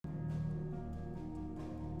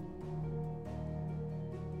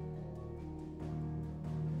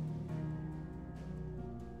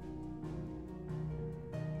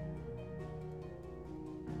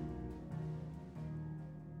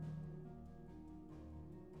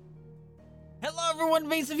Hello everyone,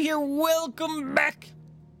 Vaesive here. Welcome back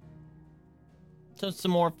to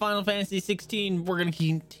some more Final Fantasy 16. We're gonna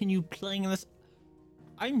continue playing this.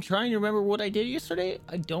 I'm trying to remember what I did yesterday.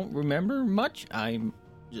 I don't remember much. I'm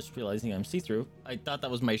just realizing I'm see-through. I thought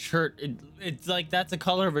that was my shirt. It's like that's the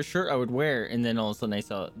color of a shirt I would wear, and then all of a sudden I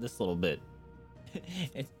saw this little bit.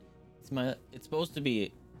 It's supposed to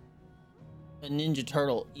be a Ninja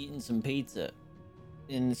Turtle eating some pizza,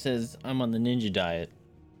 and it says I'm on the ninja diet.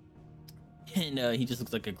 And he just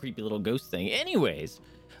looks like a creepy little ghost thing. Anyways,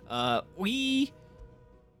 we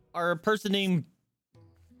are a person named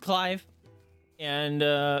Clive, and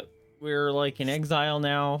we're like in exile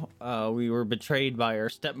now. We were betrayed by our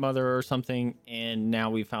stepmother or something, and now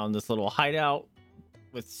we found this little hideout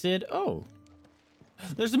with Sid. Oh,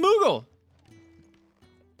 there's a Moogle.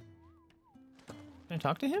 Can I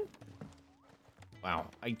talk to him? Wow,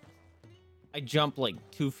 I jumped like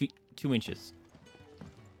 2 inches.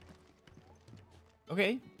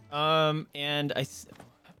 Okay. And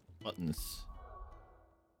buttons.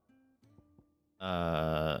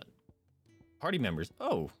 Party members.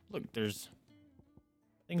 Oh, look, there's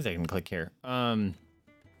things I can click here. Not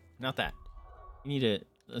that. We need to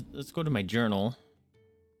let's go to my journal.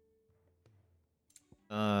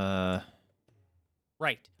 Right.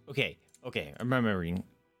 Okay. I'm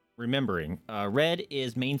remembering. Red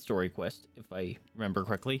is main story quest, if I remember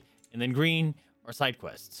correctly, and then green are side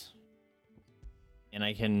quests. And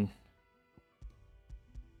I can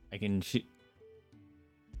shoot.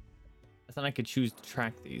 I thought I could choose to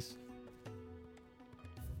track these.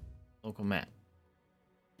 Local map.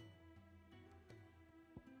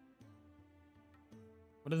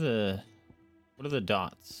 What are the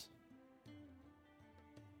dots?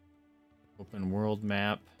 Open world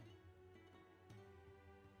map.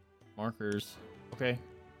 Markers. Okay.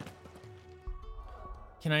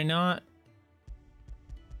 Can I not?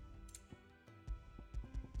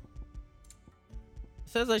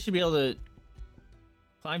 Says I should be able to.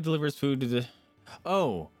 Clive delivers food to the.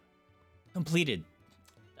 Oh, completed.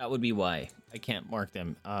 That would be why I can't mark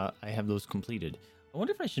them. I have those completed. I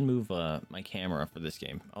wonder if I should move my camera for this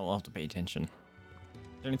game. I'll have to pay attention. Is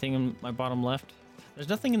there anything in my bottom left? There's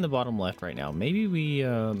nothing in the bottom left right now. Maybe we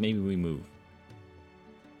move.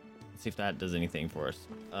 Let's see if that does anything for us.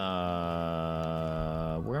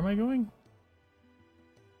 Where am I going?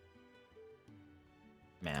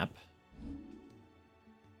 Map.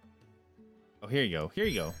 Oh, here you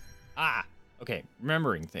go. Ah, okay.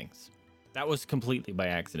 Remembering things. That was completely by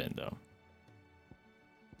accident, though.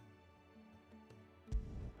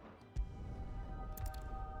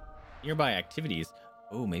 Nearby activities.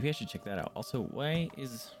 Oh, maybe I should check that out. Also, why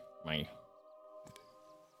is my...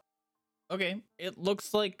 Okay, it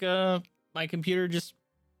looks like my computer just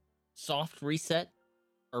soft reset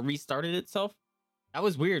or restarted itself. That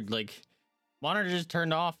was weird. Like, monitor just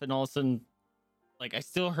turned off and all of a sudden... Like, I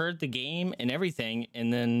still heard the game and everything,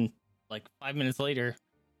 and then, like, 5 minutes later,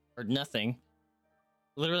 heard nothing.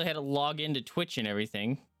 Literally had to log into Twitch and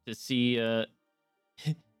everything to see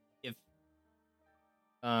if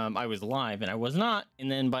I was live, and I was not.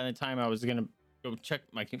 And then by the time I was gonna go check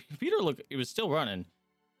my computer, look, it was still running.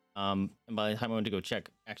 And by the time I went to go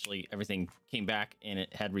check, actually everything came back and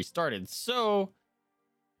it had restarted. So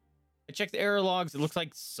I checked the error logs. It looks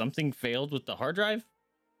like something failed with the hard drive.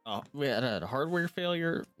 We had a hardware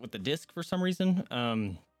failure with the disk for some reason.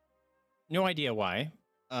 No idea why.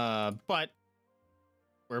 But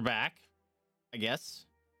we're back, I guess.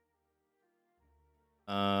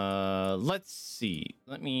 Let's see.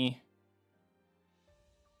 There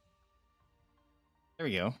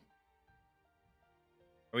we go.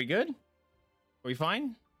 Are we good? Are we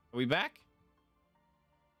fine? Are we back?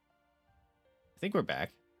 I think we're back.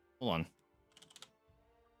 Hold on.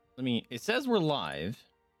 It says we're live.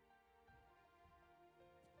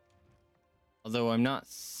 Although I'm not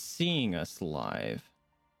seeing us live.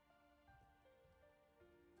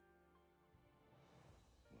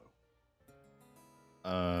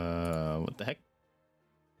 What the heck?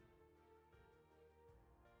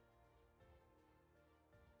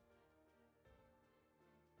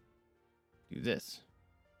 Do this.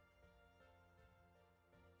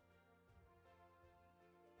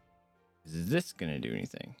 Is this gonna do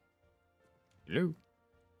anything? Hello?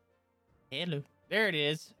 Hello. There it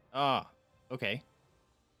is. Ah. Okay.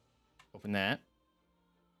 Open that.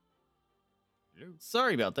 Hello.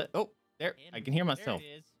 Sorry about that. Oh, there. I can hear myself.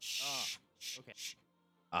 There it is. Shh. Okay. Shh.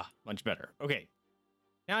 Ah, much better. Okay.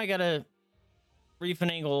 Now I gotta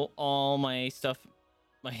refinagle all my stuff,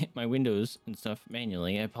 my windows and stuff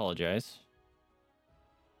manually. I apologize.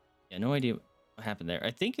 Yeah, no idea what happened there.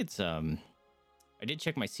 I think it's I did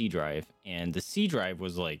check my C drive, and the C drive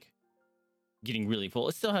was like getting really full.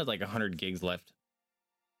 It still has like 100 gigs left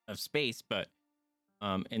of space, but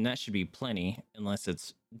and that should be plenty unless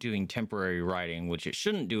it's doing temporary writing, which it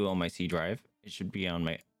shouldn't do on my C drive. It should be on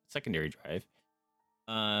my secondary drive.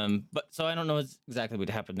 But so I don't know exactly what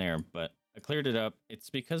happened there, but I cleared it up. It's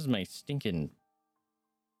because my stinking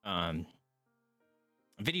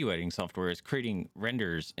video editing software is creating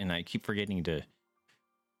renders, and I keep forgetting to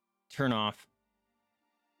turn off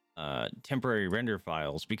temporary render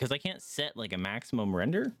files because I can't set like a maximum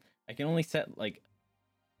render. I can only set like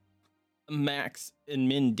a max and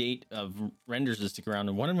min date of renders to stick around,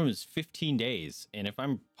 and one of them is 15 days. And if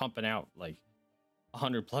I'm pumping out like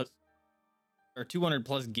 100 plus or 200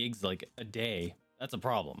 plus gigs like a day, that's a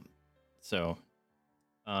problem. So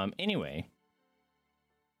anyway,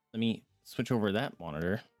 let me switch over that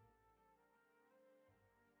monitor.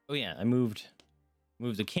 Oh yeah, I moved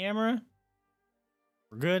the camera.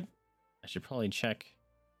 We're good. I should probably check.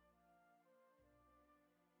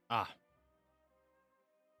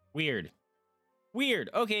 Weird.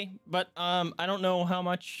 Okay, but I don't know how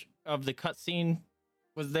much of the cutscene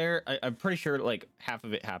was there. I'm pretty sure like half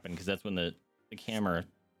of it happened because that's when the camera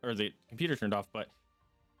or the computer turned off. But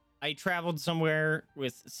I traveled somewhere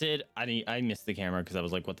with Sid. I missed the camera because I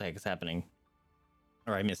was like, what the heck is happening?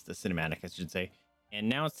 Or I missed the cinematic, I should say. And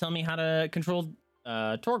now it's telling me how to control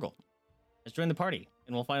Torgal. Let's join the party,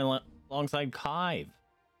 and we'll fight alongside Kive.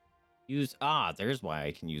 There's why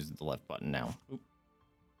I can use the left button now. Oop.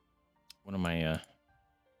 One of my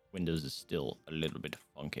windows is still a little bit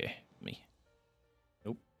funky.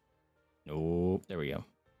 Nope. There we go.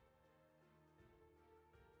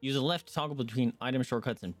 Use the left to toggle between item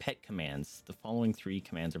shortcuts and pet commands. The following 3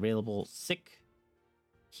 commands are available: Sick,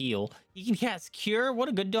 Heal. You can cast Cure. What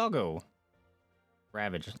a good doggo.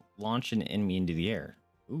 Ravage. Launch an enemy into the air.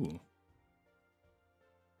 Ooh.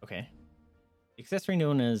 Okay. Accessory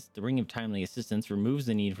known as the Ring of Timely Assistance removes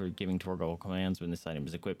the need for giving Torgal commands when this item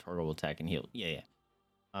is equipped. Torgal will attack and heal. Yeah.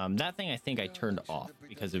 That thing I think I turned off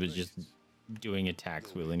because it was just doing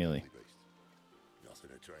attacks willy-nilly. Nothing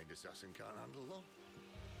a trained assassin can't handle, though.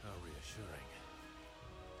 How reassuring.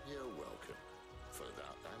 You're welcome for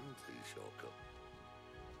that and the shortcut.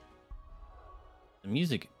 The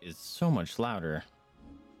music is so much louder.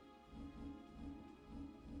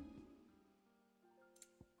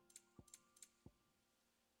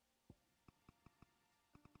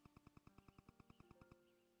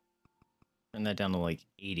 Turn that down to like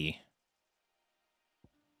 80.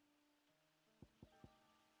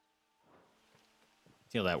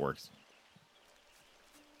 See how that works.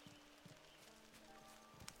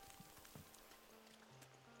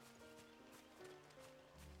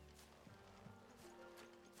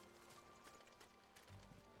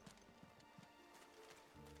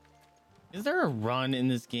 Is there a run in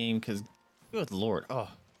this game? Because, good lord. Oh.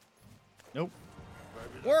 Nope.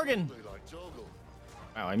 Oregon!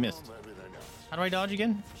 Wow, I missed. How do I dodge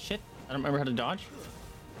again? Shit. I don't remember how to dodge.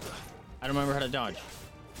 How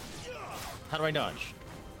do I dodge?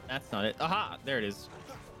 That's not it. Aha! There it is.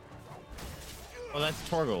 Oh, that's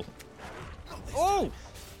Torgal. Oh!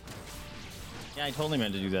 Yeah, I totally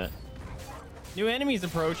meant to do that. New enemies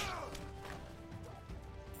approach.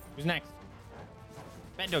 Who's next?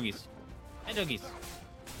 Bad doggies.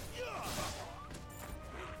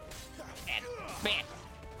 Bad.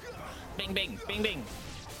 Bing, bing, bing, bing.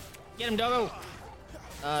 Get him, doggo.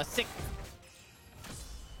 Sick.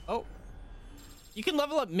 Oh. You can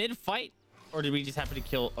level up mid-fight? Or did we just happen to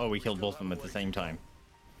kill... Oh, we killed both of them at the same time.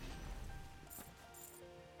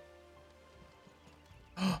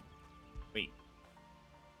 Wait.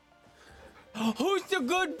 Who's the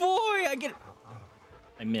good boy?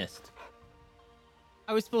 I missed.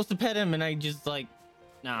 I was supposed to pet him and I just like...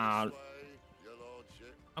 Nah.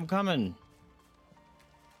 I'm coming.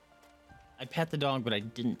 I pet the dog, but I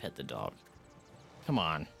didn't pet the dog. Come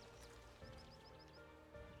on.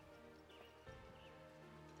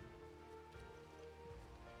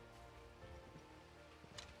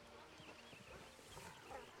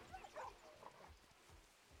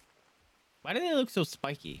 Why do they look so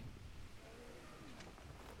spiky?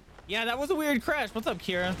 Yeah, that was a weird crash. What's up,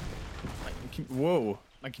 Kira? Whoa.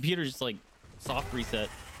 My computer just like soft reset.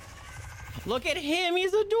 Look at him.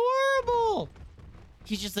 He's adorable.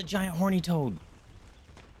 He's just a giant horny toad.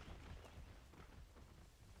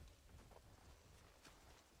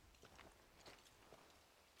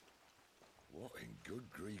 What in good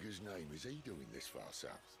Grieger's name is he doing this far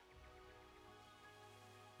south?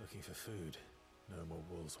 Looking for food. No more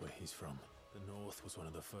wolves where he's from. The north was one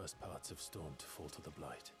of the first parts of Storm to fall to the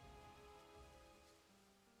Blight.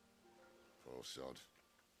 Poor sod.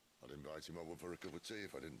 I'd invite him over for a cup of tea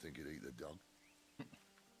if I didn't think he'd eat the dog.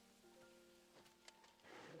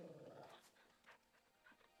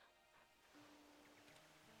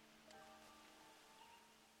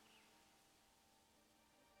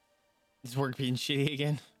 His work being shitty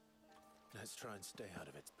again. Let's try and stay out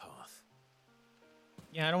of its path.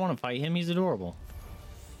 Yeah, I don't want to fight him. He's adorable.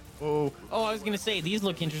 Oh, I was gonna say these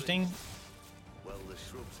look interesting. Well, the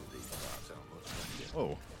shrubs in these parts aren't much better.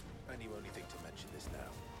 Oh. And you only think to mention this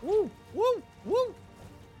now. Woo! Woo! Woo!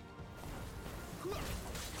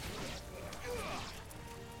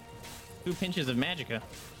 2 pinches of magicka.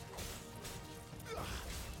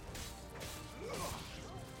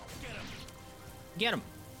 Get him!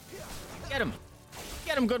 Get him!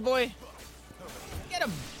 Get him, good boy! Get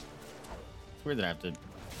him! It's weird that I have to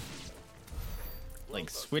like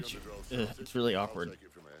switch. It's really awkward.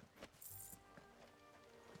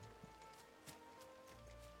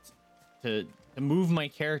 To move my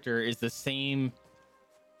character is the same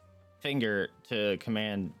finger to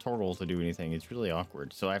command Turtle to do anything. It's really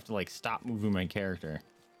awkward. So I have to like stop moving my character.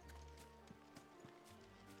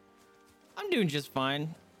 I'm doing just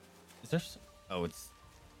fine. Is there? Oh, it's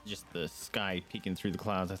just the sky peeking through the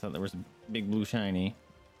clouds. I thought there was a big blue shiny.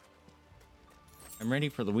 I'm ready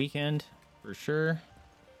for the weekend for sure.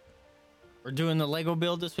 We're doing the Lego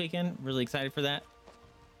build this weekend. Really excited for that.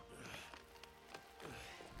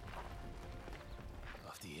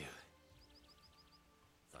 After you.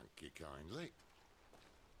 Thank you kindly.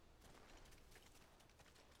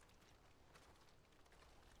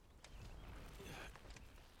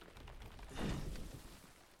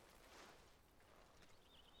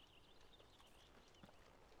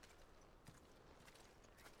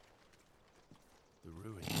 The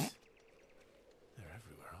ruins. They're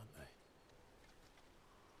everywhere, aren't they?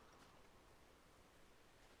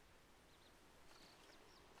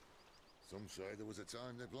 Some say there was a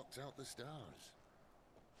time they blocked out the stars.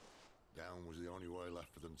 Down was the only way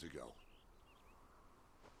left for them to go.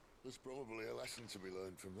 There's probably a lesson to be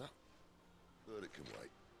learned from that. But it can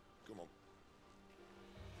wait. Come on.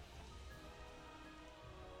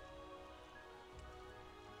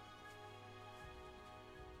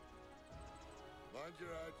 Mind your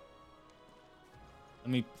head.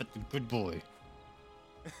 Let me put the good boy.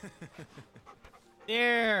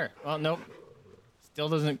 There. Oh, nope. Still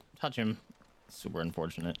doesn't touch him. Super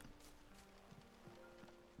unfortunate.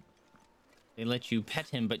 They let you pet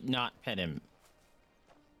him, but not pet him.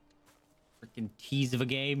 Freaking tease of a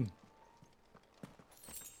game.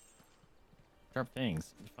 Sharp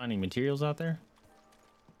things. You finding materials out there?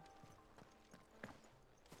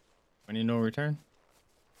 Finding no return?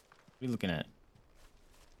 What are you looking at?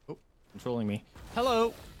 Oh, controlling me.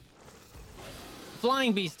 Hello!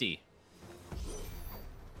 Flying beastie.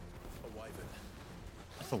 A wyvern.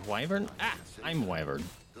 That's a wyvern? Ah, I'm a wyvern.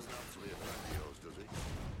 Doesn't have to be a friend of yours, does he?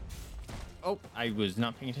 Oh, I was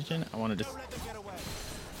not paying attention. I wanted to.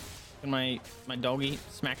 Can my doggy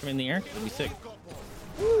smack him in the air? That'd be sick.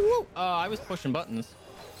 Woo, woo. I was pushing buttons.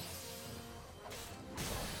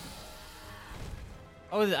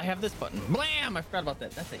 Oh, I have this button. Blam! I forgot about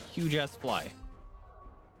that. That's a huge ass fly.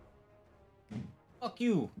 Fuck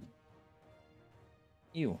you.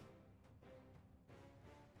 Ew.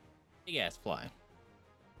 Big ass fly.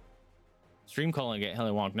 Stream calling it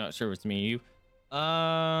Helly Wonk. Not sure if it's me or you.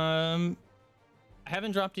 I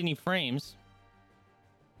haven't dropped any frames.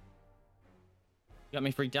 Got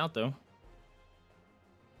me freaked out though.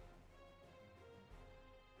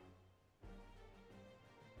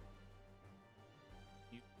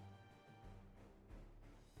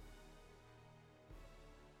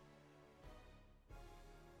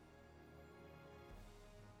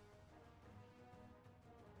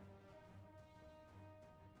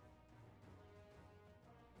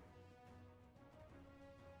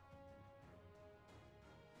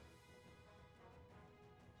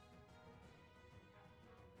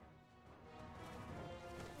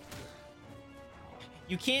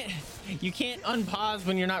 You can't unpause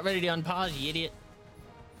when you're not ready to unpause, you idiot.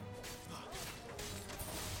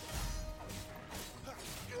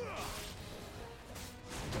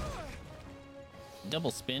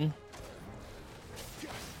 Double spin.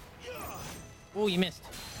 Oh, you missed.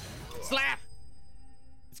 Slap!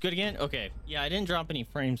 It's good again? Okay. Yeah, I didn't drop any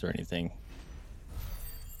frames or anything.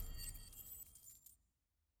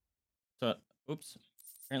 So, oops.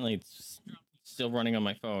 Apparently it's still running on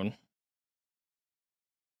my phone.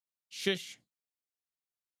 Shush.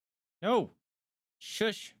 No.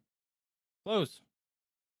 Shush. Close.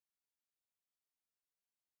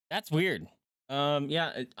 That's weird.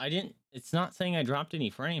 Yeah, I didn't. It's not saying I dropped any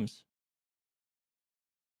frames.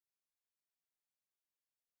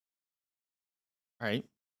 All right.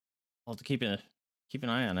 I'll have to keep an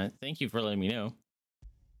eye on it. Thank you for letting me know.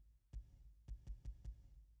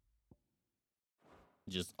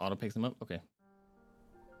 Just auto picks them up. Okay.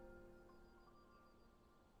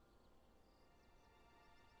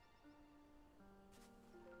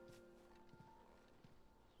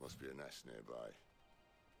 Must be a nest nearby.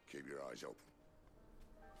 Keep your eyes open.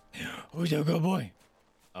 Who's a good boy?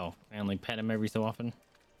 Oh, I only pet him every so often.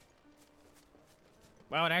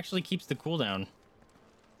 Wow, it actually keeps the cooldown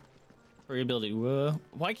for your ability.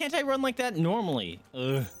 Why can't I run like that normally?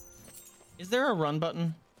 Is there a run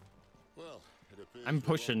button? Well, it appears I'm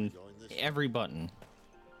pushing every button.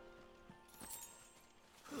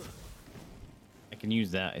 I can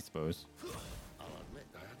use that, I suppose. I'll admit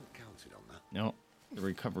I hadn't counted on that. No, the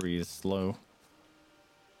recovery is slow.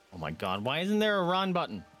 Oh my god, why isn't there a run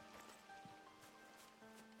button?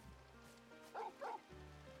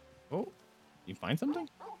 Oh, you find something?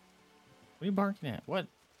 What are you barking at? What?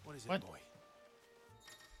 What is it, What? boy?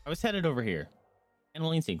 I was headed over here.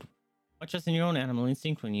 Animal instinct. Watch us in your own animal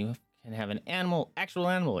instinct when you can have an actual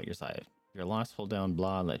animal at your side. If you're lost, hold down,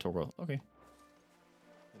 blah, let Torgal. Okay.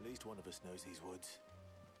 At least one of us knows these woods.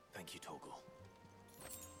 Thank you, Torgal.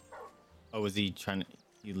 Oh, was he trying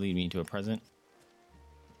to lead me to a present?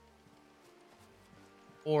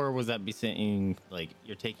 Or was that be saying, like,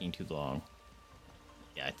 you're taking too long?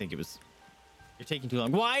 Yeah, I think it was. You're taking too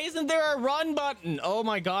long. Why isn't there a run button? Oh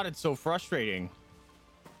my god, it's so frustrating.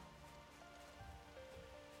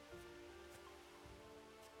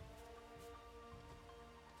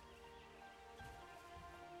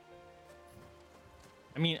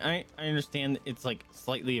 I mean, I understand it's like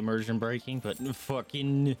slightly immersion breaking, but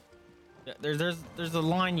fucking there's a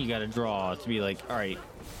line you gotta draw to be like, all right,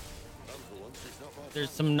 there's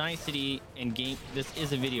some nicety in game. This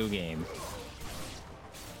is a video game.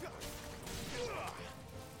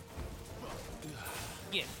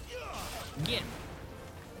 Get.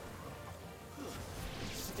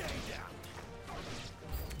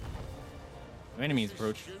 Enemies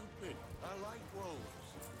approach.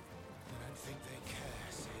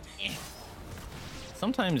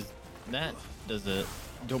 Sometimes that does a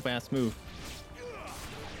dope ass move.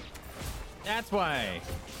 That's why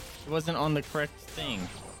it wasn't on the correct thing.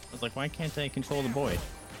 I was like, why can't I control the boy?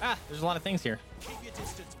 Ah, there's a lot of things here. Keep your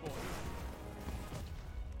distance, boy.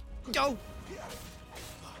 Go!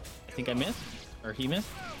 I think I missed, or he missed.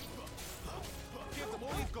 Give them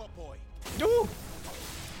all you've got, boy. Ooh!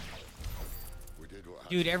 We did what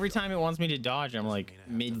Dude, every time it wants me to dodge, I'm like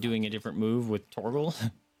mid doing a different move with Torgal.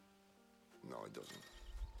 No, it doesn't.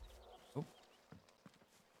 Oh.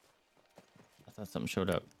 I thought something showed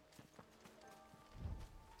up.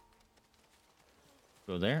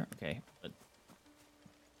 Go there? Okay. But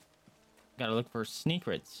gotta look for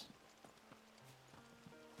secrets.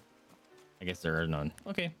 I guess there are none.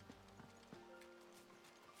 Okay.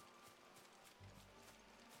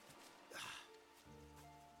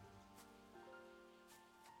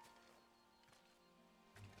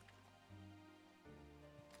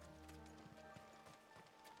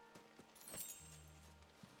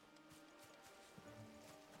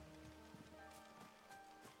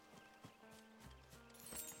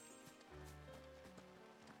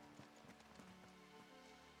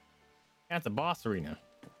 That's a boss arena.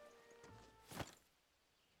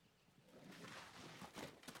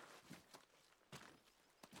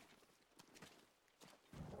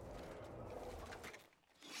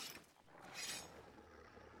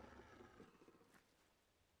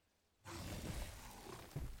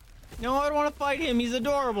 No, I don't want to fight him. He's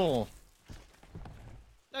adorable.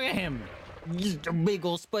 Look at him. Just a big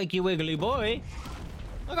old spiky wiggly boy.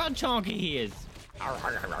 Look how chonky he is.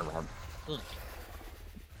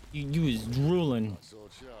 You is drooling. So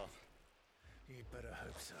sharp. You better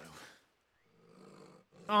hope so.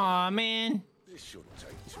 Aw, man. This shouldn't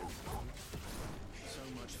take too long. So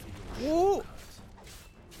much for your Ooh. What?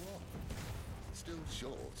 Still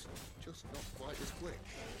short, just not quite as quick.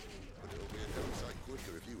 But it'll be a downside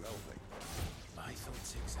quicker if you help me. My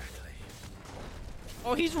thoughts exactly.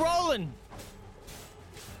 Oh, he's rolling.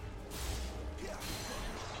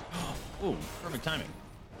 Ooh, perfect timing.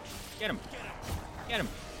 Get him. Get him.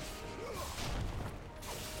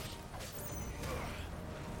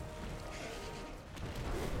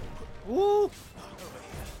 Woo! Aye,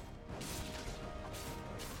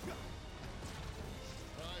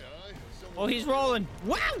 aye. Oh, he's rolling.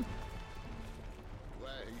 Wow!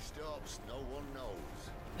 Where he stops, no one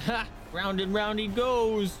knows. Ha! Round and round he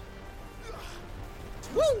goes.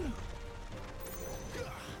 Woo!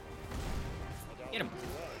 Get him.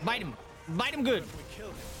 Bite him. Bite him good. We killed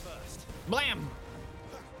him first. Blam!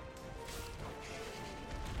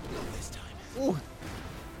 Not this time. Ooh.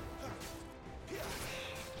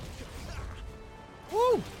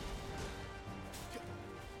 Woo!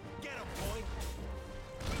 Get him, boy.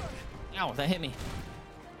 Ow, that hit me.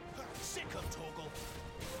 Sick of Torgal.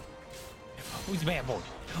 Who's the bad boy?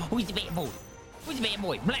 Who's the bad boy? Who's the bad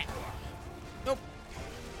boy? Blah! Nope.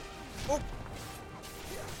 Oh.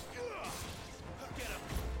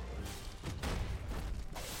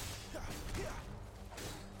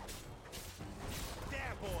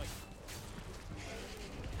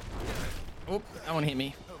 Oh, that one hit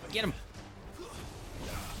me. Get him.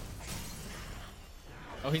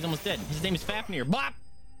 Oh, he's almost dead. His name is Fafnir. Bop!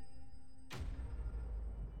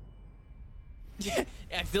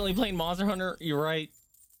 Accidentally playing Monster Hunter. You're right.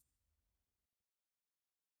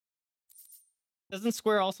 Doesn't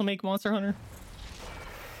Square also make Monster Hunter?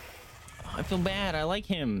 Oh, I feel bad. I like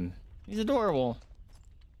him. He's adorable.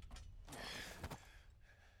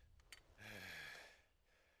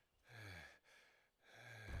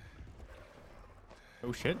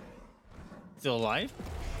 Oh shit. Still alive?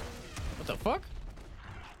 What the fuck?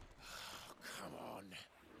 Oh, come on.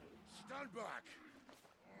 Stand back.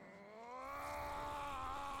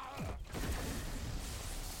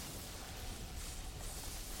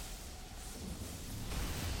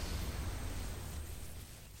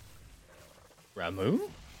 Ramu?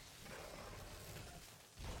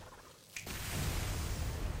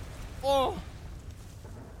 Oh!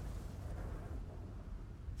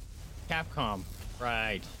 Capcom.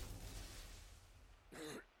 Right.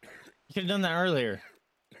 You could have done that earlier.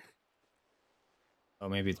 Oh,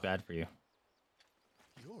 maybe it's bad for you.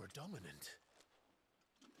 You're dominant.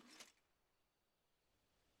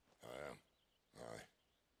 I am. Aye.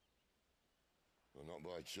 But not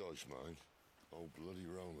by choice, mind. Oh, bloody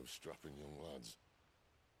realm of strapping young lads.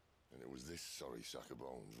 And it was this sorry sack of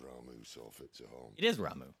bones Ramu saw fit to home. It is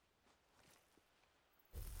Ramu.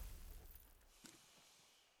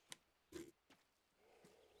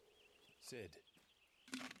 Sid,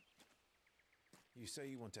 you say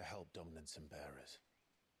you want to help dominants and bearers.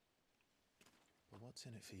 But what's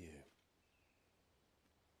in it for you?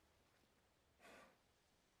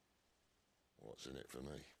 What's in it for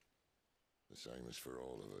me? The same as for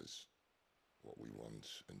all of us. What we want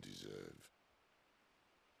and deserve.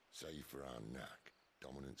 Save for our knack,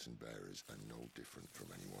 dominants and bearers are no different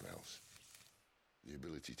from anyone else. The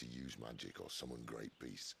ability to use magic or summon great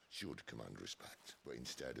beasts should command respect, but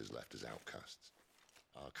instead has left us outcasts.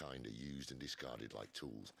 Our kind are used and discarded like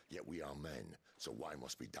tools, yet we are men, so why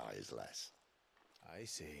must we die as less? I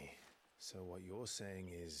see. So what you're saying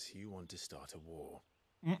is you want to start a war.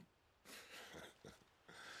 You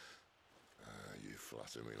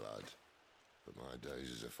flatter me, lad. But my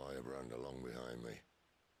days as a firebrand are long behind me.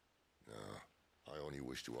 No, I only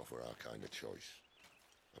wish to offer our kind of choice.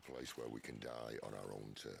 A place where we can die on our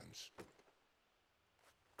own terms.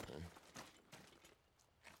 Huh?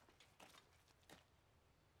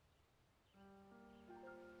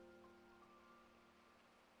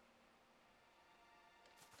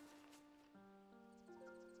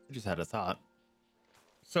 I just had a thought.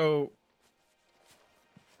 So,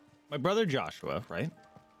 my brother Joshua, right,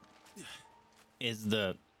 is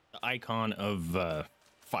the icon of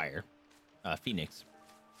fire, Phoenix.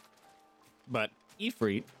 But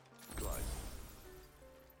Ifrit, Clive,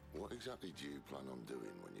 what exactly do you plan on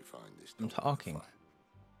doing when you find this? I'm talking. fire?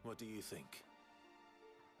 What do you think?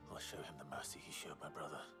 I'll show him the mercy he showed my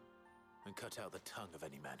brother, and cut out the tongue of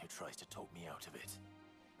any man who tries to talk me out of it.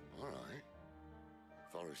 All right.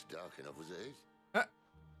 Forest dark enough as it is.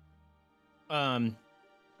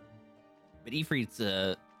 But Ifrit's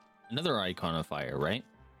another icon of fire, right?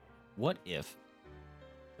 What if,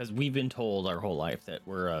 because we've been told our whole life that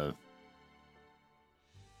we're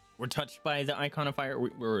touched by the icon of fire,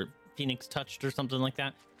 we're Phoenix touched or something like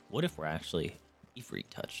that. What if we're actually Ifrit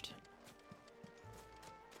touched?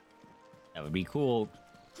 That would be cool.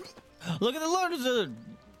 Look at the lizard.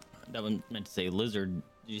 That one meant to say lizard.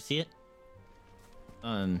 Did you see it?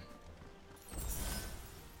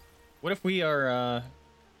 What if we are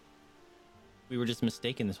we were just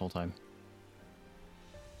mistaken this whole time?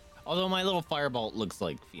 Although my little fireball looks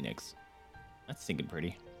like Phoenix. That's stinking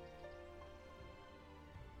pretty.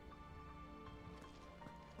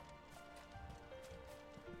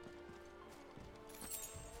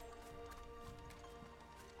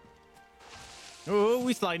 Oh,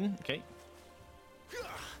 we sliding. Okay.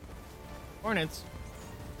 Hornets.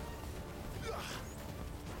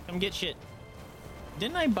 Come get shit.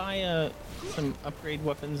 Didn't I buy some upgrade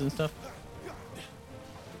weapons and stuff?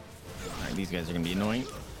 Alright, these guys are gonna be annoying.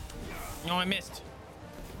 No, I missed.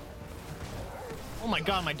 Oh my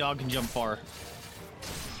god, my dog can jump far.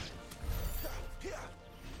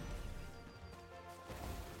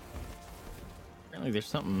 Apparently there's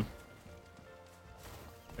something.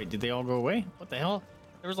 Wait, did they all go away? What the hell?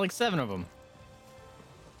 There was like 7 of them.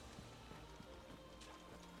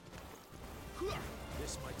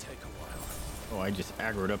 This might take a while. Oh, I just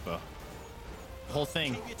aggroed up a whole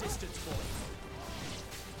thing. Keep your distance, boy.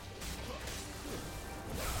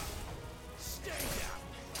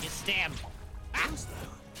 stabbed. Ah!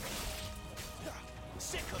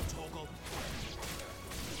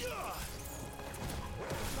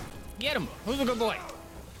 Get him. Who's a good boy?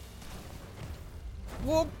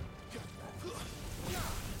 Whoop.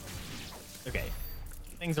 Okay.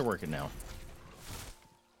 Things are working now.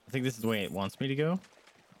 I think this is the way it wants me to go.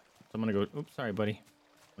 So I'm gonna go. Oops, sorry, buddy.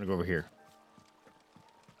 I'm gonna go over here.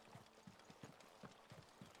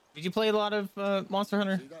 Did you play a lot of Monster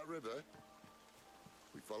Hunter? See that river?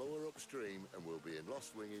 We follow her upstream and we'll be in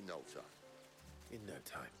Lost Wing in no time. In no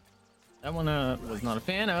time. That one was not a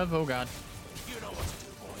fan of. Oh god. You know what to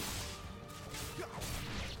do, boy.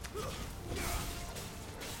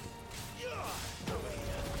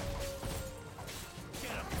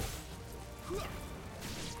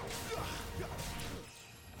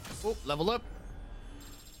 Oh, level up.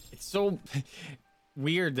 It's so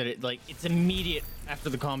weird that it's immediate after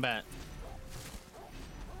the combat.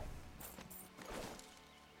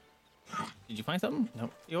 Did you find something?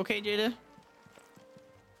 No. You okay, Jada?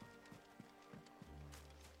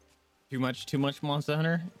 Too much Monster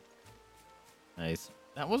Hunter? Nice.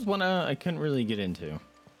 That was one I couldn't really get into.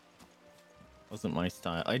 Wasn't my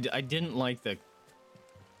style. I didn't like the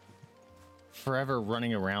forever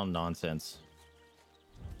running around nonsense.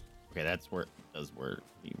 Okay, that's where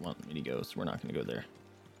you want me to go, so we're not gonna go there.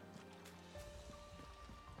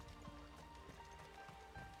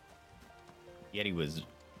 Yeti was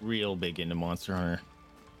real big into Monster Hunter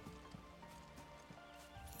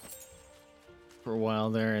for a while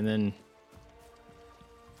there, and then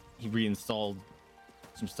he reinstalled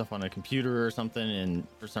some stuff on a computer or something, and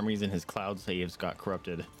for some reason his cloud saves got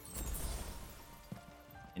corrupted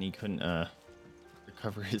and he couldn't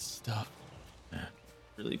recover his stuff.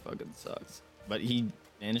 Really fucking sucks, but he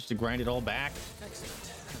managed to grind it all back.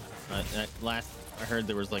 At last I heard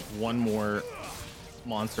there was like one more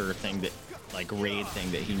monster thing, that like raid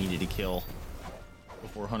thing that he needed to kill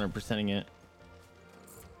before 100%ing it.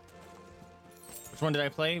 Which one did I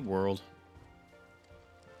play? World.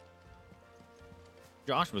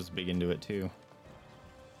 Josh was big into it too.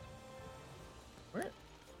 Where?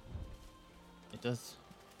 It does.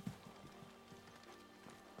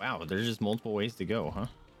 Wow, there's just multiple ways to go, huh?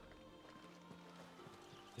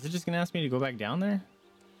 Is it just gonna ask me to go back down there?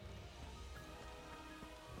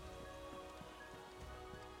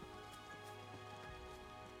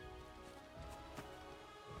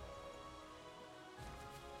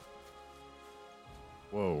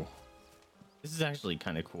 Whoa. This is actually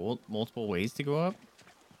kind of cool. Multiple ways to go up.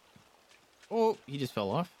 Oh, he just fell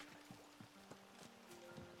off.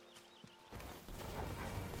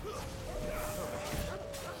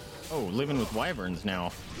 Oh, living with wyverns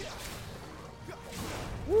now.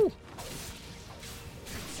 Woo!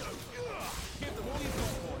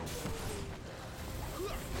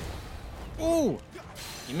 Ooh!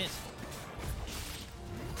 You missed.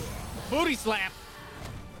 Booty slap!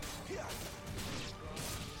 Get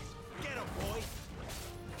him, boy.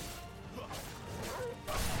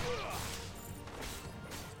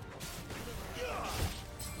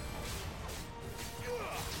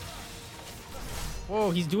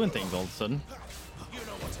 Whoa, he's doing things all of a sudden. You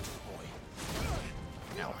know what to do,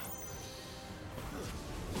 boy. Ow.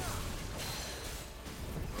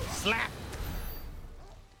 Slap!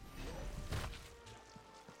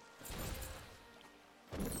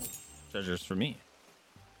 Treasures for me.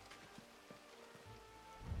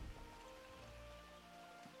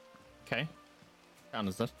 Okay. Found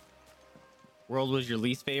his stuff. World was your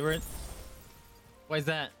least favorite? Why is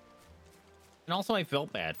that? And also I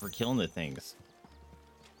felt bad for killing the things.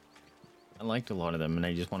 I liked a lot of them and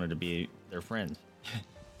I just wanted to be their friend.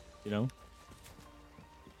 You know?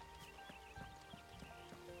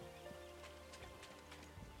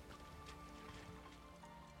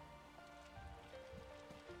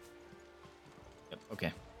 Yep,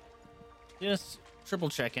 okay. Just triple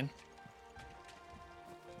checking.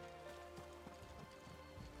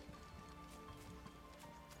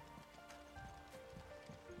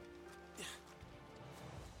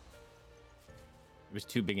 It was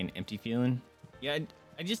too big and empty feeling. Yeah,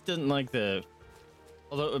 I just didn't like the...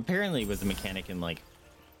 Although apparently it was a mechanic in like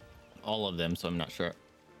all of them, so I'm not sure.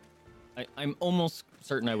 I'm almost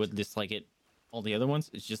certain I would dislike it. All the other ones,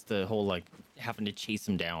 it's just the whole like having to chase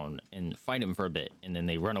them down and fight them for a bit, and then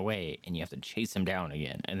they run away, and you have to chase them down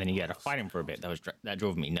again, and then you got to fight them for a bit. That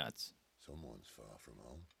drove me nuts. Someone's far from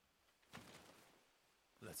home.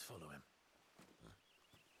 Let's follow him.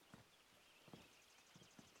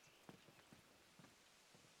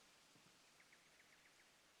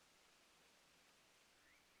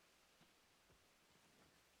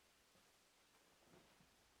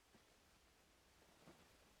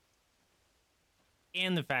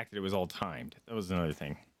 And the fact that it was all timed. That was another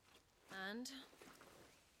thing. And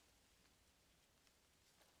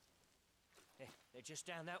They're just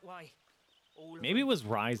down that way. All of Maybe it them. was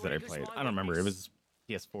Rise that I Greg is played. my I don't remember. It witness.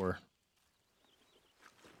 was PS4.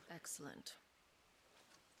 excellent.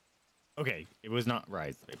 Okay, it was not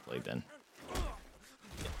Rise that I played then.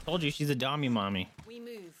 Told you she's a dommy mommy. We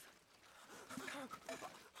move.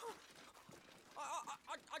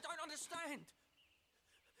 I don't understand.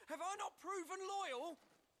 Have I not proven loyal?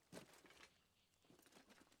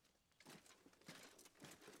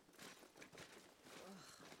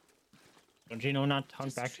 Don't you know not to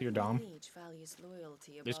talk back to your dom? Liege values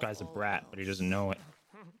loyalty This above guy's a all brat, but he else. doesn't know it.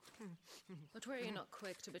 But were you not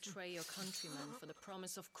quick to betray your countrymen for the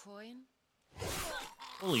promise of coin?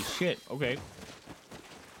 Holy shit. Okay.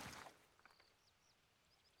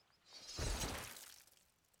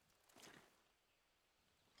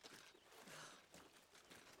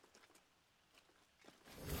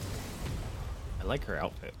 I like her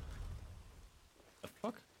outfit. The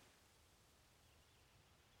fuck?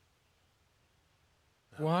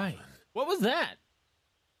 Why? What was that?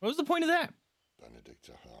 What was the point of that?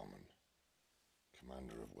 Benedikta Harmon,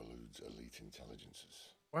 commander of Waloed's elite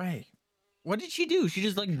intelligences. Why? What did she do? She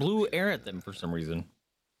just like blew air at them for some reason.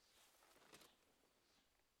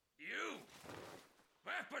 You!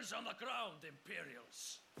 Weapons on the ground,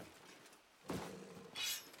 Imperials!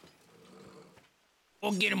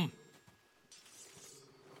 Oh, get him!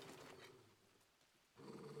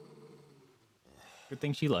 Good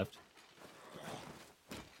thing she left.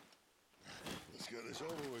 Let's get this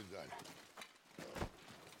over with then.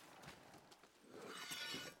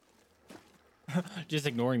 Just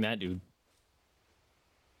ignoring that dude.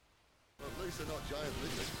 At least they're not giant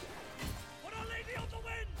lizards. What a lady on the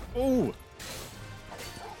wind! Oh!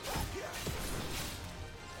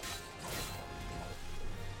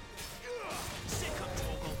 Sick of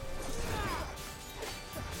Toggle.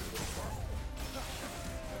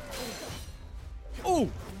 Oh!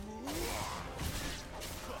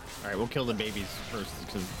 Alright, we'll kill the babies first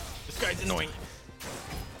because this guy's annoying.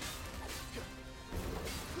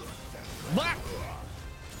 Blah!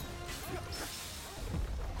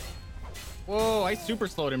 Whoa, I super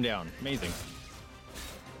slowed him down. Amazing.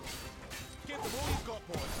 Give them all you've got,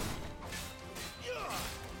 boys.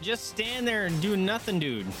 Just stand there and do nothing,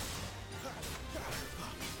 dude.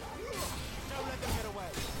 Don't let them get away.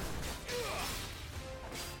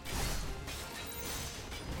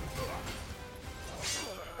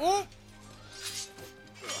 Oh!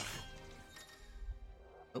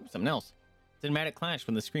 Oh, something else. Cinematic clash.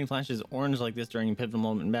 When the screen flashes orange like this during a pivotal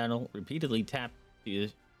moment in battle, repeatedly tap to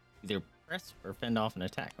either press or fend off an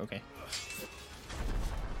attack. Okay.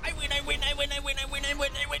 I win, I win, I win, I win, I win, I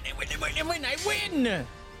win, I win, I win, I win, I win, I win!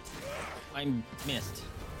 I missed.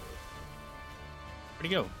 Where'd he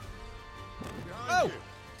go? Oh!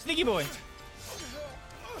 Sneaky boy!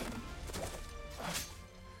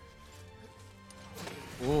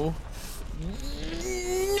 Oh.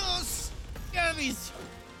 No! Scabbies!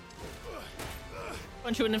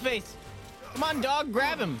 Punch you in the face. Come on, dog,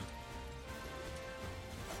 grab him.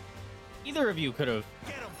 Either of you could have.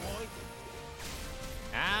 Get him, boy.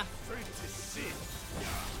 Ah. Fruit to sin.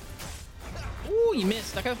 Ooh, you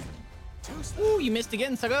missed, sucker. Ooh, you missed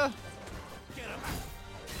again, sucker. Get him.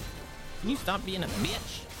 Can you stop being a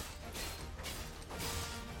bitch?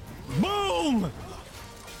 Boom!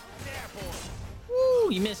 There, boy. Ooh,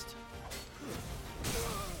 you missed.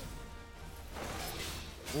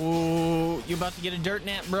 Ooh, you about to get a dirt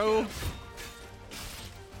nap, bro?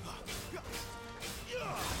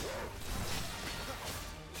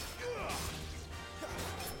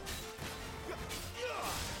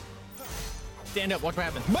 Stand up, watch what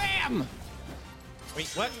happens. Bam! Wait,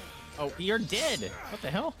 what? Oh, you're dead. What the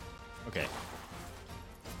hell? Okay.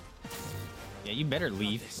 Yeah, you better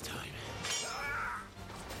leave. This time.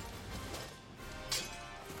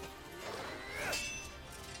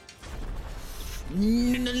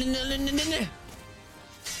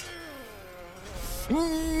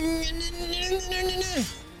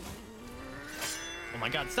 Oh my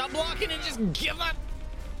god, stop blocking and just give up!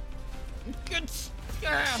 Get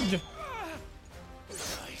stabbed!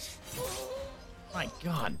 My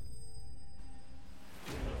god.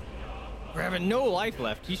 We're having no life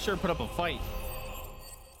left. He sure put up a fight.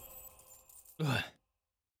 Ugh.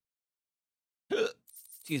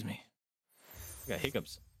 Excuse me. I got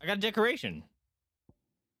hiccups. I got a decoration.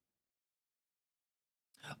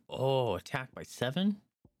 Oh, attack by 7?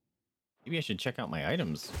 Maybe I should check out my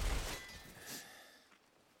items.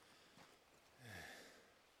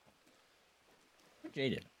 We're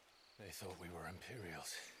jaded. They thought we were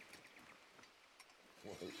Imperials.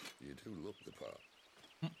 Well, you do look the part.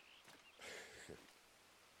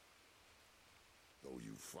 though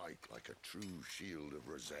you fight like a true shield of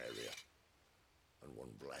Rosaria, and one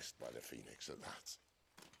blessed by the Phoenix at that.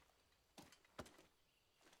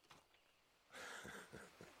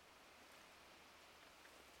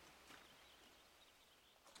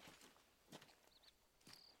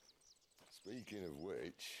 Speaking of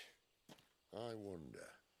which, I wonder,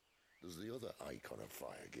 does the other icon of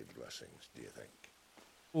fire give blessings, do you think?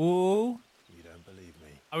 Ooh. You don't believe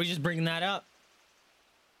me? I was just bringing that up.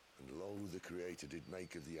 And lo, the Creator did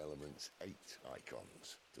make of the elements 8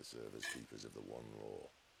 icons to serve as keepers of the one law.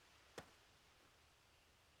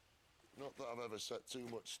 Not that I've ever set too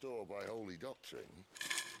much store by holy doctrine,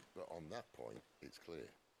 but on that point, it's clear.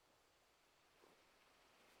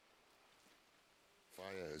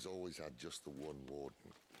 Fire has always had just the one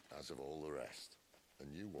warden, as of all the rest. A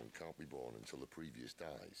new one can't be born until the previous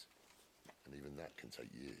dies, and even that can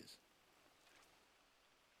take years.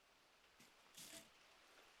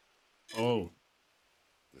 Oh.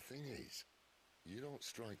 The thing is, you don't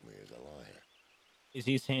strike me as a liar. Is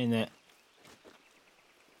he saying that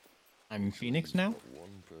I'm Phoenix now? But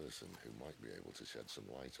one person who might be able to shed some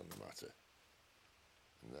light on the matter,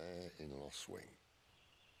 and they're in Lost Wing.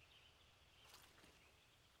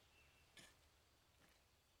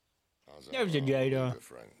 As There's a are our gator. older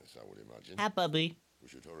friends, I would imagine. Hi, puppy. We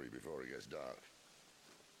should hurry before it gets dark.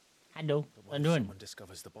 Hello. But What what I'm if doing? someone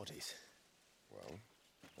discovers the bodies? Well,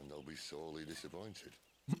 and they'll be sorely disappointed.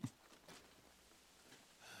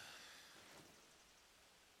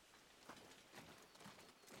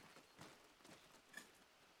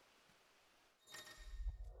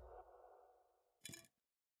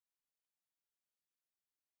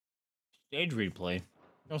 Stage replay.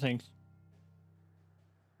 No thanks.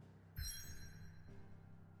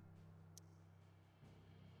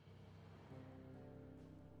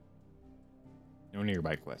 No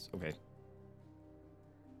nearby quests. Okay.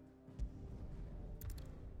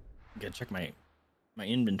 Gotta check my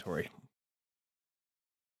inventory.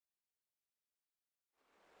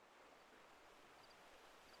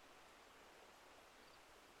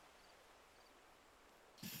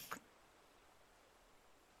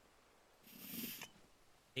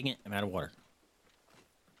 Dang it, I'm out of water.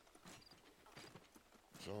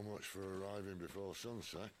 So much for arriving before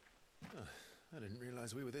sunset. I didn't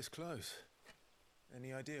realize we were this close.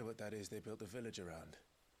 Any idea what that is they built the village around?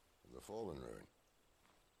 The Fallen Ruin.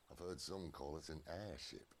 I've heard some call it an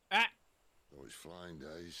airship. Ah! Though its flying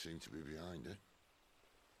days seem to be behind it.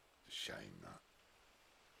 It's a shame, that.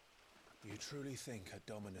 You truly think a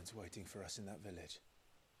dominant's waiting for us in that village?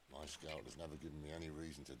 My scout has never given me any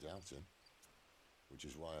reason to doubt him. Which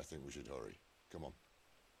is why I think we should hurry. Come on.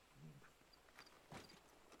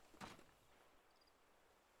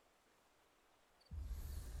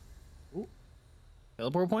 Ooh.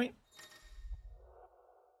 Teleport point?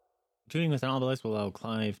 Tuning with an obelisk will allow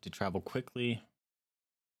Clive to travel quickly.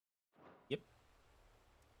 Yep.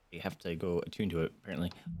 You have to go attune to it,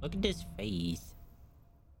 apparently. Look at this face.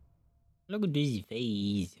 Look at this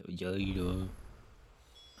face.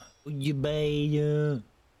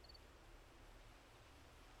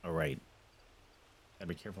 Alright. Gotta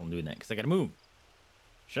be careful in doing that, because I gotta move.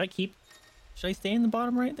 Should I stay in the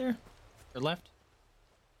bottom right there? Or left?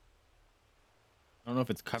 I don't know if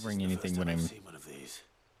it's covering anything when I'm seen one of these.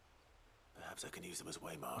 Perhaps I can use them as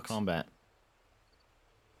waymarks. combat.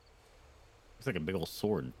 Looks like a big old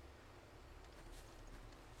sword.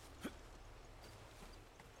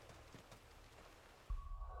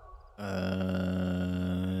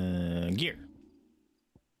 Gear.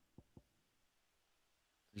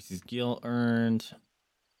 Increases skill earned.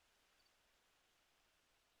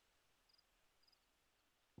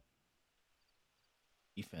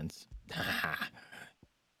 Defense.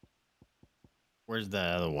 Where's the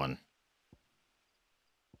other one?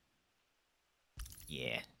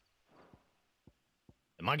 Yeah.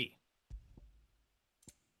 The muggy.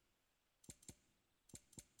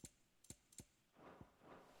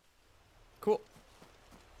 Cool.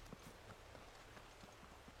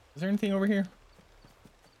 Is there anything over here?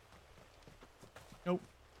 Nope.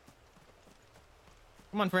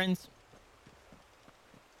 Come on, friends.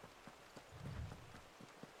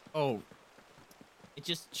 Oh. It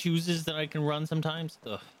just chooses that I can run sometimes?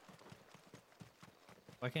 Ugh.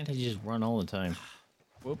 Why can't I just run all the time?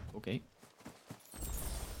 Whoop, okay.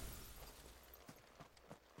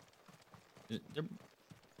 There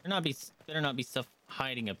better not be stuff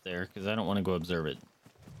hiding up there, because I don't want to go observe it.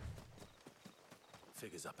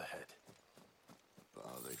 Figures up ahead. But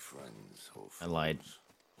are they friends or foes? I lied.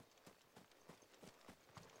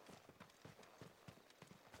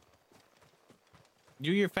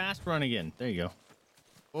 Do your fast run again. There you go.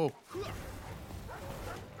 Oh.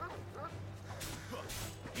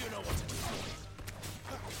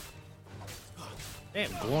 They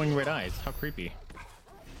have glowing red eyes. How creepy.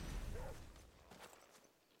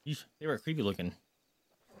 Yeesh, they were creepy looking.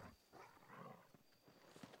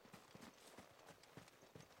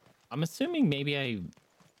 I'm assuming maybe I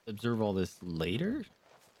observe all this later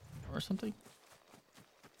or something.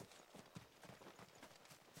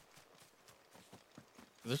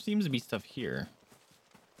 There seems to be stuff here.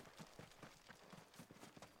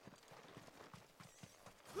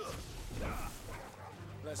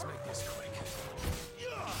 Let's make this quick.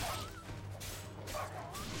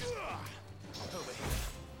 Over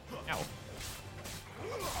here. Ow.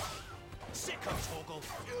 Sick of Torgal.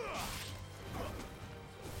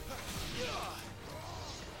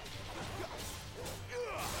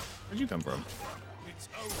 Where'd you come from? It's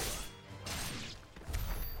over.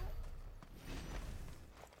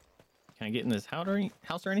 Can I get in this house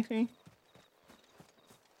or anything?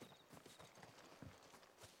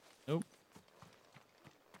 Nope.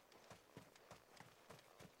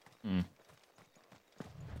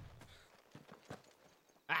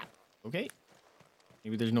 Ah, okay.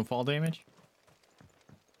 Maybe there's no fall damage.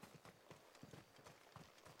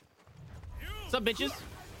 What's up, bitches?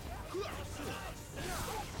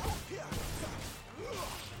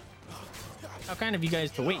 How kind of you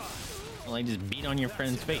guys to wait while I just beat on your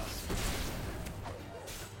friend's face.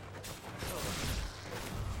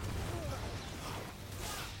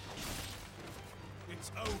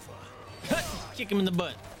 It's over. Kick him in the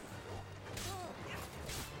butt.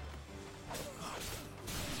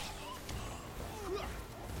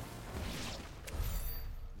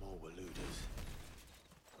 More Waluders.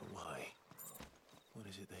 Why? What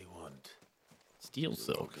is it they want? Steel You're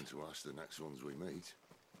silk. welcome to ask the next ones we meet.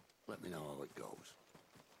 Let me know how it goes.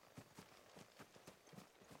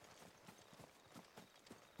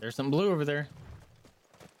 There's some blue over there.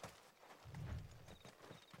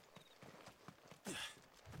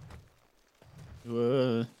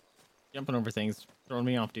 Jumping over things, throwing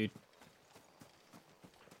me off, dude.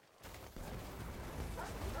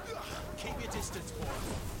 Keep your distance, boy.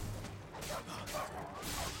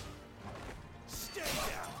 Stay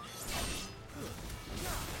down.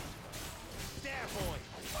 There, boy.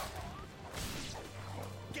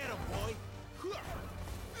 Get him, boy.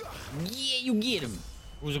 Yeah, you get him.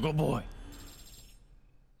 Who's a good boy?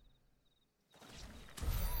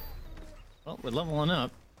 Well, we're leveling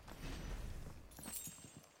up.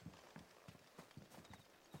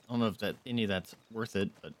 I don't know if that any of that's worth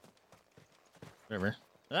it, but whatever.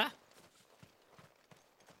 Ah!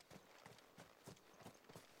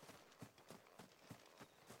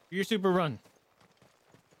 Do your super run.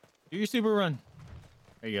 Do your super run.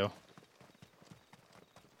 There you go.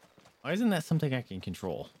 Why isn't that something I can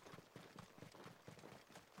control?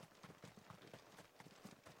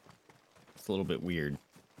 It's a little bit weird.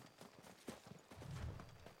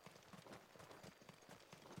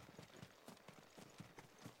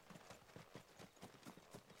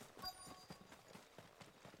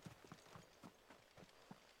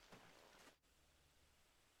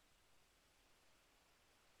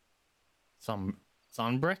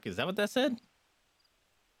 Sonbreck, is that what that said?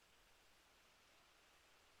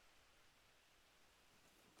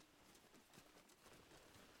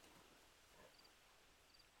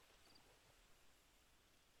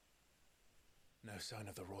 No sign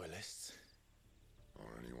of the royalists. Or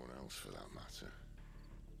anyone else for that matter.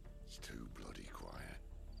 It's too bloody quiet.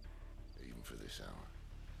 Even for this hour.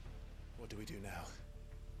 What do we do now?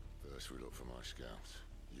 First we look for my scouts.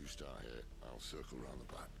 You start here, I'll circle round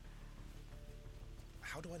the back.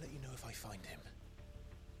 How do I let you know if I find him?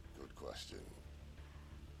 Good question.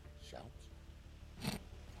 Shout?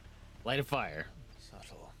 Light a fire.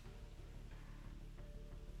 Subtle.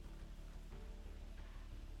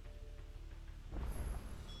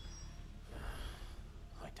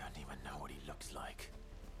 I don't even know what he looks like.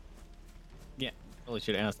 Yeah, probably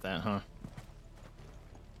should ask that, huh?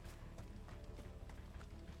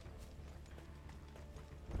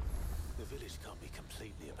 The village can't be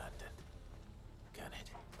completely abandoned, can it?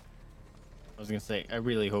 I was gonna say, I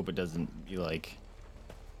really hope it doesn't be like...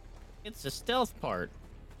 It's the stealth part.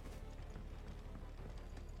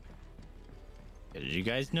 Because you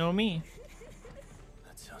guys know me.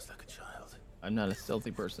 That sounds like a child. I'm not a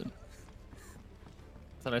stealthy person.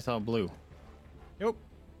 Thought I saw blue. Nope.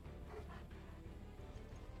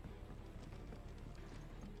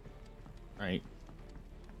 Alright.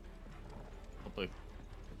 Hopefully.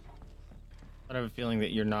 But I have a feeling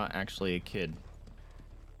that you're not actually a kid.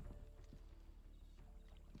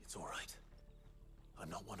 It's all right. I'm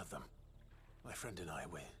not one of them. My friend and I,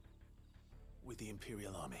 we're with the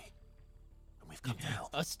Imperial Army. And we've come to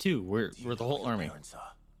help. Us too. We're Do you the know whole where your army. parents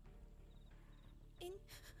are?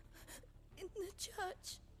 In the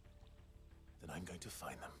church. Then I'm going to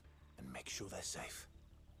find them and make sure they're safe.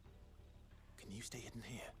 Can you stay hidden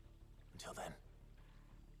here until then?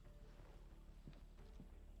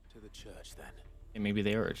 To the church, then. And maybe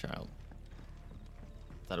they are a child.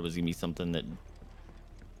 Thought it was gonna be something that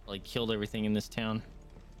like killed everything in this town.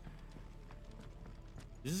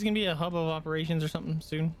 Is this gonna be a hub of operations or something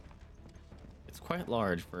soon? It's quite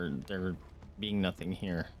large for there being nothing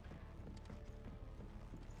here.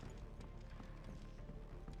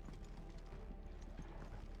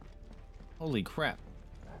 Holy crap.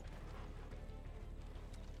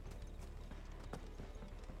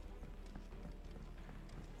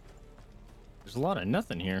 There's a lot of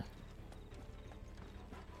nothing here.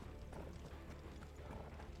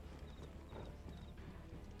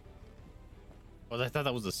 Oh, I thought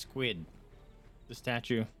that was a squid. The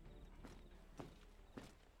statue.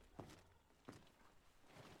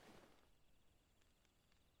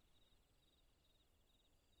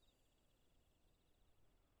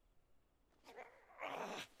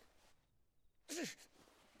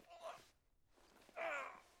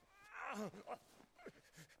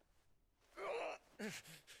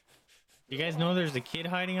 You guys know there's a kid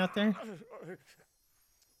hiding out there?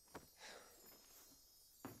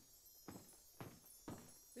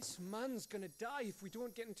 This man's gonna die if we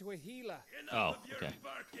don't get into a healer. Oh, okay.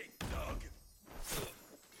 Barking, dog.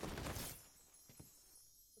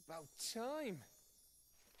 About time.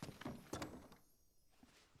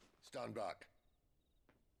 Stand back.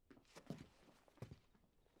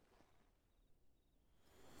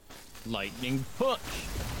 Lightning push.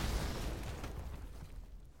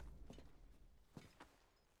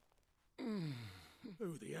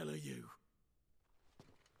 Who the hell are you?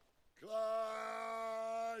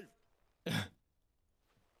 Clive!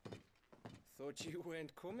 Thought you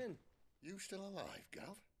weren't coming. You still alive,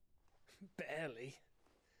 Gav? Barely.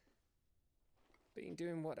 Been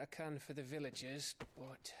doing what I can for the villagers,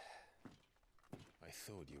 but I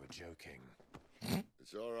thought you were joking.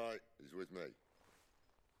 It's all right. He's with me.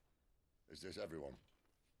 Is this everyone?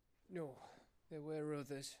 no, there were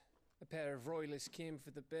others. A pair of royalists came for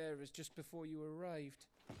the bearers just before you arrived.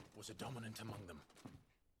 Was a dominant among them?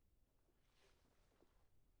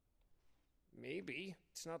 Maybe.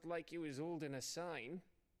 It's not like he was holding a sign.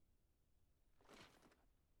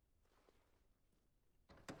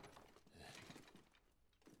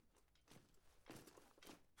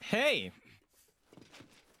 Hey,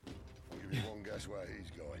 I'll give you one guess where he's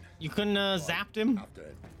going. you couldn't zapped him? After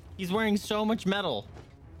him. He's wearing so much metal.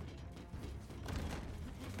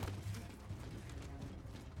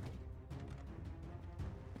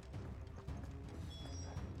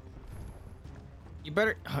 You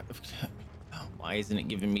better. Why isn't it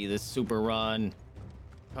giving me this super run?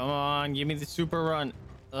 Come on, give me the super run.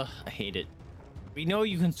 Ugh, I hate it. We know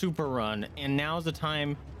you can super run, and now's the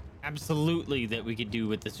time, absolutely, that we could do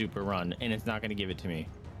with the super run, and it's not going to give it to me.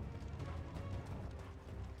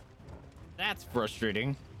 That's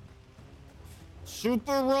frustrating.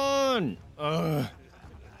 Super run! Ugh.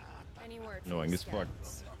 Any word from Annoying the as fuck.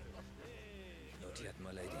 scouts? Not yet,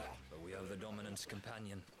 my lady, but we have the dominant's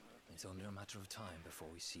companion. It's only a matter of time before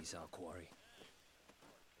we seize our quarry.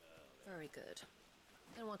 Very good.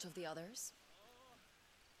 And what of the others?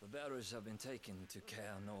 The bearers have been taken to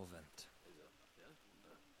Caer Norvent.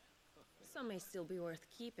 Some may still be worth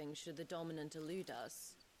keeping should the dominant elude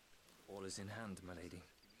us. All is in hand, my lady.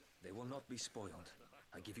 They will not be spoiled.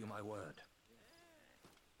 I give you my word.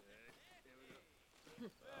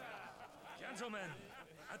 Gentlemen,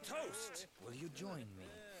 a toast. Will you join me?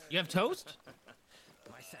 You have toast?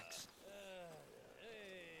 My thanks.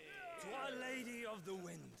 To Our Lady of the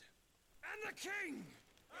Wind. And the King!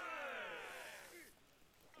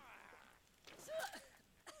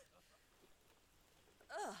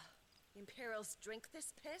 The Imperials drink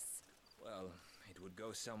this piss? Well, it would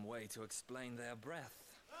go some way to explain their breath.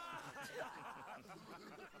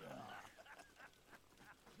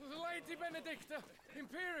 Lady Benedikta!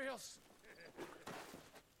 Imperials!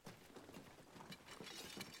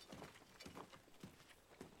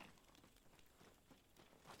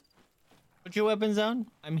 Put your weapons down.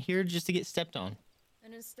 I'm here just to get stepped on.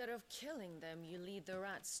 And instead of killing them, you lead the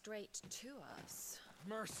rats straight to us.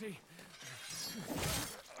 Mercy!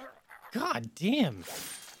 God damn.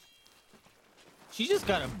 She just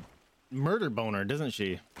got a murder boner, doesn't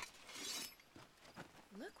she?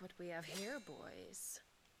 Look what we have here, boys.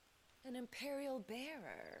 An Imperial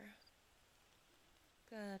bearer.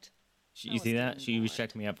 Good. You see that? She was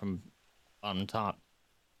checking me up from on top.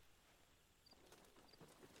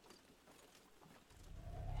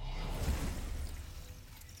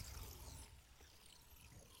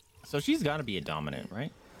 So she's got to be a dominant,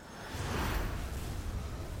 right?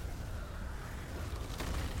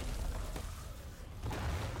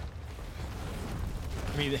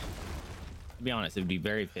 I mean, to be honest, it would be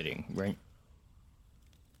very fitting, right?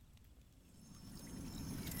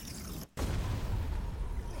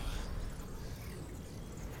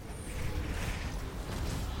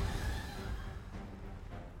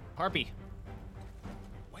 Harpy.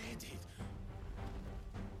 Where did?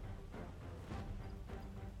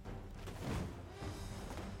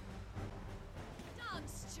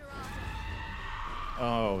 Dance, Chirada.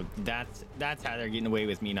 Oh, that's how they're getting away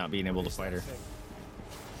with me not being able to fight her.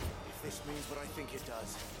 If this means what I think it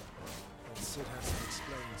does, then Sid has to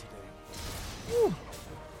explain today. Woo.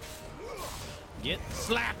 Get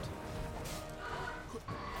slapped.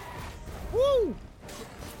 Woo!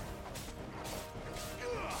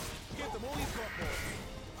 Give them all you've got, boy.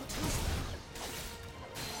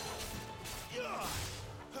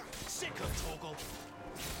 Sick of Torgal.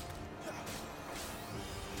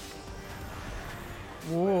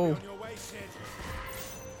 Whoa. On your way, Sid.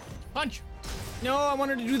 Punch. No, I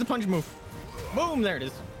wanted to do the punch move. Boom, there it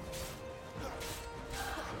is.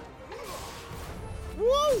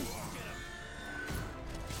 Woo!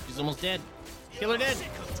 She's almost dead. Kill her dead.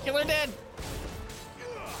 Kill her dead.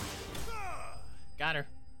 Got her.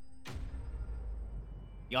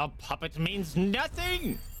 Your puppet means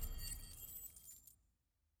nothing.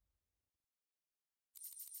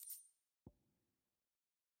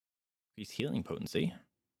 Increased healing potency.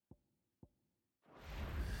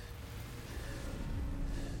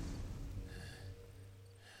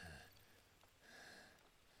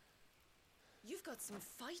 You've got some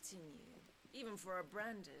fight in you, even for a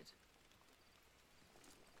branded.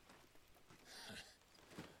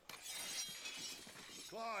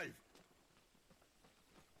 Clive!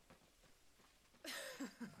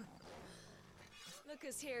 Look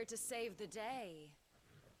who's here to save the day.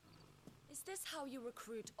 Is this how you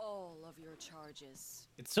recruit all of your charges?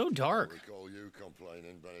 It's so dark. I recall you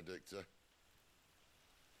complaining, Benedikta.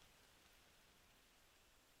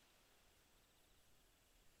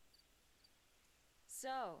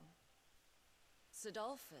 So,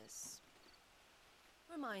 Sidolphus,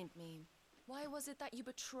 remind me, why was it that you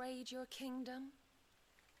betrayed your kingdom?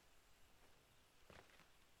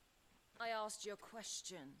 I asked you a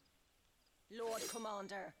question, Lord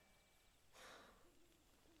Commander.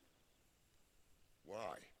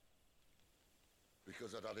 Why?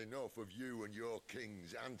 Because I'd had enough of you and your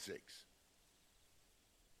king's antics.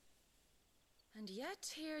 And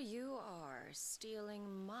yet here you are,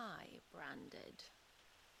 stealing my branded.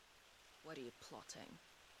 What are you plotting?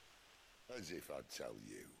 As if I'd tell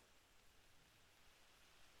you.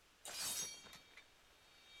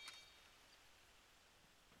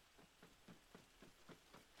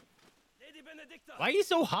 Lady Benedikta! Why are you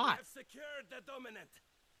so We hot? have secured the dominant.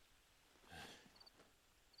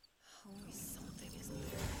 Always something, isn't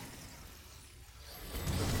there?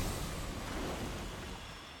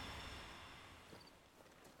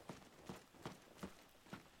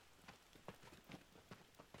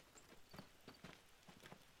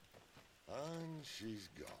 And she's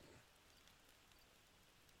gone.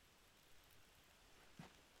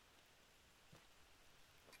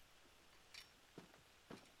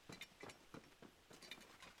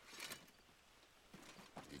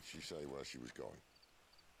 Did she say where she was going?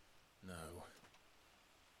 No.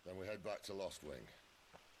 Then we head back to Lost Wing.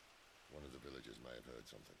 One of the villagers may have heard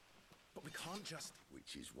something. But we can't just...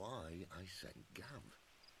 Which is why I sent Gav.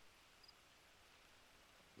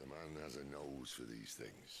 The man has a nose for these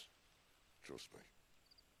things. Trust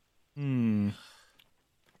me.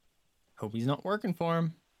 Hope he's not working for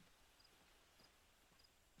him.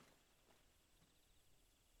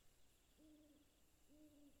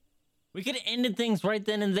 We could have ended things right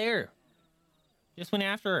then and there. Just went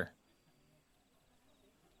after her.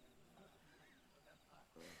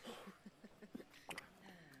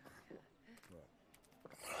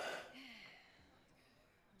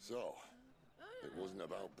 So, it wasn't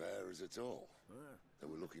about bearers at all. They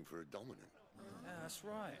were looking for a dominant. Yeah, that's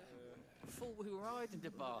right. Thought we were hiding the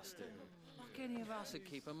bastard. Like any of us would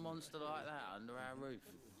keep a monster like that under our roof.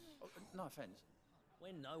 Oh, no offence.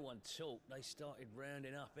 When no one talked, they started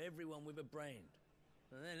rounding up everyone with a brand.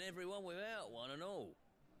 And then everyone without one and all.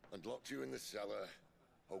 And locked you in the cellar,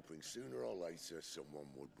 hoping sooner or later someone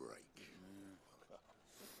would break.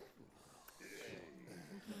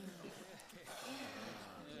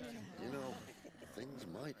 You know, things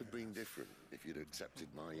might have been different if you'd accepted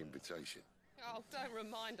my invitation. Oh, don't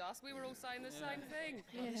remind us. We were all saying the same thing.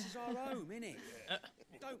 This is our home, innit?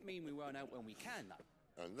 Don't mean we won't out when we can,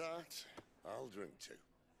 though. And that, I'll drink to.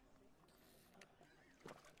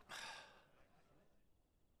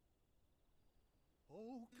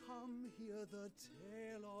 Oh, come hear the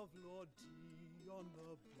tale of Lord T. on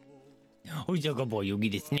the bold. Oh, Juggle Boy, you'll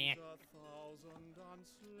get a snack. 1,000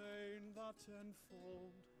 unslain that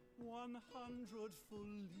tenfold, 100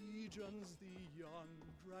 full legions the young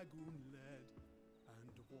dragoon led,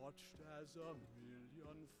 and watched as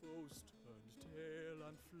 1,000,000 foes turned tail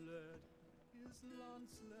and fled. His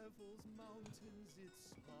lance levels mountains, it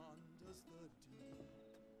spanned as the deep.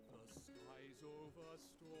 The skies over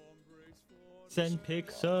storm breaks for Send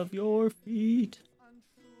pics of your feet.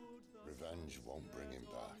 Revenge won't bring him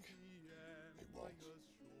back. It won't.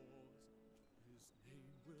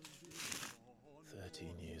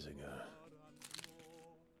 13 years ago,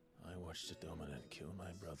 I watched a dominant kill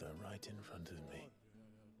my brother right in front of me.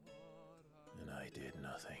 And I did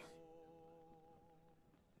nothing.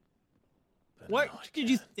 But now What did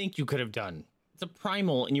you think you could have done? It's a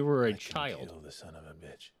primal and you were a child. Kill the son of a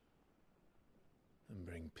bitch. And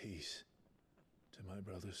bring peace to my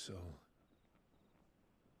brother's soul.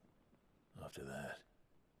 After that,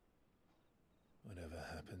 whatever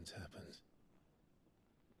happens, happens.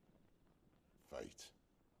 Fate.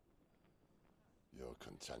 You're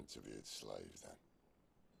content to be its slave, then?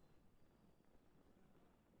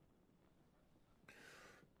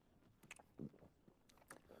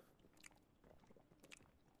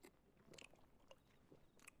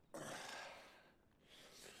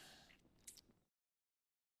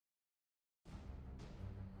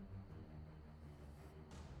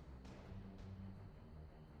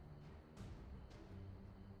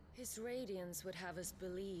 His radiance would have us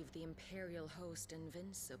believe the Imperial host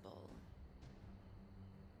invincible.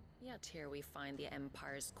 Yet here we find the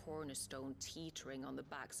Empire's cornerstone teetering on the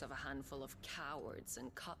backs of a handful of cowards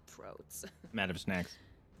and cutthroats. I'm out of snacks.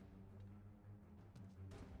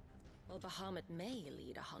 Well, Bahamut may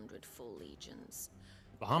lead 100 full legions.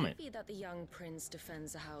 Bahamut? It may be that the young prince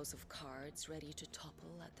defends a house of cards ready to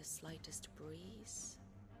topple at the slightest breeze.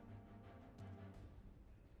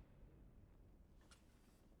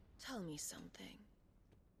 Tell me something.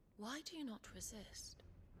 Why do you not resist?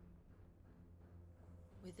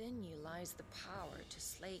 Within you lies the power to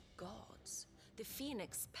slay gods. The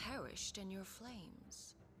phoenix perished in your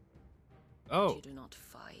flames. Oh. But you do not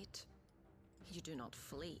fight. You do not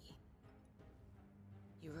flee.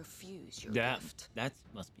 You refuse your gift. That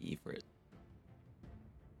must be Ifrit.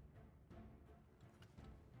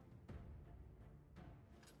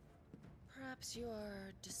 Perhaps you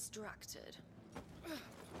are distracted.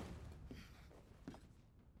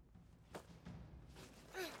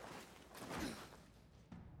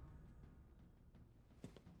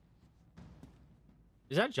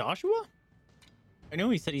 Is that Joshua? I know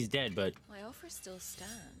he said he's dead, but... My offer still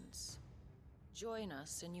stands. Join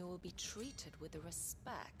us and you will be treated with the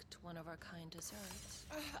respect one of our kind deserves.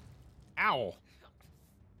 Ow!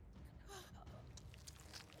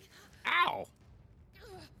 Ow!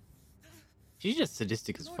 She's just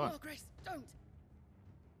sadistic as fuck. Grace, don't.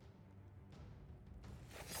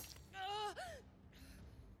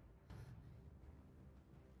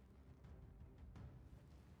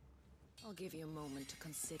 I'll give you a moment to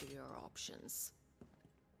consider your options.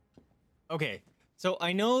 Okay, so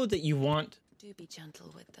I know that you want Do be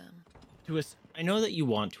gentle with them. I know that you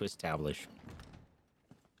want to establish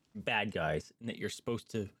bad guys and that you're supposed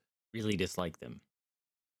to really dislike them.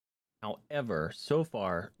 However, so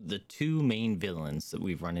far, the two main villains that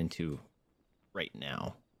we've run into right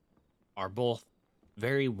now are both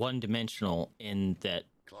very one-dimensional in that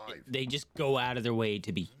they just go out of their way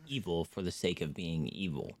to be evil for the sake of being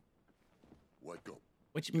evil. Wake up.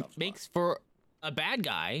 Which makes for a bad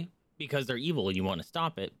guy because they're evil and you want to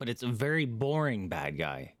stop it, but it's a very boring bad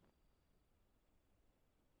guy.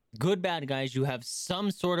 Good bad guys, you have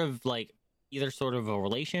some sort of like either sort of a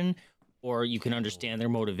relation or you can understand their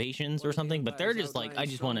motivations or something, but they're just like, I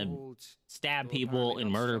just want to stab people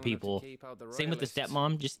and murder people. Same with the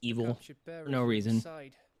stepmom, just evil for no reason.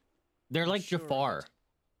 They're like Jafar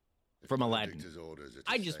from Aladdin.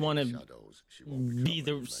 I just want to be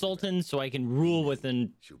the Sultan so I can rule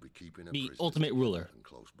within the ultimate ruler.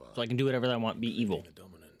 So I can do whatever I want, be evil.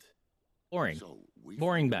 Boring.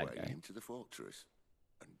 Boring bad guy. Into the fortress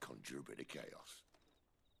and conjure a bit of chaos.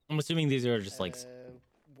 I'm assuming these are just like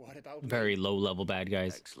what about very low level bad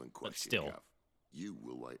guys. Excellent but question, still. Gav. You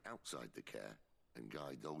will wait outside the care and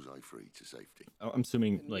guide those I free to safety. I'm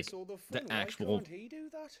assuming like the actual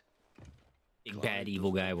big bad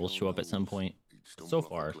evil guy will show up at some point. So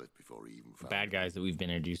far, the bad guys that we've been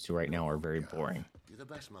introduced to right now are very boring. You're the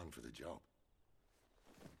best man for the job.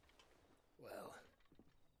 Well,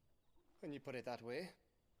 when you put it that way,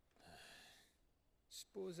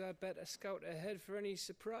 suppose I better scout ahead for any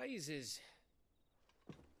surprises.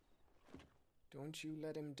 Don't you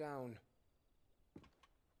let him down.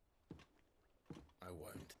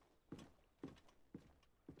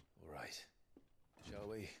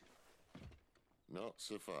 Not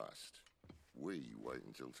so fast. We wait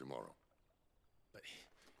until tomorrow. But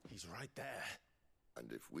he's right there.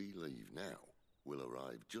 And if we leave now, we'll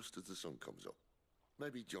arrive just as the sun comes up.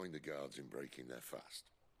 Maybe join the guards in breaking their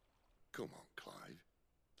fast. Come on, Clive.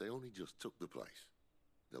 They only just took the place.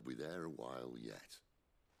 They'll be there a while yet.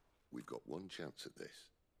 We've got one chance at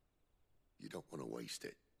this. You don't want to waste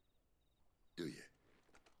it, do you?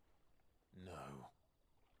 No.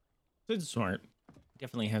 Sid's smart.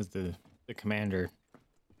 Definitely has the commander,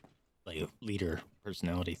 like, leader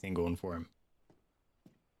personality thing going for him.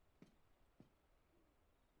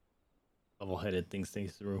 Level-headed, thinks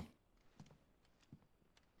things through.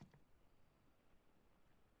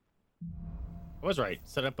 I was right.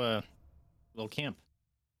 Set up a little camp.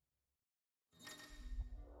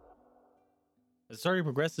 As the story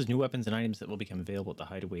progresses, new weapons and items that will become available at the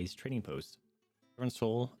Hideaway's trading post. Everyone's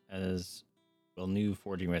soul, as well, new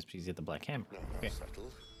forging recipes at the Black Hammer. No, Okay.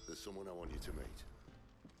 settled. There's someone I want you to meet.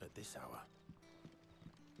 At this hour.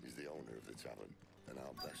 He's the owner of the tavern, and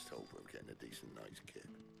our best hope of getting a decent night's kip.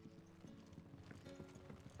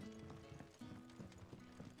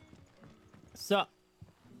 Sup?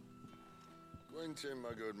 Quentin,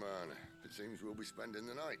 my good man. It seems we'll be spending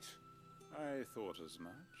the night. I thought as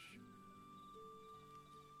much.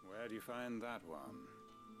 Where do you find that one?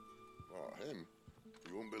 Oh, him?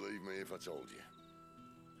 You wouldn't believe me if I told you.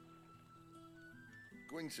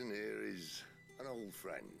 Quentin here is an old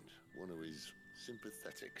friend, one who is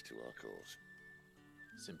sympathetic to our cause.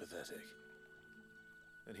 Sympathetic.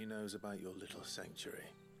 And he knows about your little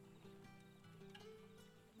sanctuary.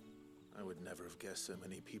 I would never have guessed so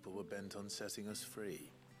many people were bent on setting us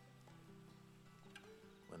free.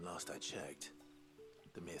 When last I checked,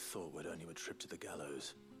 the mere thought would earn you a trip to the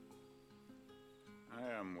gallows.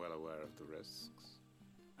 I am well aware of the risks,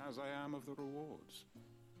 as I am of the rewards.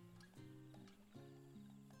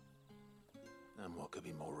 And what could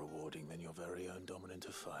be more rewarding than your very own dominant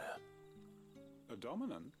of fire? A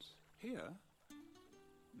dominant? Here?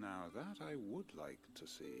 Now that I would like to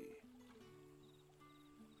see.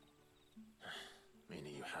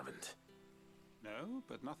 Meaning you haven't? No,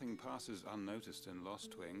 but nothing passes unnoticed in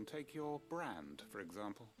Lost Wing. Take your brand, for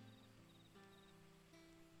example.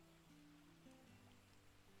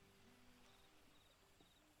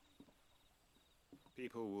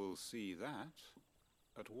 People will see that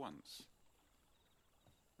at once.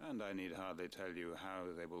 And I need hardly tell you how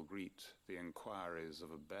they will greet the inquiries of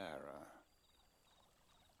a bearer.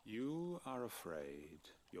 You are afraid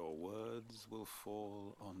your words will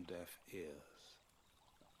fall on deaf ears,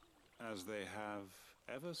 as they have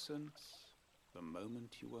ever since the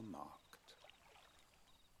moment you were marked.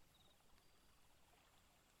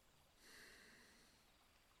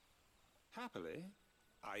 Happily,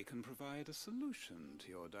 I can provide a solution to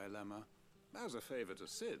your dilemma. As a favor to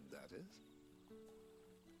Sid, that is.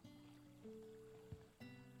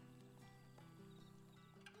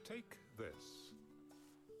 Take this.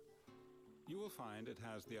 You will find it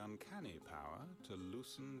has the uncanny power to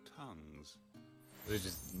loosen tongues. Is it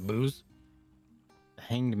just booze? The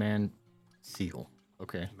Hanged Man seal.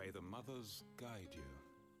 Okay. May the mothers guide you.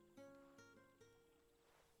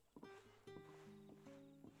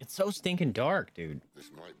 It's so stinking dark, dude.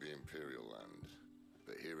 This might be Imperial land,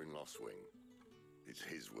 but here in Lost Wing, it's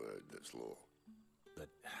his word that's law. But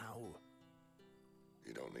how?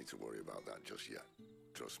 You don't need to worry about that just yet.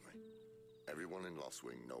 Trust me. Everyone in Lost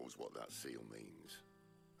Wing knows what that seal means,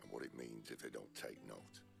 and what it means if they don't take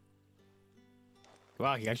note.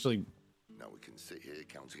 Wow, he actually... Now we can sit here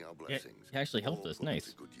counting our blessings. He actually helped or us, put them nice.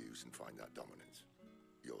 to good use and find that dominance.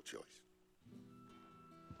 Your choice.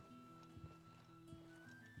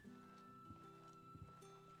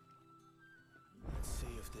 Let's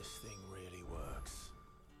see if this thing really works.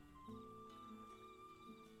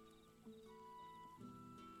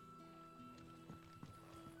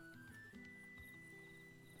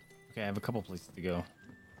 Okay, I have a couple places to go.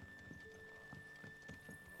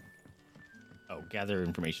 Oh, gather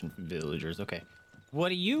information from villagers. Okay. What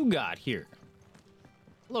do you got here?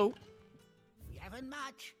 Hello. We haven't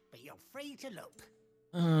much, but you're free to look.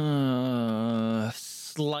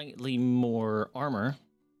 Slightly more armor.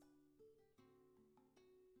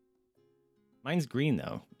 Mine's green,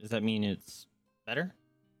 though. Does that mean it's better?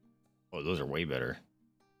 Oh, those are way better.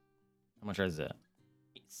 How much is that?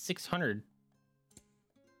 600.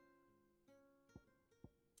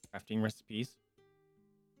 Crafting recipes.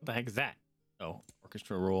 What the heck is that? Oh,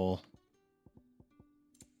 orchestra roll.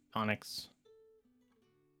 Tonics.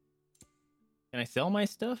 Can I sell my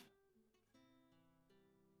stuff?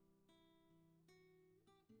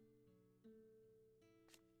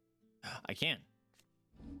 I can.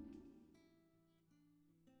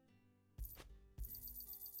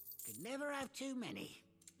 can never have too many.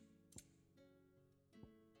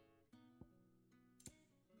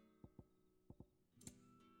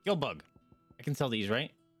 Guild bug. I can sell these,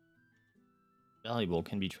 right? Valuable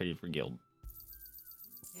can be traded for guild.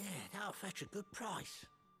 Yeah, that'll fetch a good price.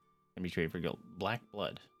 Can be traded for guild. Black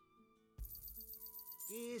blood.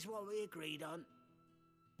 Here's what we agreed on.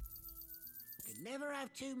 Can never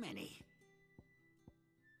have too many.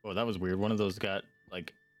 Oh, that was weird. One of those got,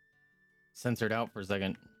 like, censored out for a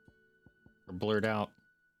second. Or blurred out.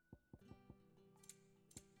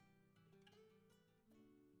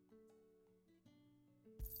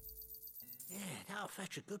 Yeah, that'll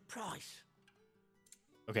fetch a good price.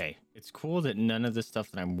 Okay, it's cool that none of the stuff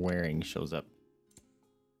that I'm wearing shows up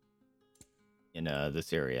in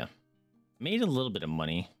this area. Made a little bit of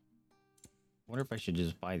money. Wonder if I should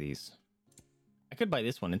just buy these. I could buy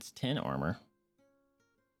this one. It's 10 armor.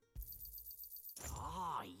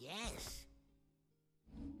 Ah, yes.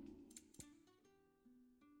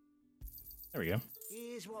 There we go.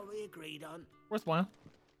 Here's what we agreed on. Worthwhile,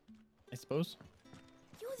 I suppose.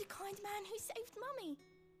 You're the kind man who saved Mummy.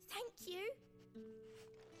 Thank you.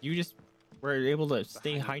 You just were able to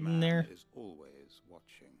stay hiding there? Is always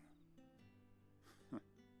watching.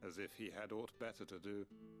 As if he had aught better to do.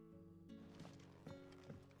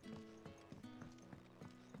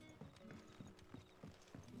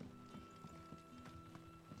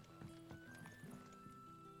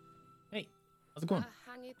 Hey, how's it going? A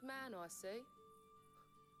hanged man, I see.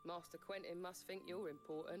 Master Quentin must think you're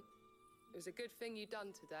important. It was a good thing you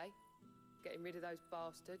done today, getting rid of those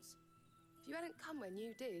bastards. If you hadn't come when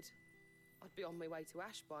you did, I'd be on my way to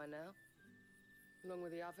Ash by now, along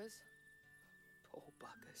with the others. Poor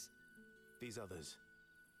buggers. These others,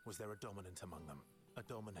 was there a dominant among them? A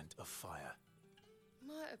dominant of fire?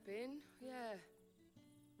 Might have been, yeah.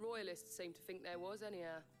 Royalists seem to think there was,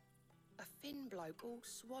 anyhow. A thin bloke all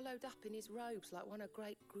swallowed up in his robes like one of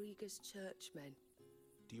Great Grieger's churchmen.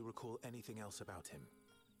 Do you recall anything else about him?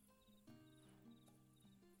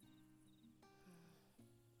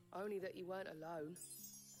 Only that he weren't alone.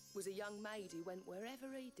 Was a young maid who went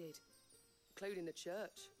wherever he did, including the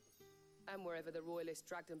church, and wherever the Royalists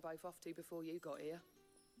dragged them both off to before you got here.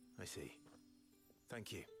 I see.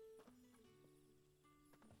 Thank you.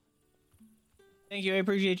 Thank you, I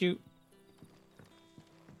appreciate you.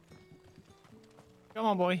 Come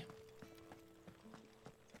on, boy.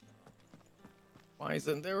 Why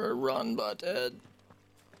isn't there a run button?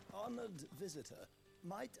 Honored visitor,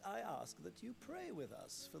 might I ask that you pray with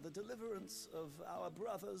us for the deliverance of our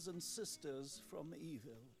brothers and sisters from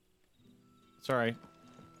evil? Sorry.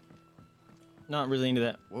 Not really into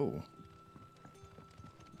that. Whoa.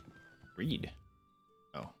 Read.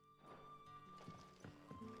 Oh.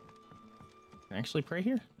 Can I actually pray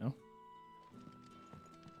here? No.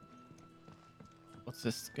 What's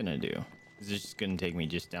this gonna do? Is this just gonna take me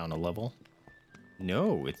just down a level?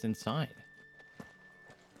 No, it's inside.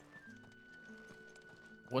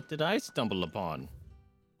 What did I stumble upon?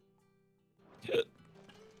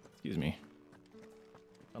 Excuse me.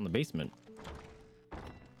 On the basement.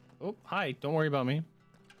 Oh, hi. Don't worry about me.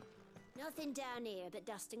 Nothing down here but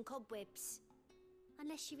dust and cobwebs.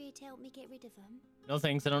 Unless you're here to help me get rid of them. No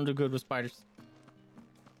thanks. I don't do good with spiders.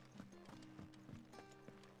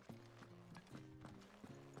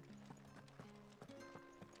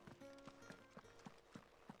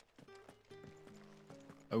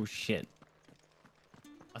 Oh shit.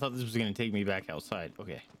 I thought this was gonna take me back outside.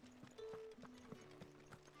 Okay.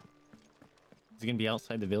 Is it gonna be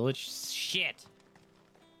outside the village? Shit!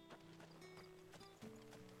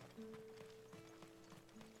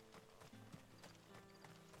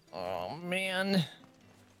 Oh man.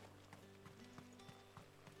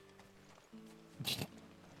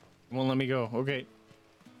 Won't let me go. Okay.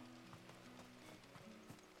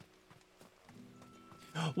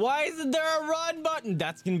 Why isn't there a run button?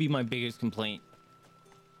 That's gonna be my biggest complaint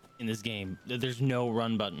in this game. There's no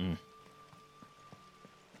run button.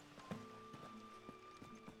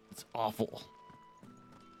 It's awful.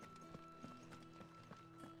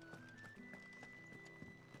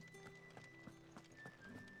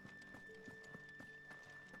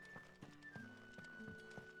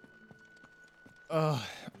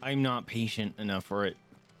 I'm not patient enough for it.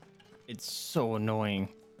 It's so annoying.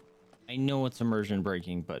 I know it's immersion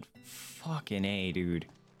breaking, but fucking A, dude.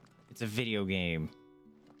 It's a video game.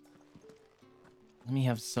 Let me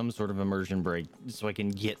have some sort of immersion break so I can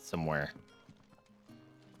get somewhere.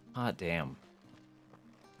 Hot damn.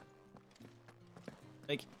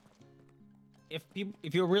 Like, if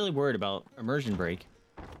you're really worried about immersion break,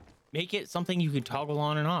 make it something you can toggle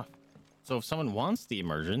on and off. So if someone wants the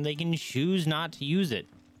immersion, they can choose not to use it.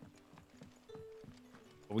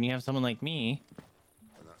 But when you have someone like me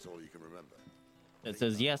And that's all you can remember. that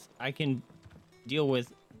says, yes, I can deal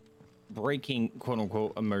with breaking quote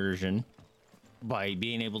unquote immersion by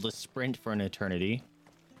being able to sprint for an eternity,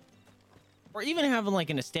 or even having like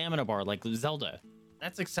a stamina bar like Zelda,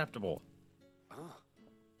 that's acceptable. Ah,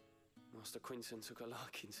 Master Quinton took a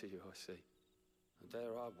liking to you, I see. And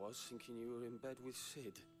there I was, thinking you were in bed with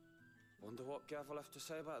Sid. Wonder what Gav will have to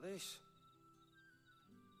say about this.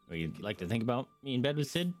 Well, you'd like to think about me in bed with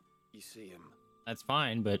Sid? You see him. That's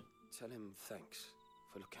fine, but Tell him thanks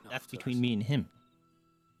for looking after that's between us. me and him.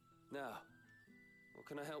 Now, what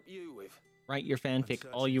can I help you with? Write your fanfic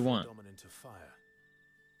I'm all you searching for a want. Dominant of fire.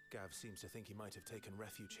 Gav seems to think he might have taken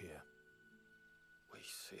refuge here. We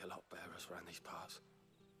see a lot bearers around these parts.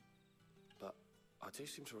 But I do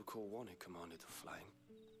seem to recall one who commanded the flame.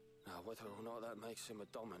 Now, whether or not that makes him a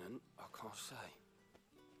dominant, I can't say.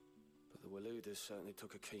 But the Waluders certainly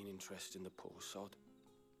took a keen interest in the poor sod.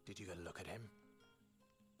 Did you get a look at him?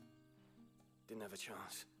 Didn't have a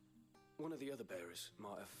chance. One of the other bearers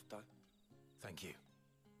might have, though. Thank you.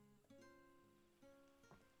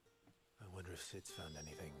 I wonder if Sid's found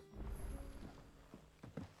anything.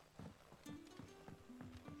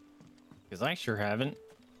 Because I sure haven't.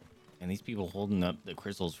 And these people holding up the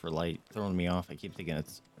crystals for light, throwing me off. I keep thinking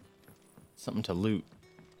it's something to loot.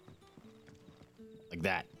 Like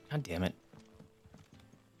that. God damn it.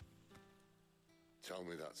 Tell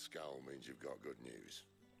me that scowl means you've got good news.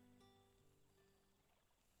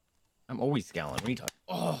 I'm always scowling. What are you talking?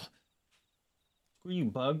 Oh, screw you,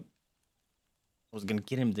 bug. I was gonna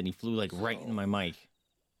get him, then he flew like right into my mic.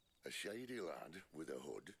 A shady lad with a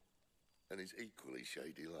hood, and his equally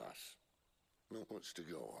shady lass. Not much to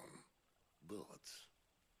go on,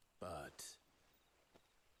 but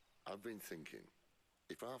I've been thinking,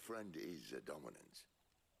 if our friend is a dominant,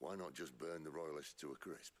 why not just burn the royalists to a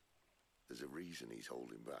crisp? There's a reason he's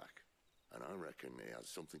holding back, and I reckon it has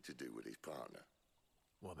something to do with his partner.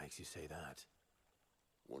 What makes you say that?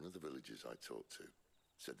 One of the villagers I talked to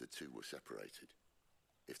said the two were separated.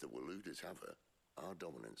 If the Waluders have her, our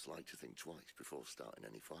dominants like to think twice before starting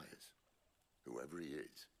any fires. Whoever he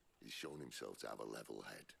is, he's shown himself to have a level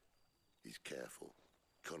head. He's careful,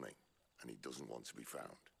 cunning, and he doesn't want to be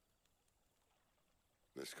found.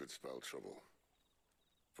 This could spell trouble.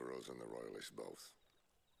 For us and the Royalists both.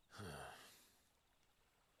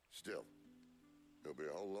 Still, it'll be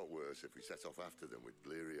a whole lot worse if we set off after them with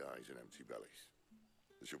bleary eyes and empty bellies.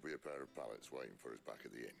 There should be a pair of pallets waiting for us back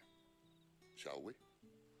at the inn. Shall we?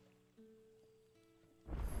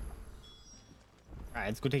 Alright,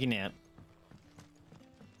 let's go take a nap.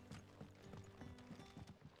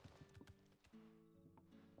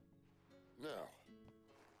 Now,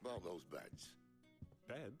 about those beds.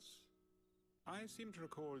 Beds? I seem to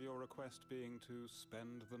recall your request being to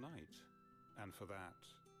spend the night. And for that,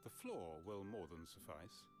 the floor will more than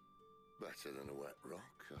suffice. Better than a wet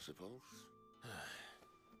rock, I suppose.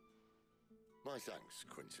 My thanks,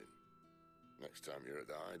 Quinton. Next time you're at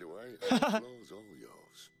the hideaway, the floor's all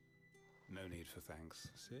yours. No need for thanks,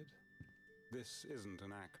 Sid. This isn't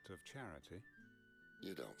an act of charity.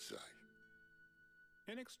 You don't say.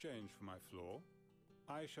 In exchange for my floor,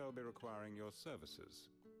 I shall be requiring your services.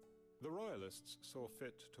 The Royalists saw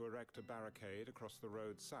fit to erect a barricade across the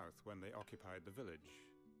road south when they occupied the village,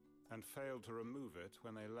 and failed to remove it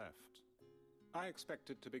when they left. I expect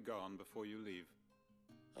it to be gone before you leave.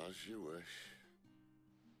 As you wish.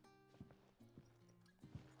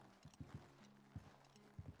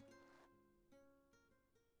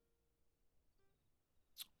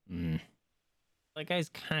 That guy's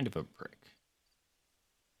kind of a prick.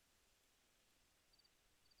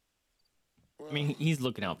 Well, I mean, he's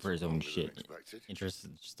looking out for his own shit, expected. interests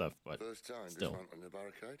and stuff, but First time still. dismantling the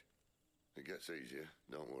barricade? It gets easier,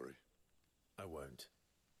 don't worry. I won't.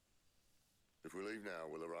 If we leave now,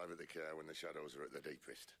 we'll arrive at the care when the shadows are at their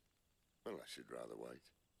deepest. Unless you'd rather wait.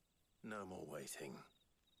 No more waiting.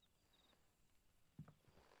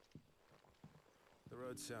 The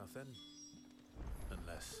road south then?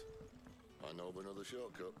 Unless... I know of another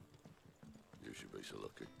shortcut. You should be so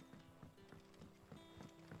lucky.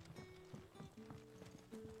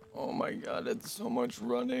 Oh my god, it's so much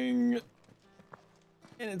running.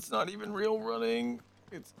 And it's not even real running.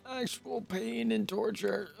 It's actual pain and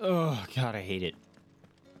torture. Oh god, I hate it.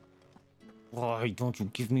 Why don't you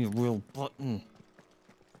give me a real button?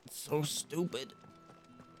 It's so stupid.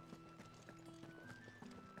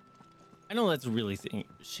 I know that's a really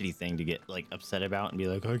shitty thing to get like upset about and be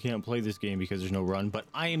like, I can't play this game because there's no run, but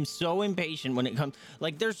I am so impatient when it comes,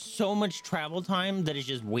 like there's so much travel time that is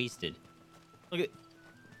just wasted. Look at,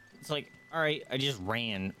 it's like, all right, I just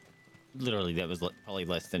ran. Literally, that was probably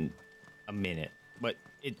less than a minute. but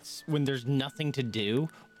it's when there's nothing to do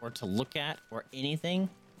or to look at or anything,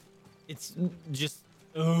 it's just,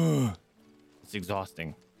 ugh. It's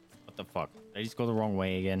exhausting. What the fuck? Did I just go the wrong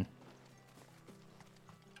way again?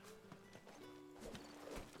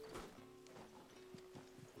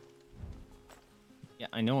 Yeah,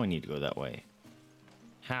 I know I need to go that way.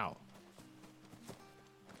 How?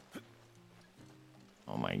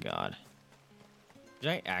 Oh my god. Did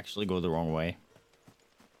I actually go the wrong way?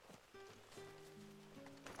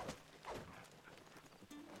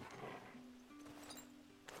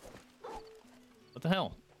 What the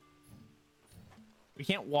hell? We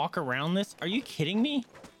can't walk around this? Are you kidding me?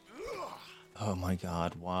 Oh my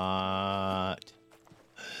god, what?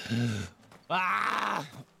 Ah!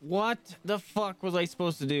 What the fuck was I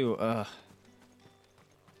supposed to do? I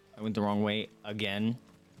went the wrong way again.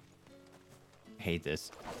 I hate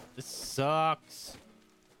this. This sucks.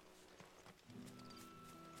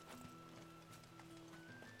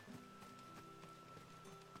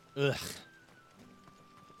 Ugh.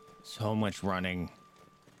 So much running.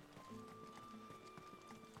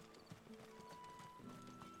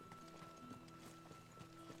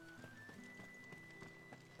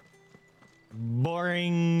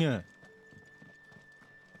 Boring.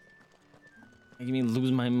 Making me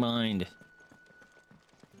lose my mind.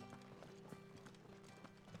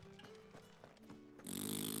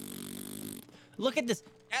 Look at this.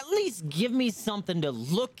 At least give me something to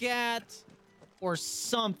look at or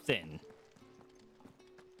something.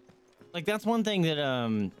 Like, that's one thing that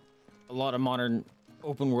a lot of modern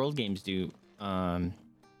open world games do.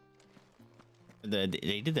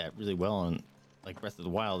 They did that really well on like Breath of the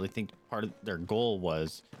Wild. I think part of their goal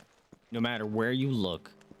was no matter where you look,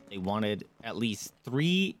 they wanted at least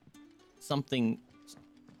three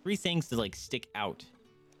things to like stick out.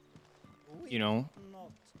 You know?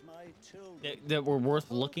 That were worth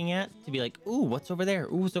looking at, to be like, ooh, what's over there?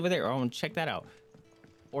 Ooh, what's over there? Oh, I want to check that out.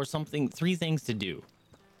 Or something, three things to do.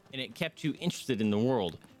 And it kept you interested in the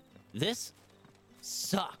world. This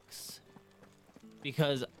sucks.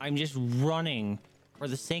 Because I'm just running for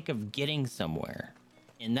the sake of getting somewhere.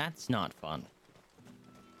 And that's not fun.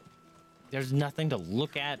 There's nothing to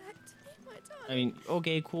look at. I mean,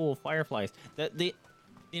 okay, cool, fireflies. The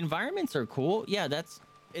environments are cool. Yeah,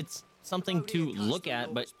 it's something to look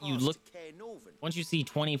at, but you look, once you see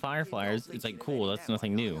 20 fireflies, it's like, cool, that's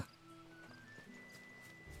nothing new.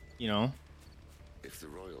 You know? If the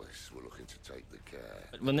royalists were looking to take the care,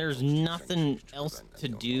 but when there's nothing else to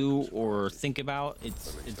do or think about,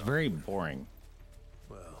 it's very boring.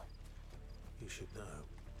 Well, you should know.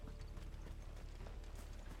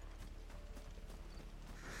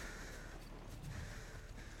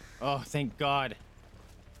 Oh, thank God.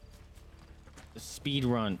 The speed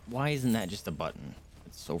run. Why isn't that just a button?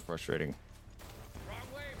 It's so frustrating. Wrong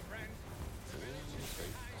way, friend.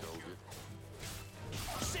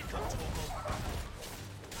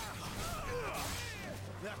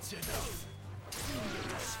 That's enough.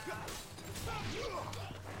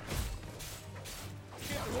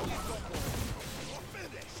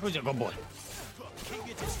 Who's your good boy? Keep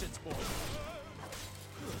your distance, boy.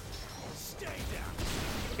 Stay down.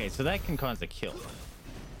 Okay, so that can cause a kill.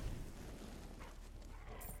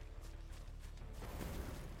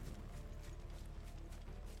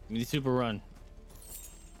 The super run.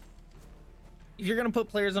 If you're gonna put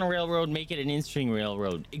players on a railroad, make it an in-string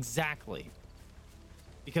railroad. Exactly.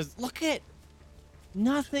 Because look at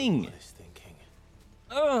nothing.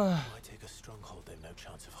 Ugh. Might take a stronghold they've no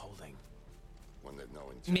chance of holding. When they've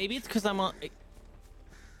no Maybe it's because I'm on.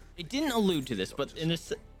 It didn't allude to this, but in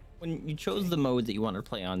this, when you chose the mode that you wanted to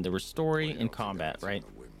play on, there was story and combat, right?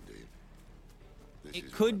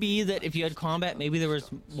 It could be that if you had combat, maybe there was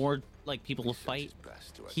more like people to fight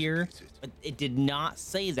here, but it did not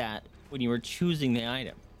say that when you were choosing the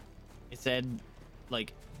item. It said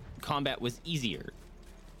like combat was easier,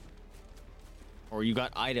 or you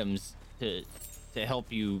got items to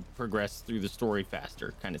help you progress through the story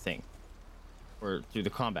faster, kind of thing, or through the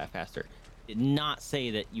combat faster. It did not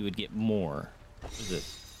say that you would get more. What is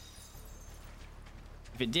this?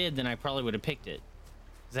 If it did, then I probably would have picked it,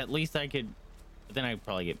 because at least I could. But then I'd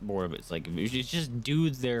probably get bored of it. It's like it's just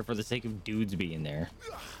dudes there for the sake of dudes being there.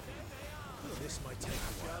 This might take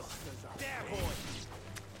a while. There, boy.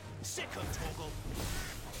 Sick of Toggle.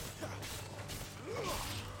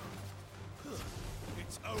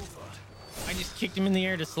 It's over. I just kicked him in the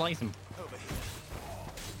air to slice him. Over here.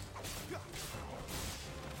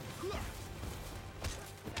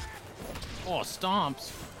 Oh,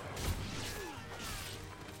 stomps.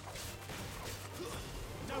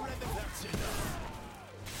 Don't let them. That's enough.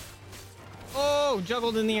 Oh,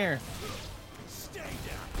 juggled in the air. Stay down.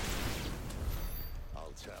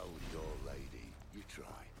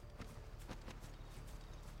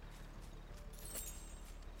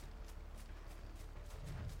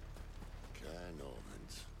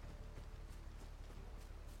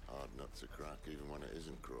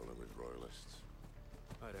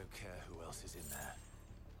 I don't care who else is in there.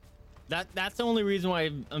 That's the only reason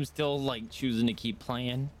why I'm still like choosing to keep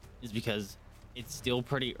playing, is because it's still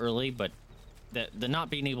pretty early, but the not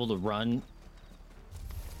being able to run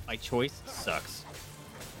by choice sucks.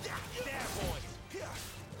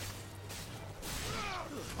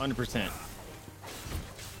 100%.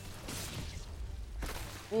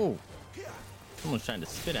 Oh, someone's trying to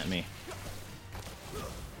spit at me.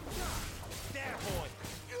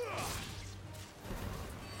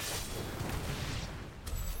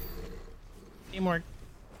 Teamwork.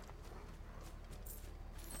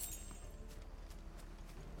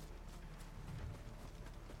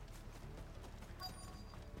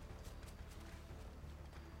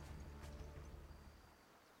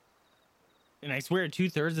 And I swear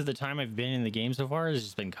 2/3 of the time I've been in the game so far has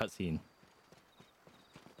just been cutscene.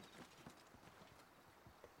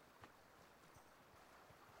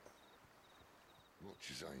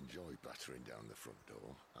 Much as I enjoy battering down the front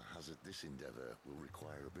door, I hazard this endeavour will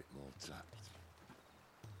require a bit more tact.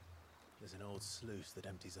 There's an old sluice that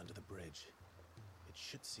empties under the bridge. It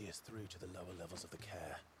should see us through to the lower levels of the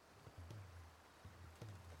care.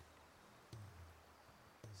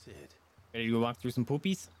 Sid. Ready to go walk through some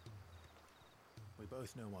poopies? We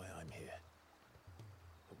both know why I'm here.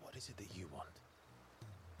 But what is it that you want?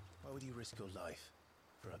 Why would you risk your life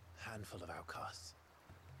for a handful of outcasts?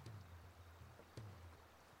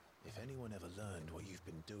 If anyone ever learned what you've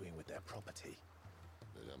been doing with their property...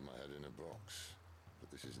 They'd have my head in a box. But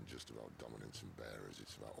this isn't just about dominance and bearers,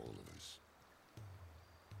 it's about all of us.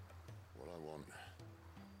 What I want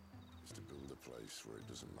is to build a place where it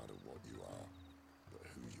doesn't matter what you are, but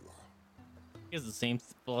who you are. He has the same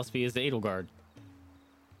philosophy as the Edelgard.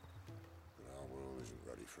 But our world isn't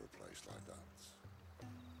ready for a place like that.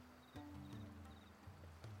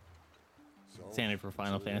 Standard for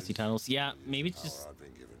Final Fantasy titles. Yeah, maybe it's just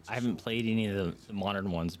I haven't played any of the modern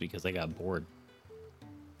ones because I got bored.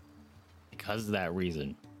 Because of that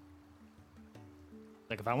reason.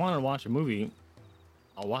 Like, if I want to watch a movie,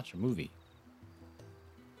 I'll watch a movie.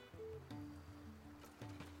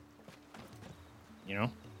 You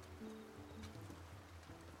know?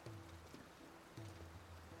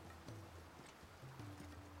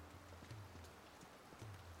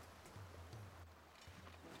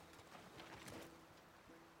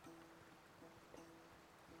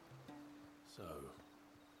 So,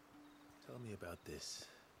 tell me about this,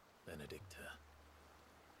 Benedikta.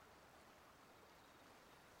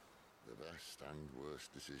 The best and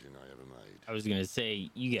worst decision I ever made. I was gonna say,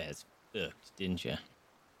 you guys fucked, didn't you?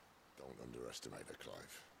 Don't underestimate her,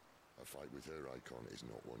 Clive. A fight with her icon is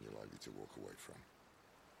not one you're likely to walk away from.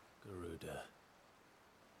 Garuda.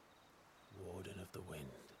 Warden of the Wind.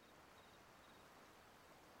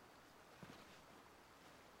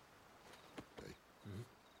 Hey. Hmm?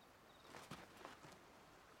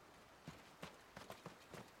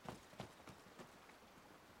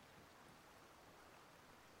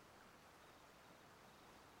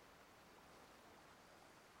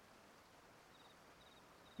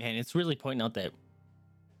 Man, it's really pointing out that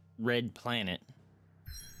red planet.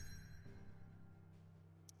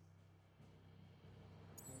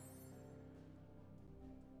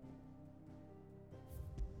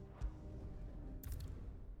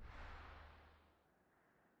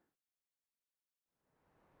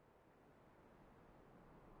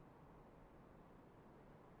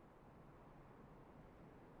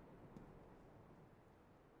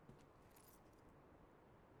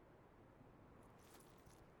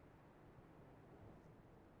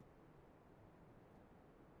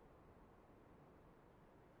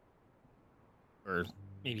 Or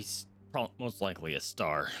maybe most likely a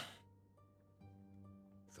star.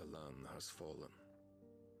 The land has fallen.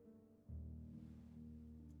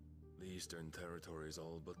 The Eastern Territories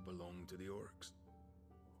all but belong to the orcs.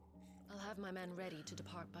 I'll have my men ready to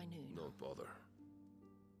depart by noon. Don't bother.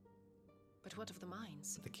 But what of the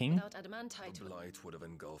mines? The king? Without adamantite... The blight would have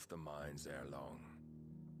engulfed the mines ere long.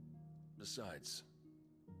 Besides,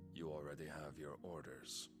 you already have your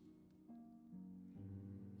orders.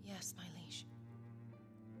 Yes, my liege.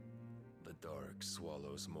 The dark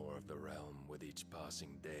swallows more of the realm with each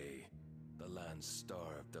passing day. The land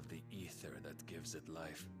starved of the ether that gives it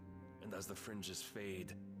life. And as the fringes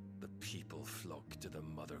fade, the people flock to the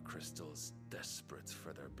mother crystals, desperate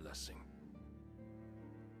for their blessing.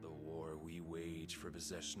 The war we wage for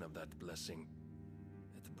possession of that blessing,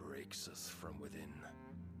 it breaks us from within,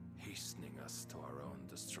 hastening us to our own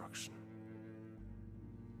destruction.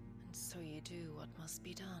 And so you do what must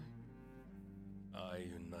be done. I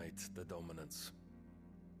unite the dominants,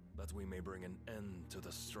 that we may bring an end to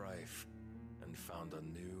the strife, and found a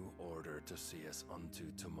new order to see us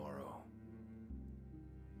unto tomorrow.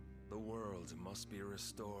 The world must be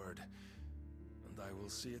restored, and I will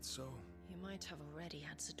see it so. You might have already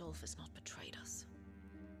had Sidolphus not betrayed us.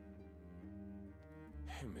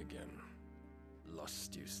 Him again.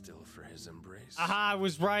 Lust you still for his embrace? Aha, I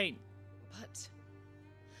was right. But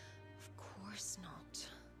of course not.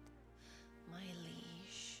 My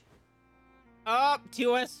liege. Up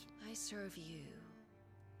to us. I serve you,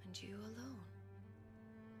 and you alone.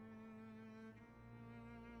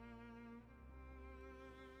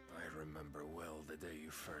 I remember well the day you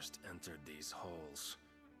first entered these halls.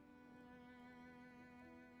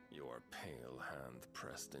 Your pale hand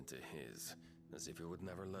pressed into his, as if it would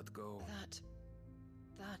never let go.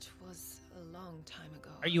 That was a long time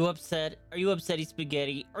ago. Are you upset? Are you upsetty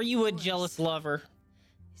spaghetti? Are you a jealous lover?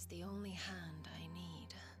 It's the only hand I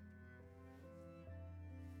need.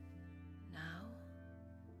 Now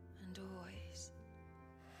and always.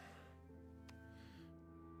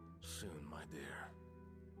 Soon, my dear.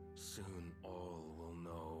 Soon all will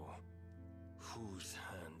know whose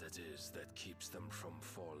hand it is that keeps them from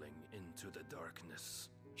falling into the darkness.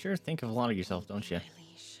 Sure, think of a lot of yourself, don't you? My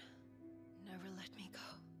liege, never let me go.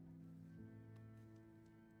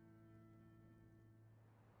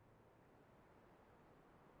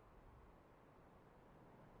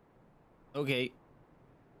 Okay.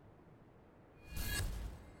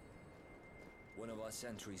 One of our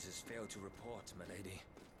sentries has failed to report, milady.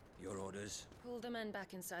 Your orders? Pull the men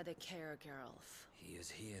back inside the care, Geralf. He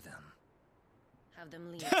is here, then. Have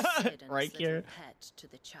them lead Sid and Right his here. little pet to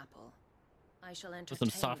the chapel. I shall entertain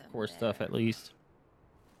With some them softcore there. stuff, at least.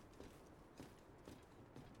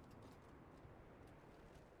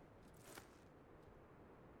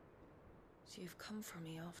 So you've come for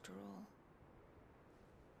me after all.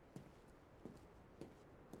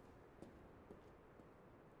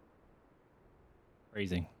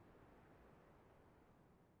 Phrasing.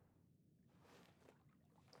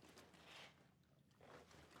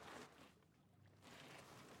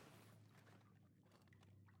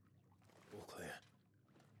 All clear.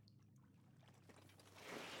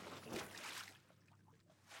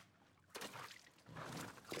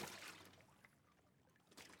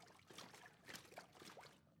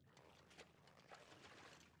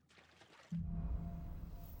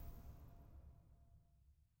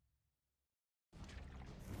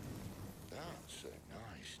 That's a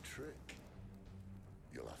nice trick.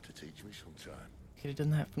 You'll have to teach me sometime. Could have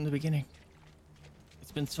done that from the beginning.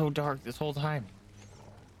 It's been so dark this whole time.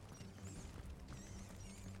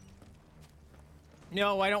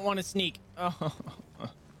 No, I don't want to sneak. Oh,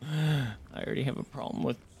 I already have a problem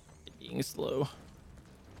with it being slow.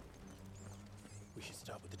 We should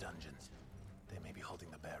start with the dungeons. They may be holding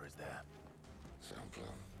the bearers there. Sound plan.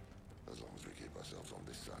 As long as we keep ourselves on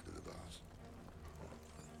this side of the bars.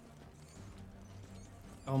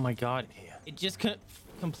 Oh my god. It just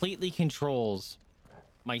completely controls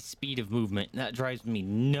my speed of movement. And that drives me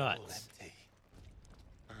nuts.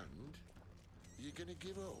 And you're gonna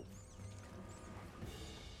give up?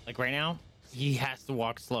 Like right now, he has to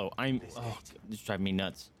walk slow. Oh, this drives me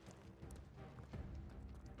nuts.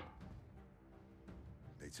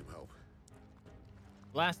 Need some help?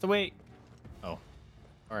 Blast away. Oh.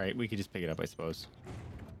 Alright, we could just pick it up, I suppose.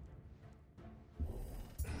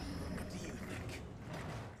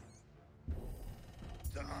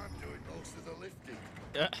 That I'm doing most of the lifting.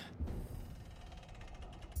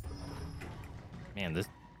 Man, this...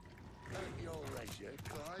 At your leisure,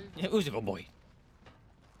 Clive. Yeah, who's a good boy?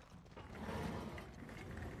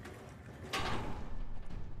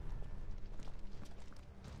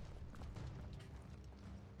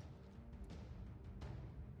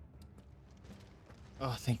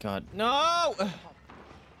 Oh, thank God. No! Did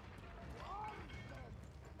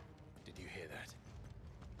you hear that?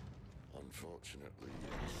 Unfortunately,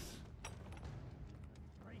 yes.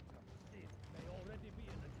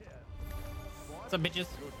 What's up, bitches?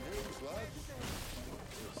 Good news, lads.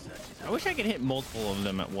 I wish I could hit multiple of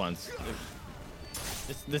them at once.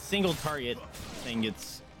 The single target thing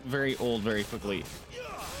gets very old very quickly.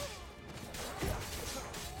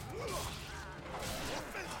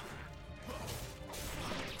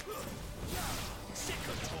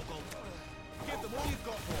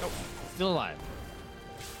 Oh, still alive.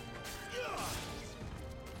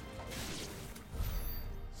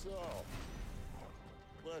 So,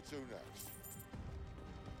 where to next?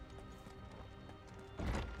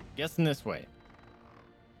 Guessing this way.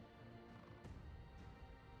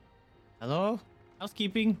 Hello?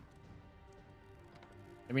 Housekeeping?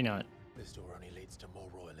 Maybe not. This door only leads to more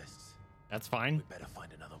royalists. That's fine. We better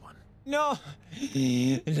find another one. No!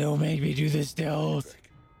 Don't make me do this stealth.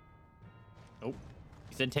 Oh.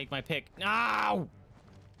 He said take my pick. No!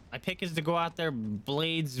 My pick is to go out there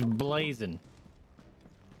blades blazing.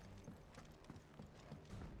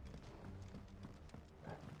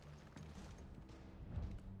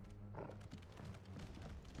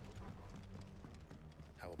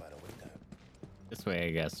 How about a window? This way,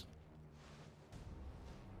 I guess.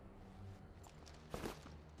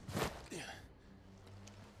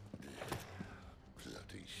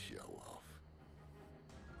 Bloody show off.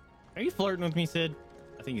 Are you flirting with me, Sid?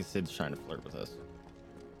 I think Sid's trying to flirt with us.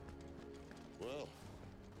 Well,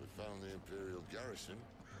 we found the Imperial garrison.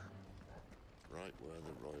 Right where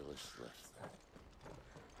the Royalists left them.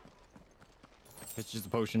 It's just a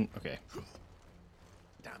potion. Okay.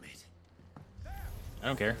 Damn it. I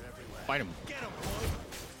don't care. Fight him.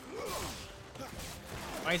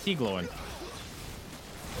 Why is he glowing?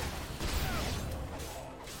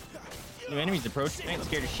 New enemies approach. I ain't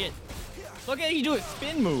scared of shit. Look at you do a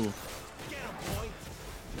spin move.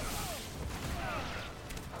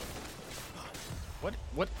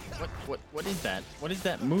 What is that? What is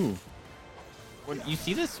that move? What, you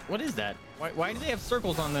see this? What is that? Why do they have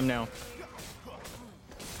circles on them now?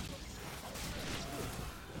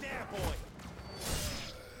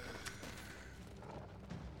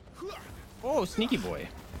 Oh, sneaky boy.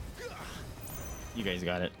 You guys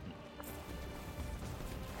got it.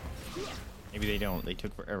 Maybe they don't. They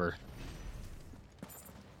took forever.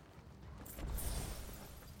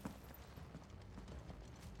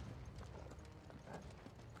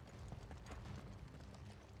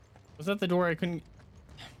 Was that the door I couldn't...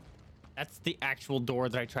 That's the actual door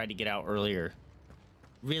that I tried to get out earlier.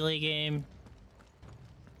 Really, game?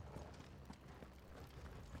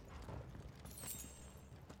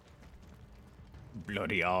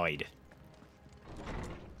 Bloody-eyed.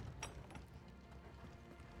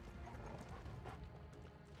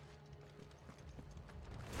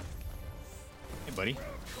 Hey, buddy.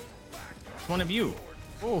 It's one of you.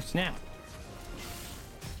 Oh, snap.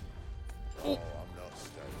 Oh.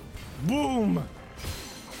 Boom!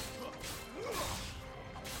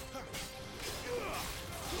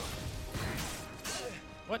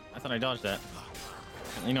 What? I thought I dodged that.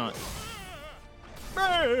 Apparently not.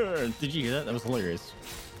 Burn! Did you hear that? That was hilarious.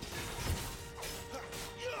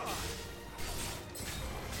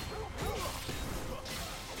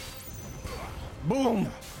 Boom!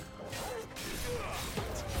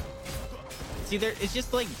 See, it's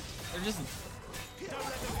just like, they're just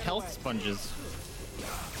health sponges.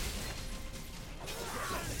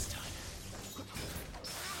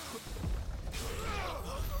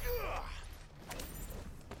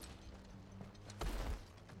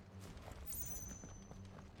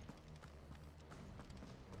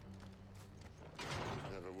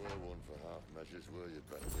 Never were one for half measures, were you,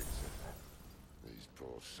 Benedikta? These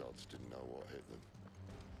poor sods didn't know what hit them.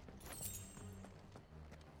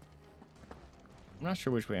 I'm not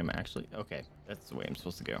sure which way I'm actually... Okay, that's the way I'm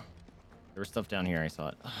supposed to go. There was stuff down here, I saw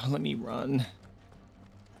it. Oh, let me run.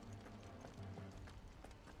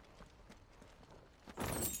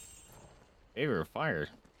 Favor of fire.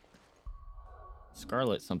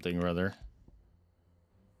 Scarlet something or other.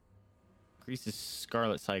 Increases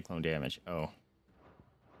scarlet cyclone damage. Oh.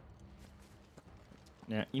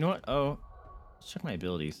 Now, you know what? Oh. Let's check my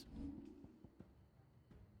abilities.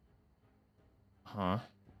 Huh.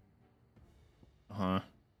 Uh-huh.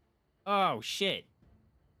 Oh, shit.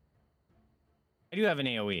 I do have an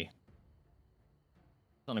AoE.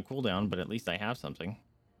 It's on a cooldown, but at least I have something. All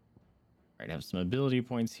right, I have some ability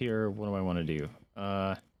points here. What do I want to do?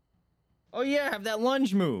 Oh, yeah, I have that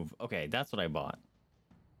lunge move. Okay, that's what I bought.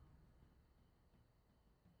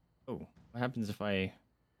 Oh, what happens if I...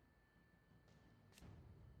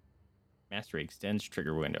 Mastery extends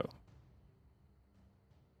trigger window. I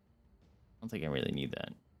don't think I really need that.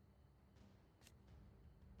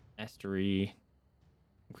 Mastery.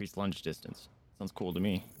 Increased lunge distance. Sounds cool to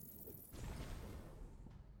me.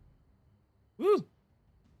 Woo!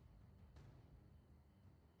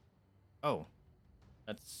 Oh.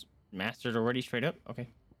 That's mastered already straight up? Okay.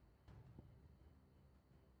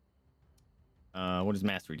 What does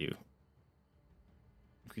mastery do?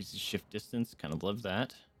 Increases shift distance. Kind of love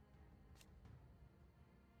that.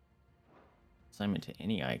 Assignment to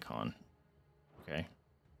any icon. Okay.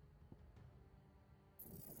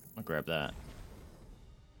 I'll grab that.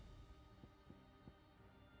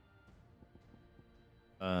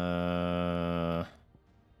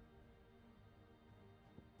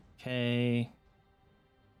 Okay.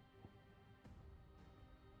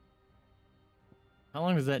 How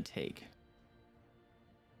long does that take?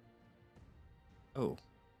 Oh,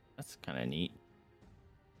 that's kind of neat.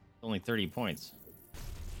 Only 30 points.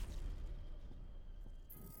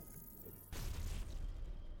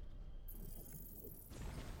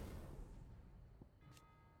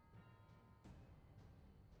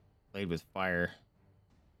 blade with fire.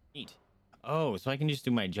 Neat. Oh, so I can just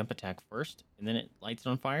do my jump attack first, and then it lights it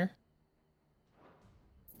on fire?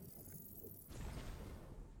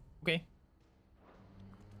 Okay.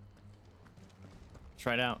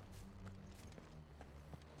 Try it out.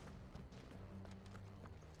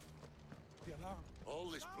 All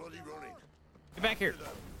this bloody running. Get back here.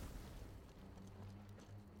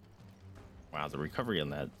 Wow, the recovery on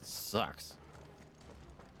that sucks.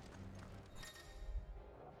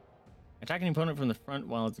 Attacking an opponent from the front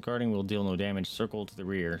while it's guarding will deal no damage. Circle to the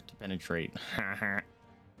rear to penetrate.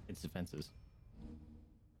 Its defenses.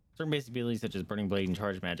 Certain basic abilities such as Burning Blade and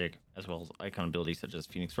Charge Magic, as well as icon abilities such as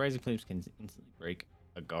Phoenix Rising Flames, can instantly break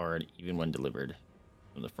a guard even when delivered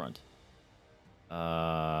from the front.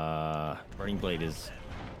 Burning Blade is...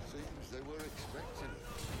 Seems they were expecting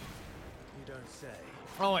it. You don't say.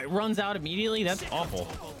 Oh, it runs out immediately? That's awful.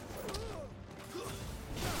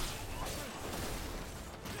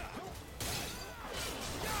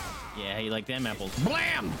 Yeah, you like them apples.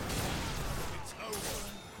 Blam!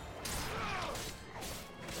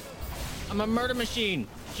 I'm a murder machine.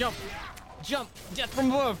 Jump. Jump. Death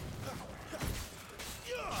from above.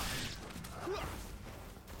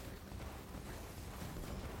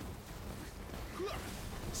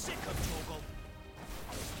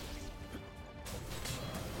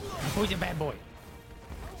 Who's a bad boy?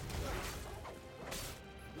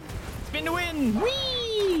 Spin to win!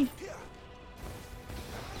 Whee!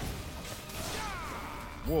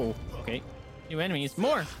 Whoa, okay. New enemies.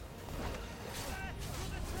 More!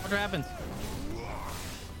 What happens?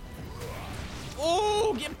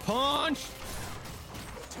 Oh, get punched!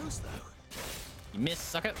 You missed,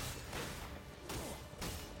 sucker.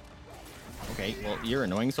 Okay, well, you're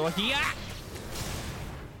annoying, so yeah!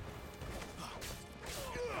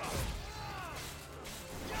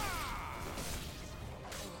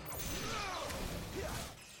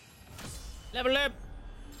 Level up!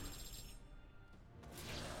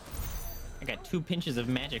 I got 2 pinches of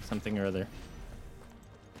magic something or other.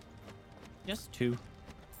 Just 2.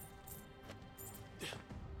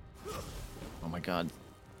 Oh my god.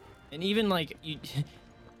 And even like you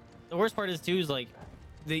the worst part is too is like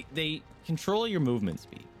they control your movement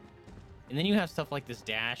speed. And then you have stuff like this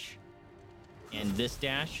dash and this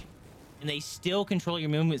dash, and they still control your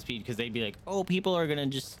movement speed because they'd be like, oh, people are gonna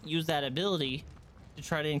just use that ability to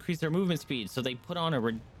try to increase their movement speed. So they put on a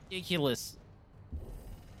ridiculous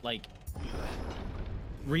like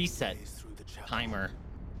reset timer.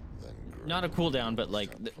 Not a cooldown, but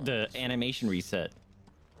like the animation reset.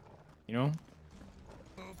 You know?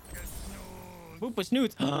 Whoopa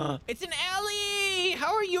snoots. It's an alley!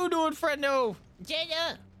 How are you doing, friendo?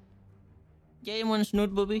 Jada! Jada want a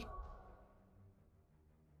snoot, booby?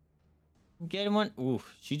 Jada want... Ooh,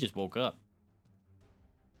 she just woke up.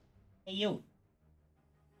 Hey, you.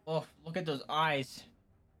 Oh, look at those eyes.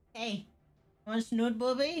 Hey, want a snoot,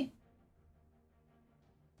 booby?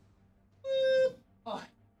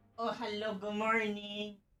 Oh, hello, good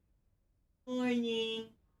morning. Morning.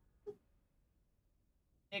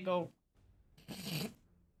 There you go.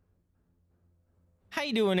 How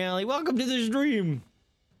you doing, Allie? Welcome to the stream.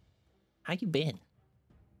 How you been?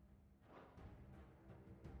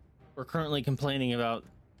 We're currently complaining about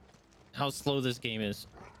how slow this game is.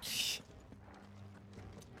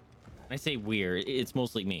 When I say weird, it's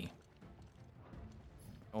mostly me.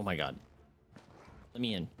 Oh my god. Let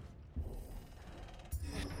me in.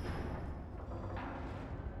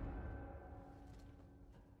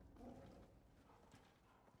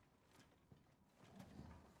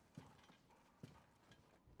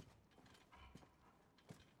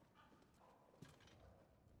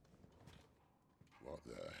 What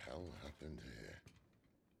the hell happened here?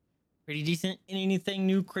 Pretty decent. Anything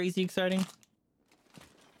new, crazy, exciting?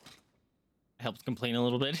 Helps complain a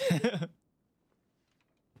little bit.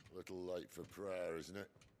 Little late for prayer, isn't it?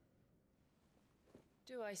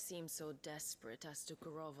 Do I seem so desperate as to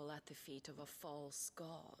grovel at the feet of a false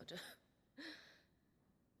god?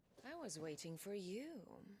 I was waiting for you.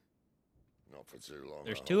 Not for too long.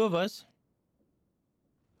 There's 2 of us.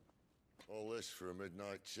 All this for a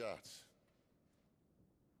midnight chat.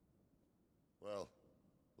 Well,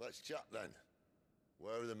 let's chat then.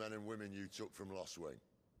 Where are the men and women you took from Lost Wing?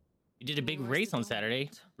 You did a big race on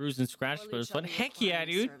Saturday. Bruised and scratched, but it was fun. Heck yeah,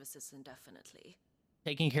 dude.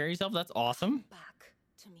 Taking care of yourself, that's awesome. Back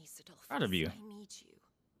to me, Sidolphus. Proud of you. I need you.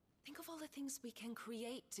 Think of all the things we can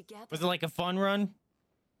create together. Was it like a fun run?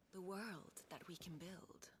 The world that we can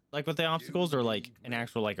build. Like with the obstacles, or like an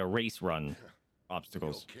actual like a race run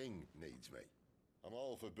obstacles? Your king needs me. I'm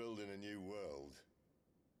all for building a new world.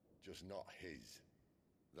 Just not his.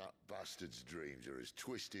 That bastard's dreams are as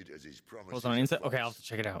twisted as his promises. Hold on, inside. Okay, I'll have to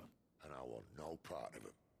check it out. and I want no part of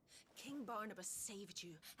him. King Barnabas saved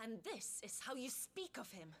you, and this is how you speak of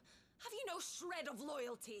him. Have you no shred of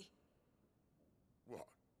loyalty? What?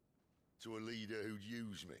 To a leader who'd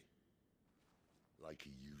use me? Like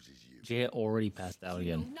he uses you. Jay already passed out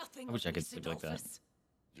You know again. nothing I wish of I could this, sleep like that. Adolphus.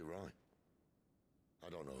 You're right. I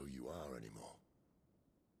don't know who you are anymore.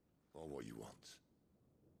 Or what you want.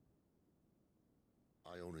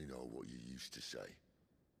 I only know what you used to say.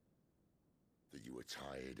 That you were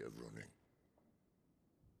tired of running.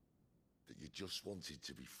 That you just wanted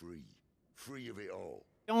to be free. Free of it all.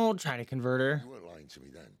 Don't try to convert her. You weren't lying to me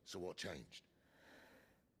then, so what changed?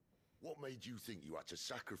 What made you think you had to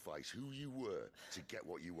sacrifice who you were to get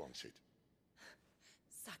what you wanted?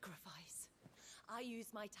 Sacrifice. I use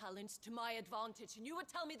my talents to my advantage, and you would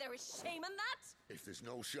tell me there is shame in that? If there's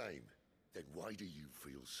no shame, then why do you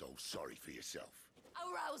feel so sorry for yourself?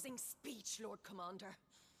 Arousing speech, Lord Commander.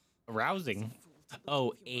 Arousing?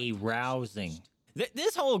 Oh, arousing.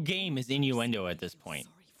 This whole game is innuendo at this point.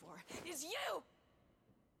 Is you!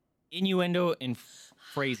 Innuendo and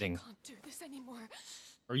phrasing. I can't do this anymore.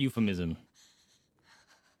 Or euphemism.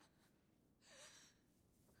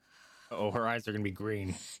 Oh, her eyes are gonna be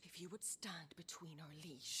green. If you would stand between our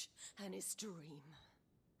leash and his dream,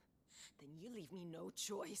 then you leave me no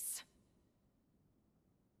choice.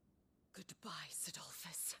 Goodbye,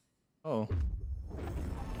 Adolphus. Oh.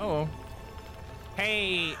 Oh.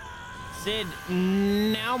 Hey, Sid,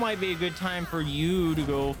 now might be a good time for you to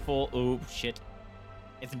go full... Oh, shit.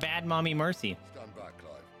 It's Bad Mommy Mercy. Stand back,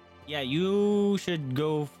 Clive. Yeah, you should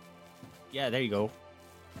go... Yeah, there you go.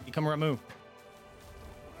 Become Ramu.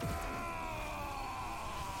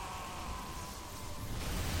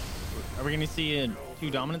 Are we gonna see a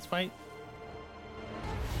two dominance fight?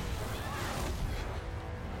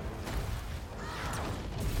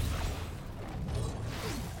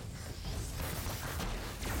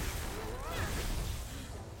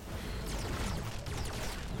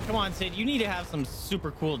 Come on, Sid. You need to have some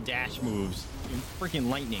super cool dash moves. Freaking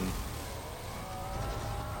lightning.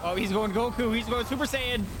 Oh, he's going Goku. He's going Super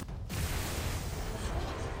Saiyan.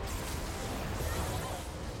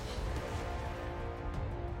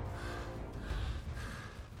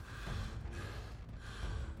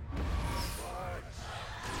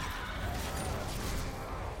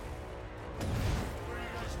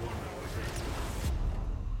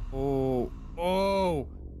 Oh, oh,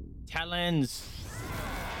 talons.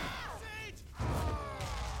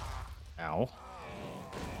 Ow.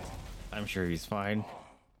 I'm sure he's fine.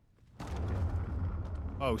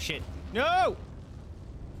 Oh, shit. No!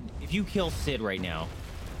 If you kill Sid right now,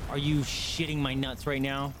 are you shitting my nuts right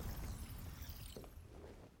now?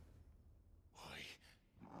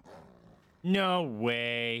 No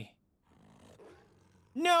way.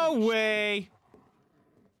 No way.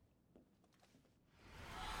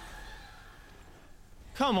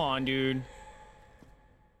 Come on, dude.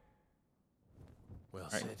 Well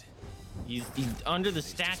Right. said. He's under the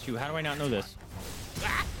statue. How do I not know this?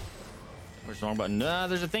 Ah! Where's the wrong button?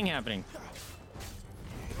 There's a thing happening.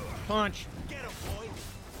 Punch.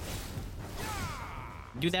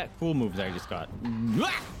 Do that cool move that I just got.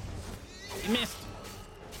 Ah! You missed.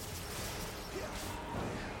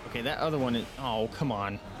 Okay, that other one is... Oh, come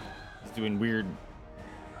on. He's doing weird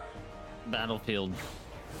battlefield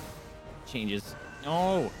changes.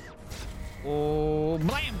 No. Oh,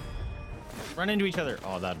 blam! Run into each other.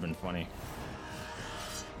 Oh, that'd have been funny.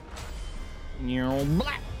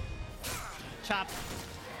 Blah! Chop.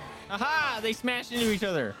 Aha! They smashed into each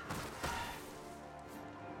other.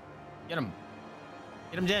 Get him.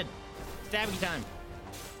 Get him dead. Stabby time.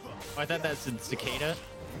 Oh, I thought that's a cicada.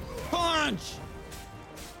 Punch!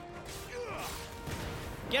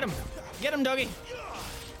 Get him. Get him, doggy.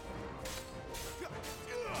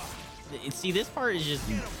 See, this part is just...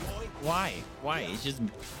 Why? Why? It's just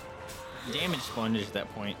damage sponge at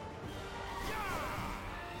that point.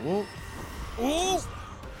 Whoa. Ooh!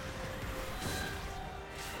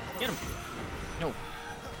 Get him. No.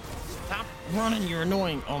 Stop running. You're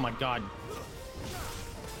annoying. Oh, my God.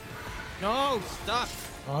 No, stop.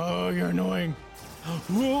 Oh, you're annoying.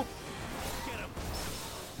 Whoa.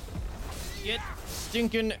 Get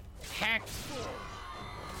stinking hacked.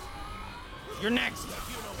 You're next.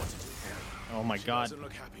 Oh my God. Doesn't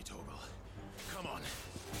look happy, Torgal. Come on.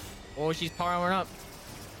 Oh, she's powering up.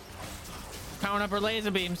 Powering up her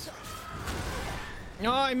laser beams.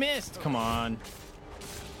 No, I missed. Come on.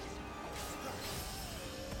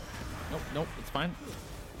 Nope, nope, it's fine.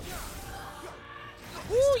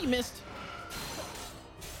 Ooh, you missed.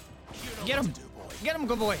 Get him. Get him,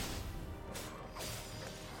 good boy.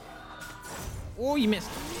 Oh, you missed.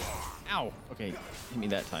 Ow. Okay, hit me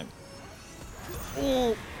that time.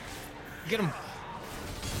 Oh. Get him.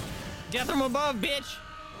 Death from above, bitch.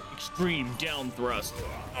 Extreme down thrust.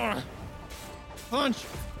 Punch.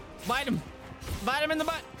 Bite him. Bite him in the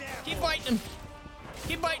butt. Keep biting him.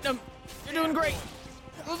 Keep biting him. You're doing great.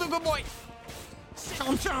 Who's a good boy?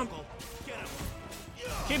 Chomp, chomp.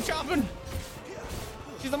 Keep chomping.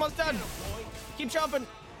 She's almost done. Keep chomping.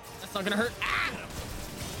 That's not gonna hurt. Ah!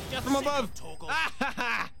 Death from above. Ah, ha,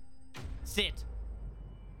 ha. Sit.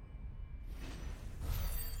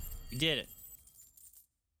 We did it.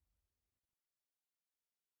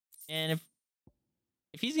 And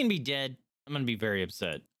if he's gonna be dead, I'm gonna be very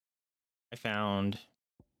upset. I found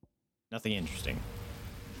nothing interesting.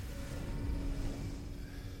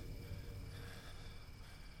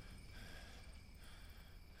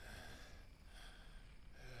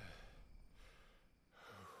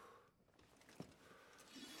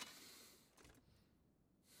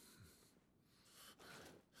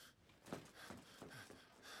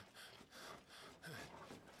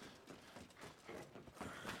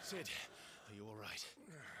 Sid, are you all right?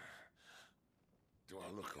 Do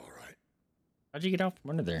I look all right? How'd you get out from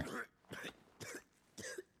under there?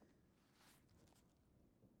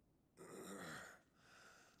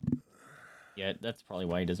 Yeah, that's probably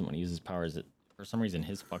why he doesn't want to use his powers. That for some reason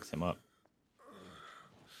his fucks him up.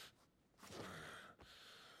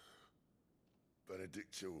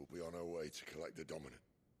 Benedikta will be on her way to collect the dominant,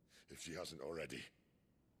 if she hasn't already.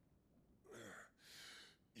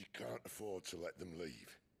 You can't afford to let them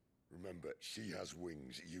leave. Remember, she has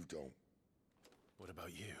wings, you don't. What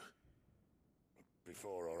about you?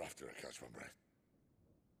 Before or after I catch my breath?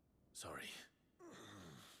 Sorry.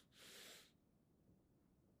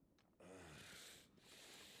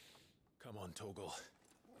 Come on, Torgal.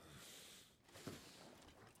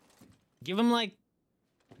 Give him like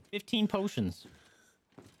 15 potions.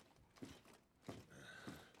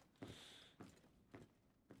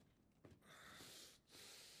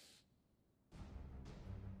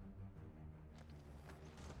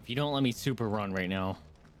 If you don't let me super run right now.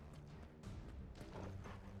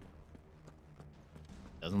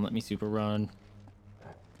 Doesn't let me super run.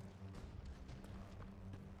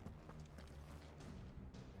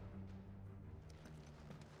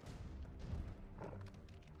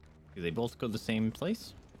 Do they both go to the same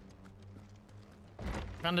place?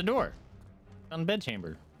 Found a door. Found a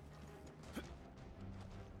bedchamber.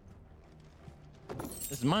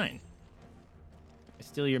 This is mine. I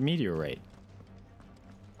steal your meteorite.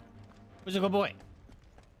 Where's a good boy?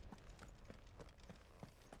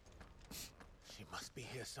 She must be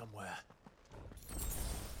here somewhere.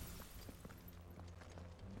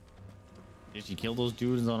 Did she kill those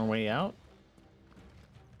dudes on her way out?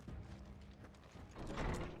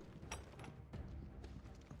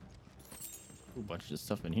 Ooh, bunch of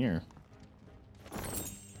stuff in here.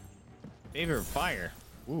 Favor of fire.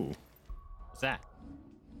 Ooh. What's that?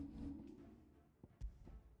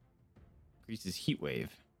 Increases heat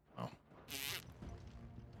wave. Oh.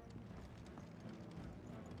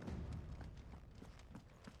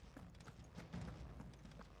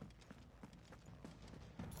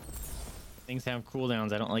 Things have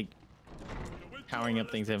cooldowns. I don't like powering up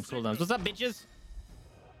things that have cooldowns. What's up, bitches?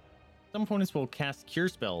 Some opponents will cast cure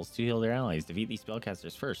spells to heal their allies. Defeat these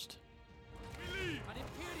spellcasters first.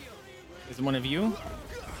 Is it one of you?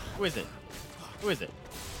 Who is it? Who is it?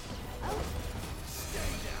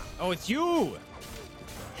 Oh, it's you!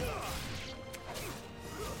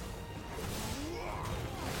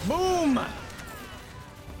 Boom!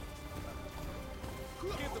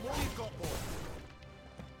 Give them all you've got, boy.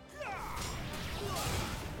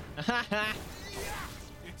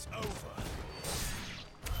 It's over.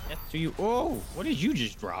 That's to you. Oh, what did you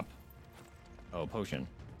just drop? Oh, potion.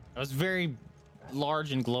 That was very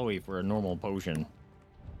large and glowy for a normal potion.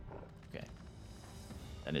 Okay.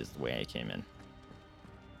 That is the way I came in.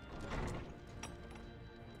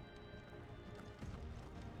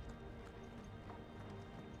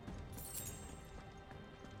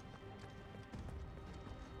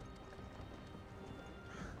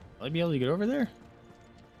 Will I be able to get over there?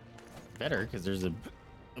 Better, because there's a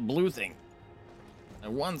blue thing. I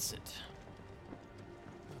wants it.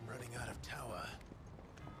 I'm running out of tower.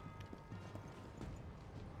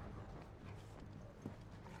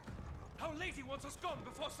 Our lady wants us gone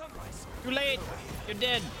before sunrise. Too late. You're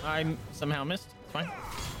dead. I somehow missed. It's fine.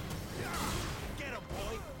 Get him,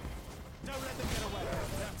 boy. Don't let them get away.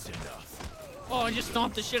 That's enough. Oh, I just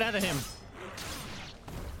stomped the shit out of him.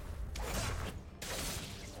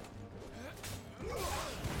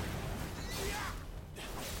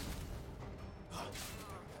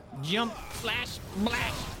 Jump, flash,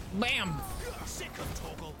 blash, bam. Sick of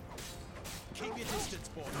Torgal. Keep your distance,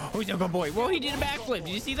 boy. Oh, he's a good boy. Whoa, he did a backflip.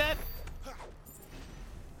 Did you see that?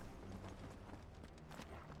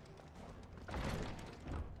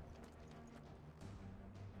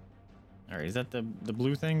 All right, is that the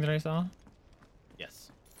blue thing that I saw?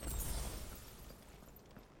 Yes.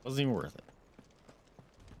 Wasn't even worth it.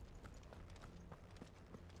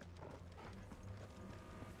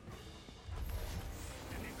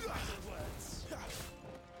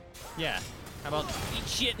 Yeah. How about eat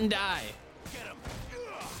shit and die? Get him.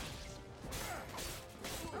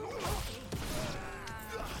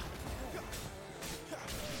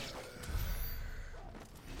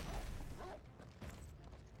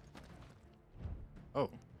 Oh,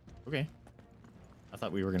 okay. I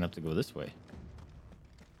thought we were gonna have to go this way.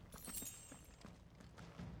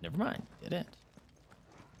 Never mind. Dead end.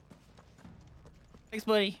 Thanks,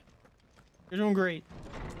 buddy. You're doing great.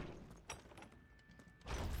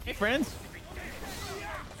 Hey, friends.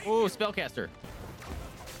 Oh, spellcaster.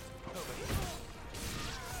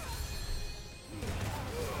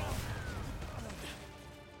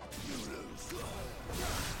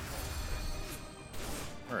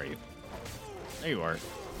 Where are you? There you are.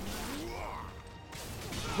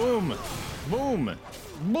 Boom! Boom!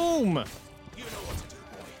 Boom! You know what to do,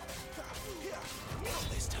 boy. Not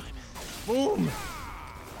this time. Boom!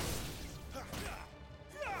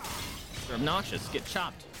 You're obnoxious. Get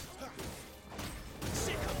chopped.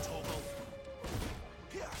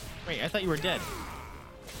 Wait, I thought you were dead.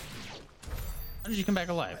 How did you come back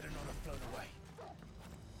alive? Better not have flown away.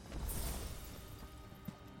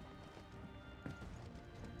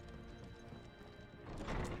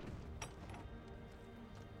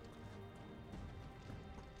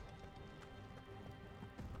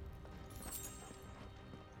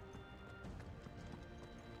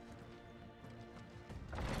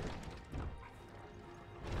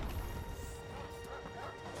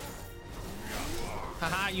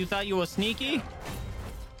 Haha, you thought you were sneaky?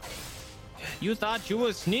 You thought you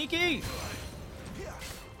were sneaky?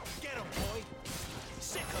 Get him, boy.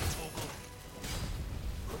 Sick of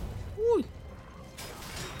Toggle. Ooh.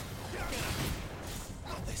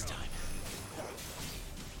 Not this time.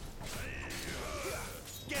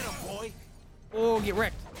 Get him, boy. Oh, get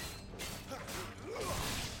wrecked.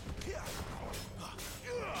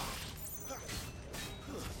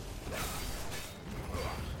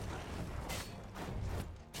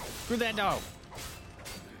 Screw that dog.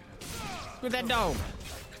 Screw that dog.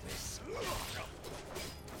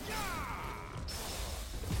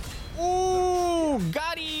 Ooh,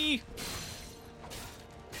 got he.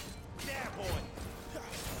 There, boy.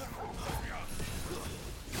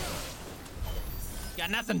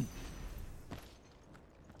 Got nothing.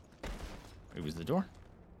 Wait, was the door?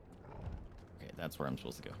 Okay, that's where I'm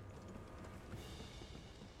supposed to go.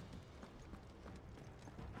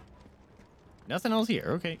 Nothing else here.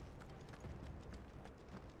 Okay.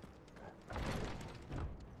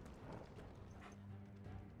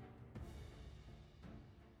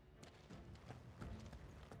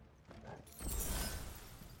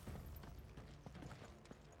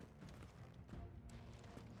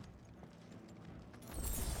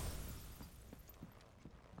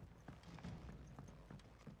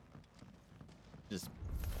 Just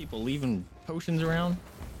people leaving potions around.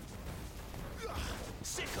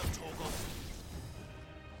 Sick of Toggle.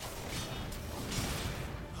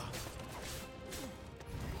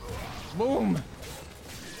 Boom!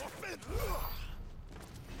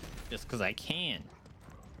 Just because I can.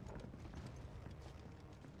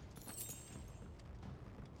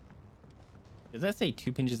 Does that say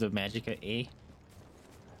 2 pinches of magicka A?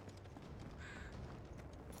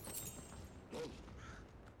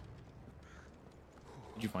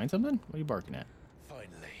 Did you find something? What are you barking at? Finally.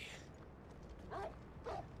 What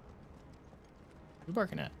are you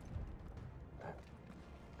barking at?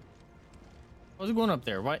 What's going up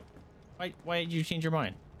there? Why did you change your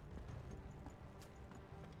mind?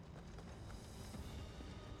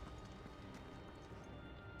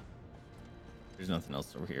 There's nothing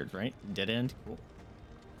else over here, right? Dead end? Cool.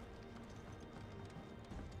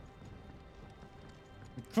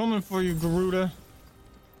 I'm coming for you, Garuda.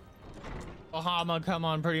 Bahama, come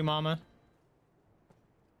on, pretty mama.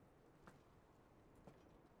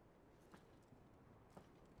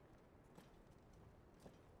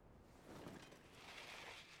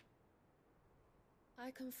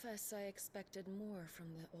 I confess I expected more from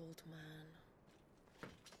the old man.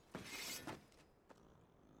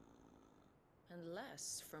 And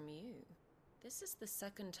less from you. This is the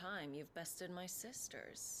second time you've bested my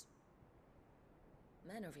sisters.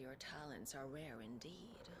 Men of your talents are rare indeed.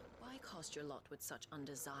 Why cost your lot with such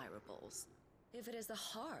undesirables? If it is the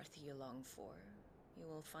hearth you long for, you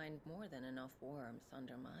will find more than enough warmth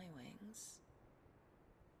under my wings.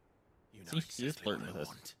 You know See, exactly he's flirting what I with us.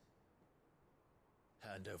 want.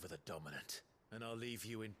 Hand over the dominant, and I'll leave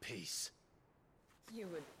you in peace. You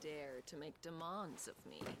would dare to make demands of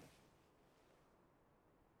me.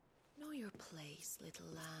 Know your place, little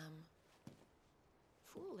lamb.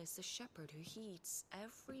 Fool is the shepherd who heeds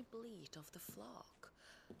every bleat of the flock.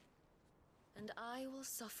 And I will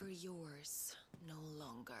suffer yours no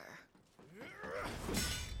longer.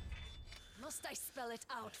 Must I spell it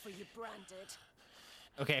out for you, Branded?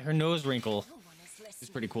 Okay, her nose wrinkle No one is listening. is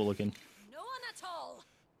pretty cool looking. No one at all.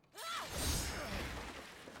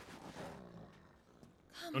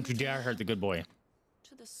 Don't you dare hurt the good boy.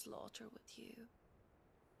 To the slaughter with you.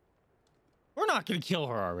 We're not gonna kill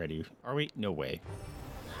her already, are we? No way.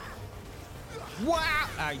 Wow!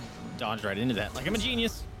 I dodged right into that like I'm a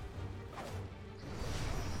genius.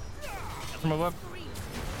 From above.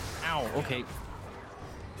 Ow, okay.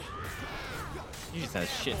 You just has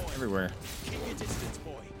shit everywhere. Keep your distance,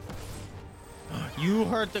 boy. You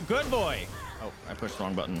hurt the good boy. Oh, I pushed the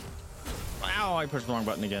wrong button. Ow, I pushed the wrong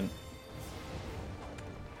button again.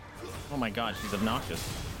 Oh my god, she's obnoxious.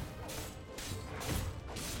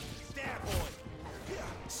 There, boy.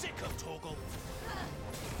 Sick of Torgal.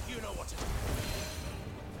 You know what to do.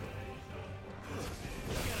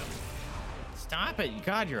 Stop it.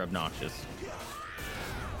 God, you're obnoxious.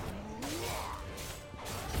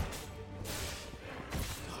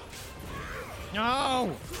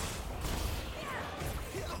 No!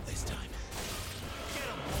 Not this time. Get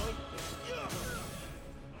him, boy.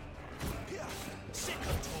 Sick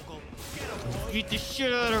of Torgal. Get him, boy. Beat the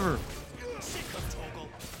shit out of her. Sick of Torgal.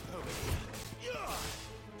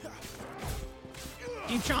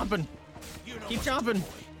 Keep chomping. Keep chomping.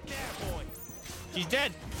 She's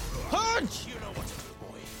dead. Punch! You know what to do,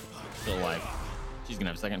 boy. Still alive. She's gonna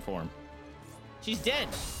have second form. She's dead.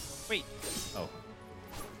 Wait. Oh.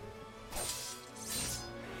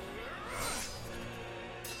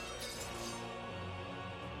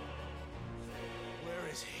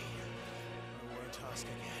 Where is he? I won't ask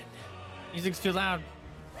again. Music's too loud.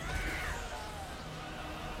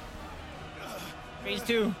 Phase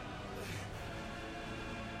 2.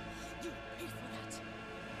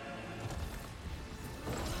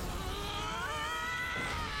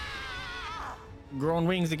 Growing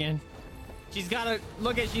wings again. She's got a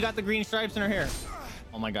look at. She got the green stripes in her hair.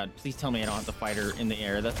 Oh my god! Please tell me I don't have to fight her in the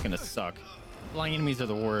air. That's gonna suck. Flying enemies are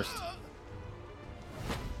the worst.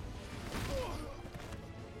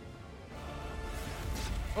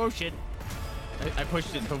 Oh shit! I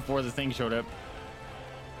pushed it before the thing showed up.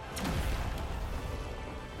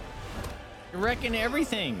 You're wrecking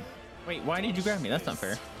everything. Wait, why did you grab me? That's not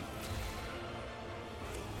fair.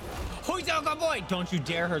 Hoy, good boy! Don't you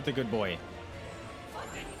dare hurt the good boy.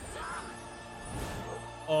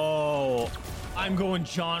 Oh, I'm going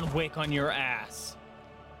John Wick on your ass.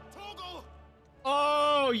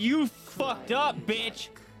 Oh, you fucked up, bitch.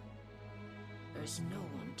 There's no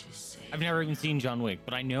one to save. I've never even seen John Wick,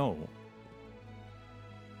 but I know.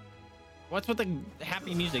 What's with the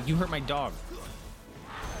happy music? You hurt my dog.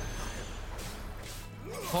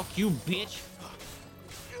 Fuck you, bitch.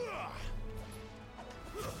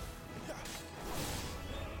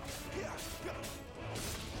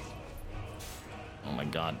 Oh my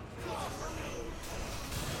god.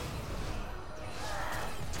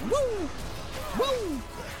 Woo! Woo!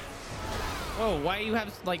 Whoa, why do you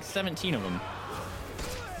have like 17 of them?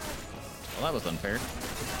 Well, that was unfair.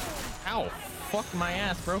 Ow. Fuck my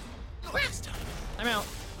ass, bro. I'm out.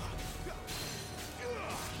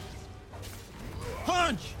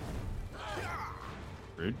 Punch!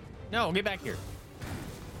 Rude. No, get back here.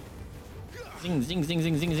 Zing, zing, zing,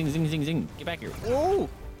 zing, zing, zing, zing, zing, zing. Get back here. Whoa!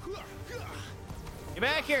 Get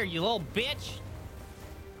back here, you little bitch!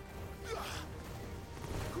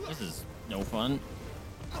 This is no fun.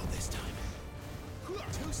 Not this time.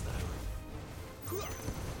 Too slow.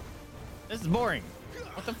 This is boring.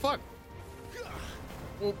 What the fuck?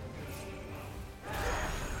 Oh.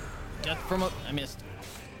 Death from a... I missed.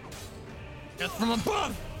 Death from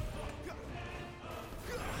above!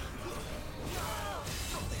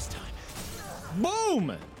 Not this time. Boom!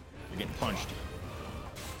 You're getting punched.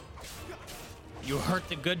 You hurt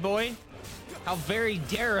the good boy? How very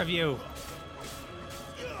dare of you!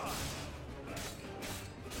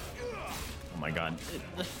 Oh my god.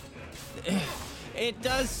 It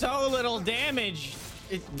does so little damage.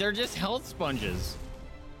 They're just health sponges.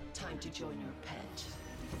 Time to join your pet.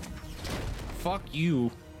 Fuck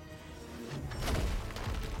you.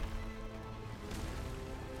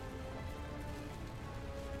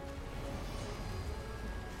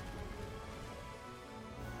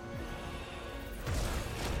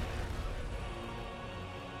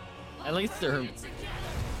 At least they're...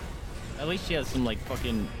 At least she has some like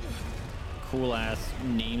fucking cool ass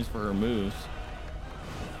names for her moves.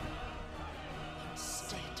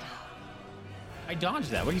 I dodged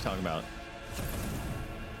that. What are you talking about?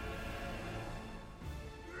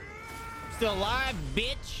 Still alive,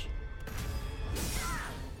 bitch.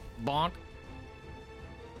 Bonk.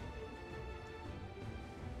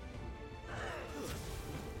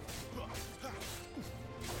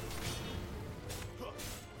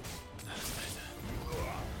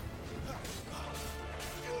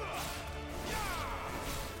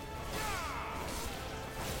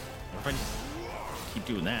 If I just keep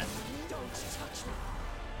doing that.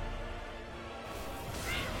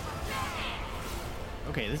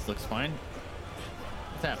 Okay, this looks fine.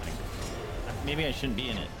 What's happening? Maybe I shouldn't be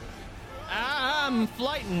in it. Ah, I'm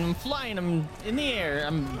flying, I'm in the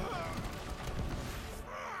air.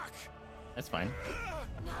 That's fine.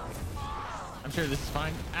 I'm sure this is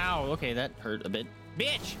fine. Ow, okay, that hurt a bit.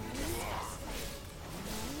 Bitch!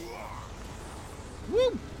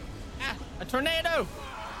 Woo! Ah, a tornado!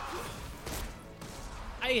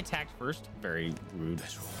 I attacked first. Very rude.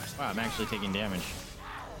 Wow, I'm actually taking damage.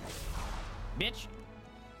 Bitch!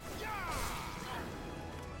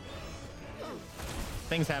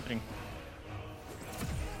 Things happening.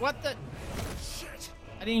 What the? Shit.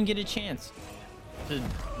 I didn't even get a chance to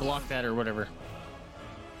block that or whatever.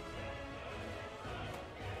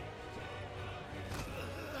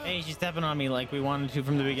 Hey, she's stepping on me like we wanted to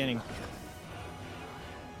from the beginning.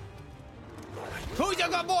 Who's your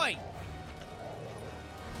good boy?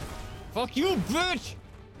 Fuck you, bitch!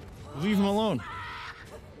 Leave him alone.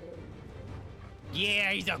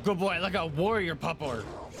 Yeah, he's a good boy, like a warrior pupper.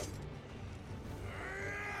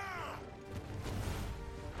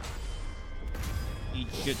 Eat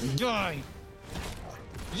shit and die.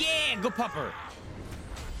 Yeah, good pupper.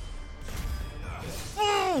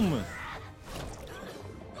 Boom!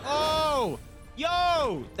 Oh!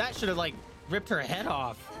 Yo! That should have, like, ripped her head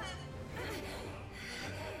off.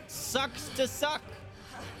 Sucks to suck.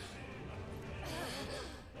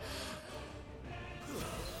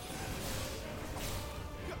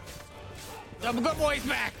 Double good boy's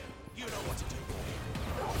back. You know what to do.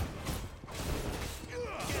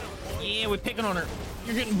 Yeah, we're picking on her.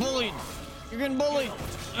 You're getting bullied. You're getting bullied.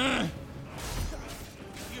 You know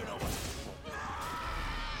what to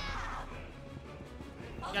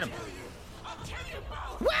do. Get him.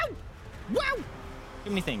 Wow! Wow!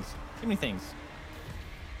 Give me things. Give me things.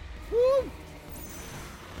 Woo!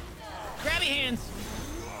 Grabby hands.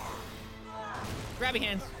 Grabby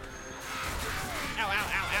hands. Ow, ow,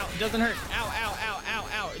 ow, ow. It doesn't hurt. Ow, ow, ow, ow,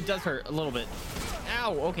 ow. It does hurt a little bit.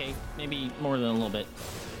 Ow, okay. Maybe more than a little bit.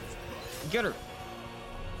 Get her.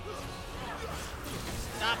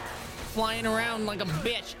 Stop flying around like a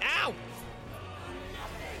bitch. Ow!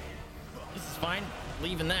 This is fine.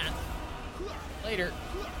 Leaving that. Later.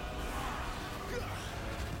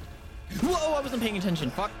 Whoa, I wasn't paying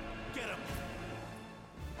attention. Fuck.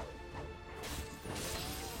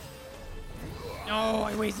 No,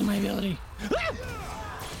 I wasted my ability. Ah!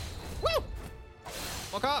 Woo!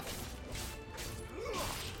 Fuck off.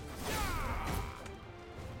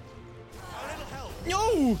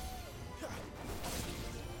 No!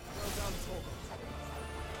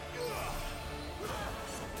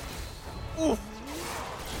 Oof.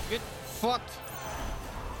 Get fucked.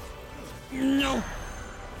 No.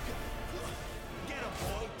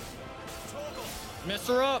 Mess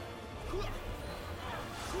her up.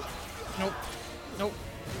 Nope. Nope.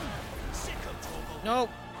 Nope.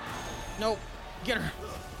 Nope. Get her.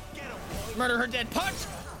 Murder her dead. Punch!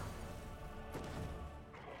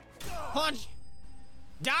 Punch!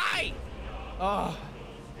 Die! Oh.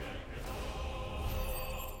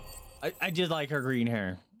 I did like her green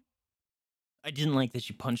hair. I didn't like that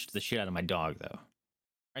she punched the shit out of my dog, though.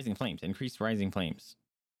 Rising flames. Increased rising flames.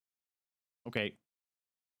 Okay.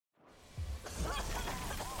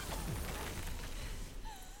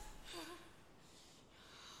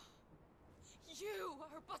 You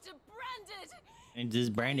are but a branded. And this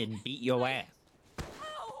Brandon beat your ass.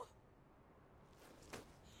 How?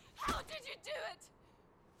 How did you do it?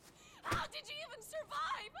 How did you even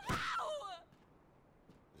survive? How?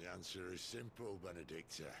 The answer is simple,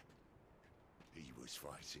 Benedikta. He was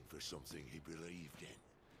fighting for something he believed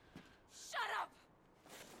in. Shut up!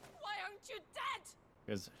 Why aren't you dead?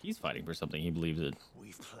 Because he's fighting for something he believes in.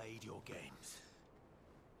 We've played your games.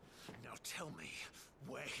 Now tell me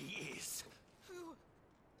where he is. Who?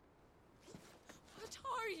 What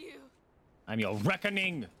are you? I'm your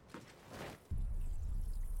reckoning.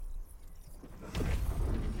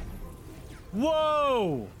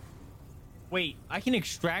 Whoa! Wait, I can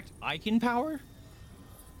extract icon power?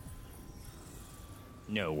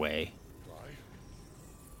 No way.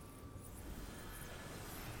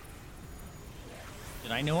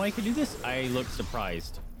 Did I know I could do this? I look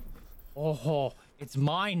surprised. Oh, It's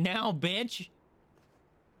mine now, bitch.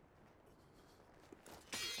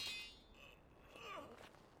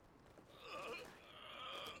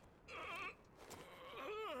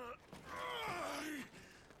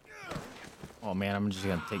 Oh man, I'm just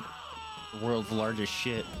gonna take the world's largest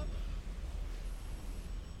shit.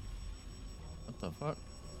 What the fuck?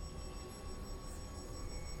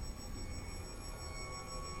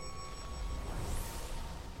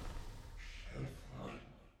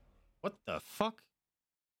 What the fuck?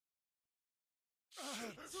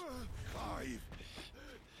 Clive.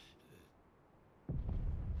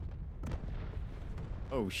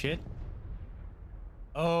 Oh shit.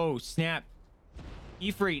 Oh snap.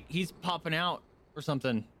 Ifrit, he's popping out or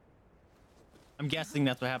something. I'm guessing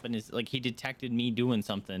that's what happened, is like he detected me doing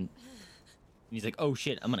something. And he's like, oh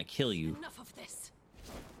shit, I'm gonna kill you. Enough of this.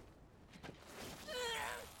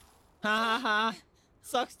 Ha ha ha.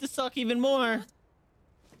 Sucks to suck even more.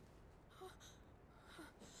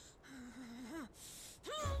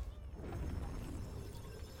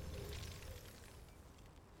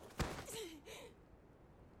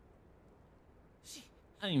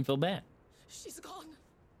 I didn't even feel bad. She's gone.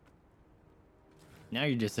 Now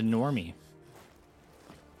you're just a normie.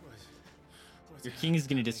 Your king is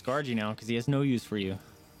gonna discard you now because he has no use for you.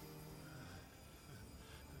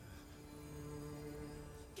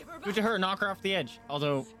 Give her back. Do it to her, knock her off the edge.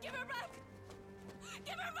 Although, Give her back.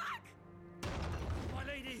 Give her back. My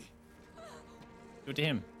lady. do it to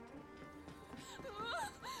him.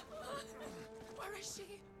 Where is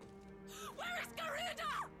she? Where is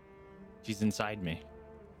Garuda? She's inside me.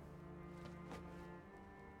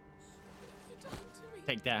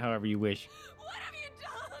 Take that however you wish. What have you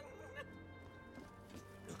done?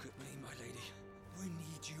 Look at me, my lady. We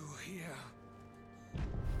need you here.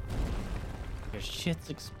 Your shit's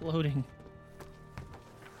exploding.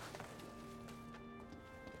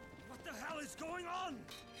 What the hell is going on?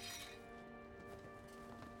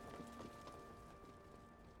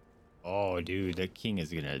 Oh, dude, the king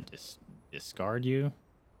is gonna discard you.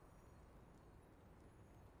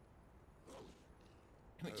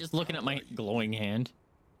 Just looking at my glowing hand.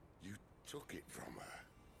 You took it from her.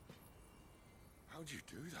 How'd you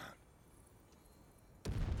do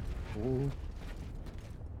that? Ooh.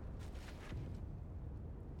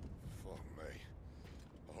 Fuck me.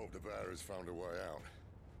 I hope the bear has found a way out.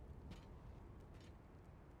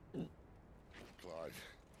 Clive,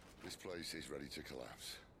 this place is ready to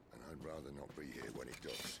collapse, and I'd rather not be here when it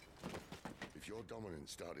does. If your dominant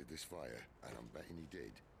started this fire, and I'm betting he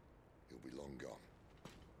did, he'll be long gone.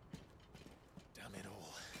 Damn it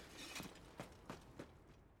all.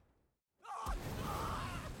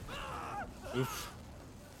 Oof.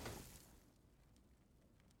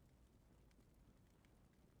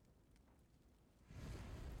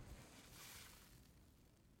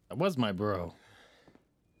 That was my bro.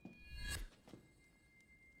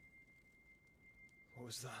 What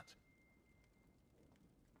was that?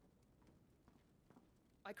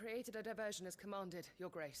 I created a diversion as commanded, Your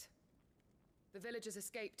Grace. The villagers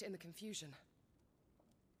escaped in the confusion.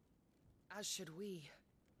 As should we.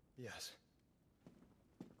 Yes.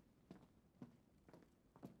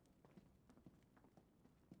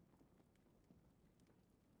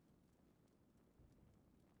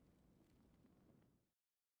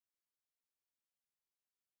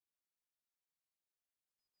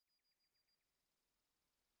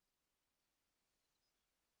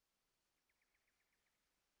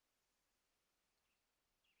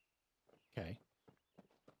 Okay.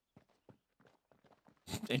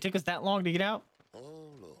 It took us that long to get out?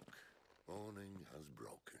 Oh, look. Morning has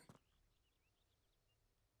broken.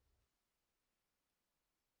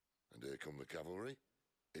 And here come the cavalry,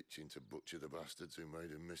 itching to butcher the bastards who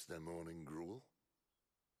made them miss their morning gruel.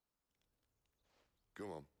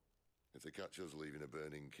 Come on. If they catch us leaving a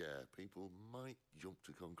burning care, people might jump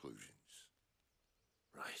to conclusions.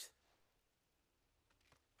 Right.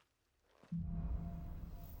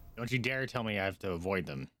 Don't you dare tell me I have to avoid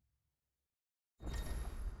them.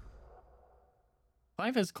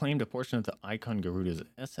 Clive has claimed a portion of the icon Garuda's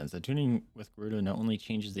essence. Attuning with Garuda not only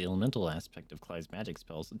changes the elemental aspect of Clive's magic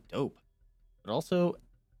spells, dope, but also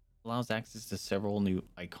allows access to several new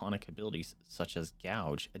iconic abilities, such as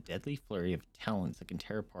Gouge, a deadly flurry of talons that can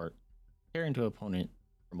tear into an opponent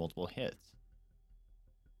for multiple hits.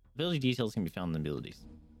 Ability details can be found in the abilities.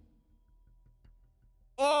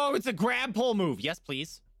 Oh, it's a grab pull move. Yes,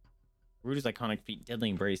 please. Garuda's iconic feat,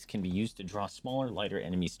 Deadly Embrace, can be used to draw smaller, lighter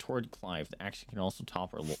enemies toward Clive. The action can also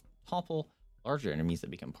topple larger enemies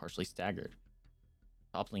that become partially staggered.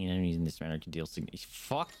 Toppling enemies in this manner can deal significant.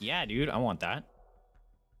 Fuck yeah, dude. I want that.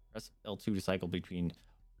 Press L2 to cycle between.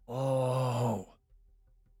 Oh.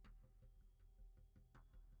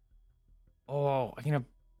 Oh, I can have.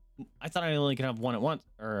 I thought I only can have one at once,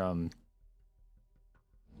 or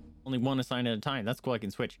only one assigned at a time. That's cool. I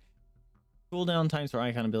can switch. Cooldown times for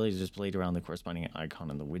icon abilities displayed around the corresponding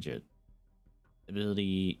icon in the widget.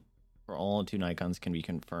 Ability for all tune icons can be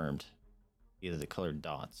confirmed via the colored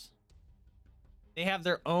dots. They have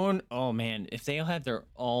their own. Oh man, if they all have their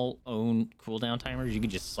all own cooldown timers, you can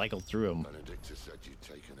just cycle through them. Benedikta said you'd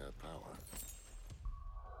taken her power.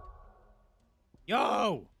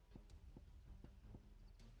 Yo!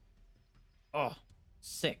 Oh,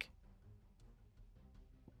 sick.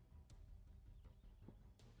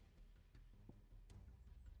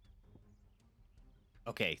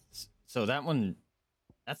 Okay, so that one,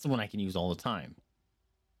 that's the one I can use all the time.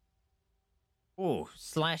 Oh,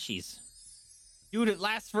 slashies. Dude, it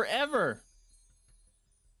lasts forever.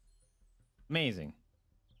 Amazing.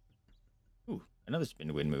 Ooh, another spin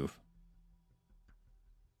to win move.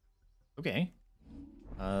 Okay.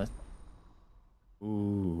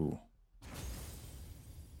 Ooh.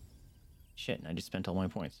 Shit, and I just spent all my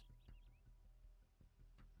points.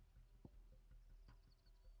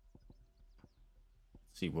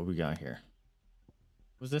 Let's see what we got here.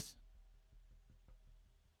 What was this?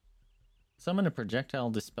 Summon a projectile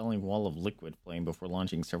dispelling wall of liquid flame before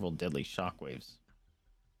launching several deadly shockwaves.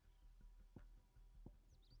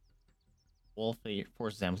 Wall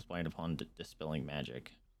force is amplified upon dispelling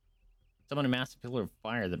magic. Summon a massive pillar of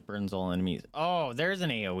fire that burns all enemies. Oh, there's an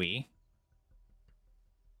AoE.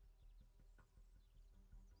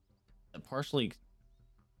 That partially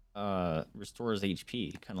restores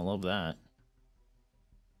HP. Kind of love that.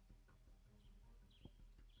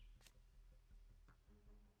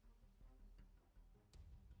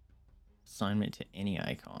 Assignment to any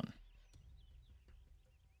icon.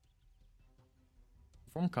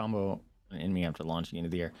 Perform combo an enemy after launching into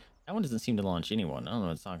the air. That one doesn't seem to launch anyone. I don't know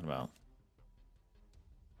what it's talking about.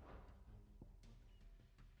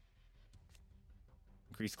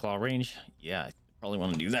 Increase claw range. Yeah, I probably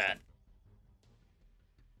want to do that.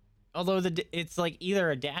 Although it's like either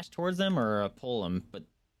a dash towards them or a pull them, but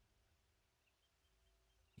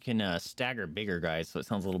you can stagger bigger guys, so it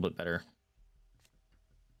sounds a little bit better.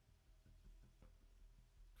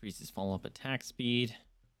 Increases follow-up attack speed.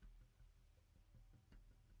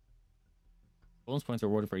 Bonus points are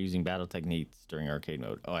awarded for using battle techniques during arcade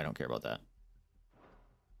mode. Oh, I don't care about that.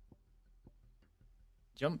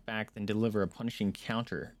 Jump back, then deliver a punishing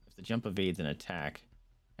counter if the jump evades an attack.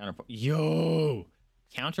 Yo!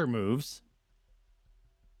 Counter moves.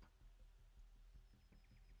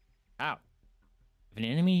 Ow. If an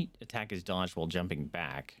enemy attack is dodged while jumping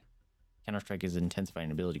back, Counter-Strike is intensified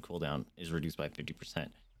and ability cooldown is reduced by 50%.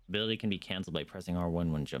 Ability can be cancelled by pressing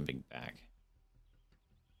R1 when jumping back.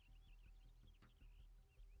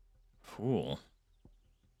 Cool.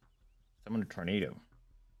 Summon a tornado.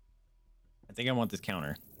 I think I want this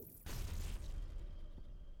counter.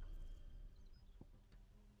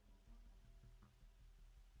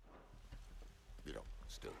 You don't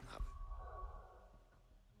still have it.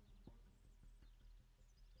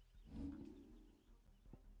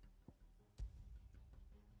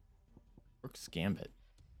 Rook's Gambit.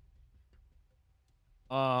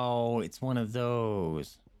 Oh, it's one of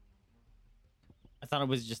those. I thought it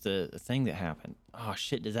was just a thing that happened. Oh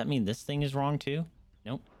shit, does that mean this thing is wrong too?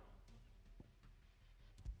 Nope.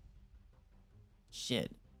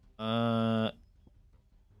 Shit. That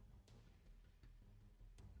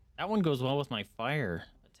one goes well with my fire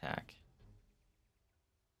attack.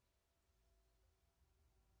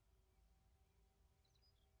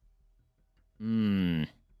 Hmm.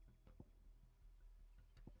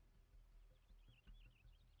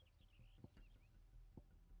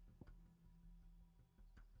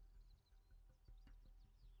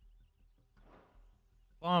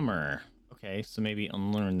 Bummer. Okay, so maybe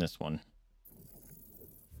unlearn this one.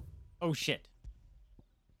 Oh shit.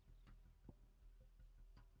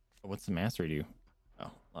 What's the mastery do?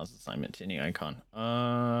 Oh, allows assignment to any icon.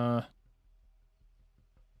 How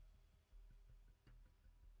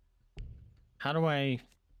do I...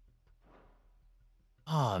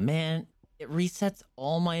 Oh man, it resets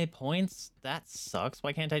all my points? That sucks.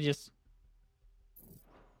 Why can't I just...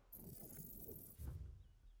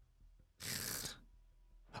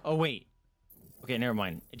 Oh wait. Okay, never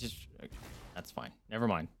mind. It just... That's fine. Never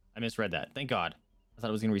mind. I misread that. Thank God. I thought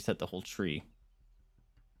it was going to reset the whole tree.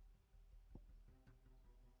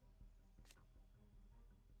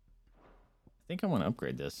 I think I want to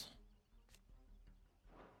upgrade this.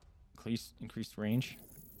 Increased range.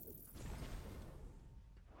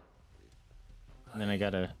 And then I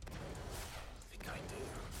gotta... I think I do.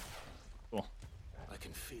 Cool. I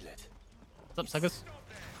can feel it. What's up, suckers?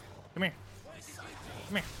 Come here.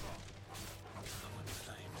 Come here.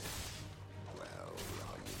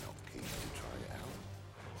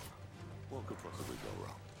 could possibly go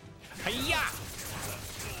wrong? Hiya!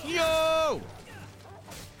 Yo!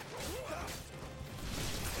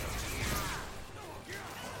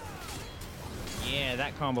 Yeah,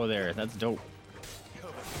 that combo there. That's dope.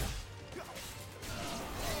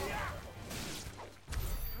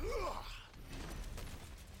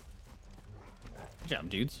 Good job,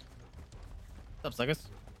 dudes. What's up, suckers?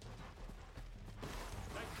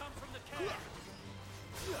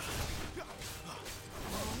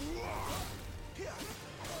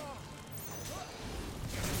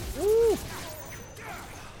 Woo!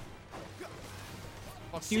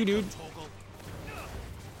 Fuck you, dude.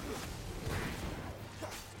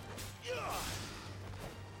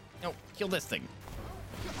 No, kill this thing.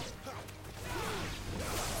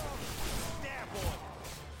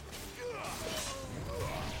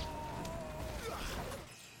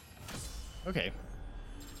 Okay.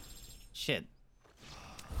 Shit.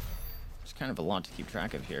 There's kind of a lot to keep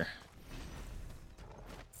track of here.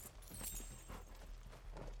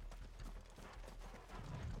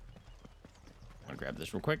 I'll grab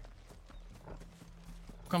this real quick.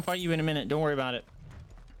 Come fight you in a minute. Don't worry about it.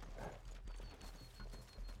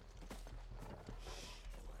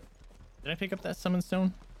 Did I pick up that summon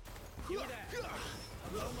stone?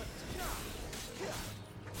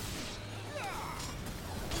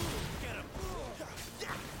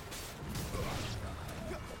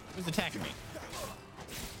 Who's attacking me?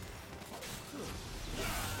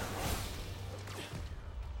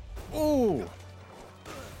 Ooh!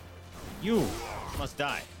 You must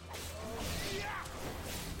die.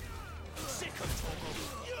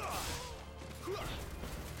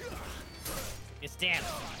 Get stabbed.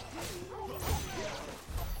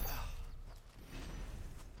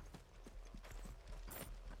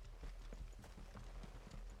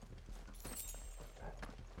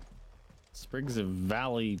 Sprigs of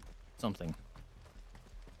Valley something.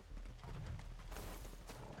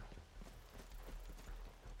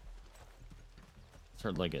 It's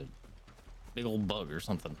heard like a big old bug or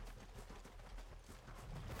something.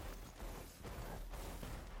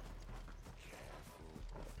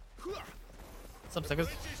 What's up, suckers?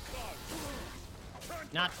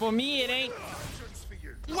 Not for me, it ain't.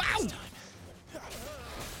 Wow!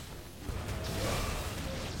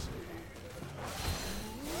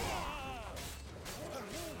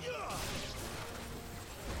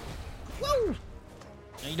 Woo!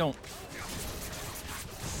 No, you don't.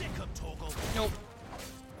 Nope.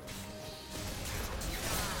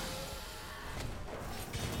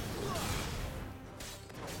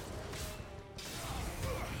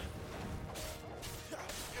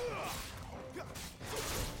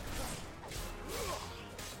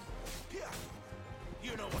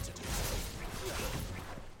 You know what to do.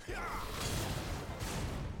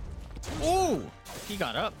 Ooh! He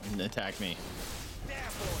got up and attacked me.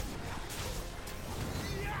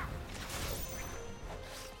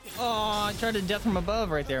 Oh, I tried to death from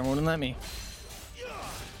above right there and wouldn't let me.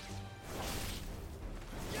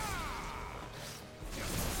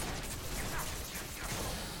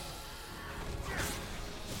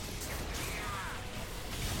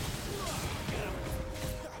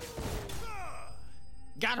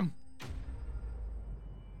 Got him.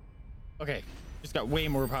 Okay, just got way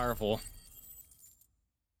more powerful.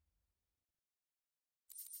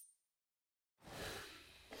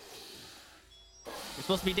 You're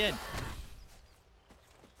supposed to be dead.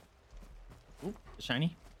 Ooh,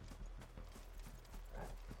 shiny.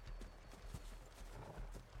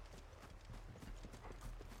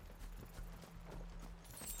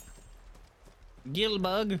 Gill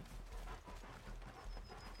bug.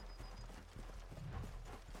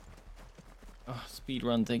 Oh, speed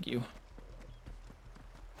run, thank you.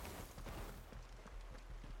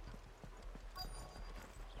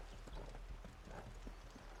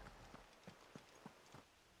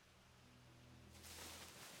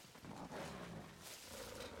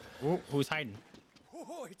 Oh, who's hiding?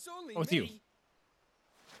 Oh, it's only Oh, it's me.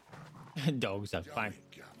 you. Dogs are fine.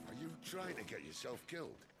 Are you trying to get yourself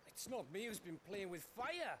killed? It's not me who's been playing with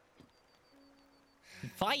fire.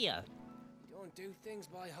 Fire. You don't do things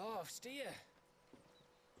by halves, do you?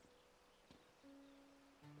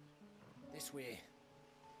 This way.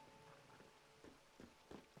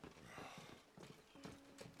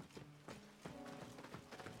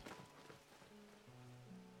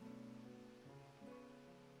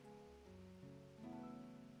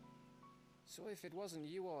 So if it wasn't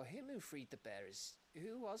you or him who freed the bearers,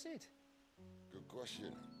 who was it? Good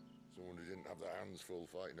question. Someone who didn't have their hands full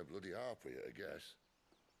fighting a bloody harpy, I guess.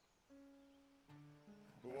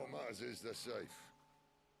 But what matters is they're safe.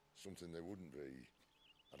 Something they wouldn't be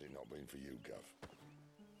had it not been for you, Gav.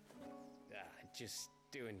 Just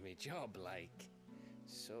doing me job, like.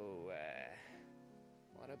 So,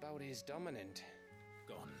 what about his dominant?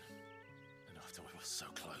 Gone. And after we were so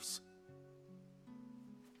close.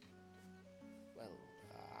 Well,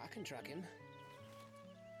 I can track him.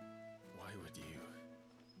 Why would you?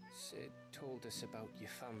 Sid told us about your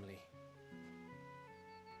family.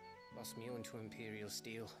 Lost me on to Imperial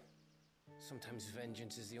Steel. Sometimes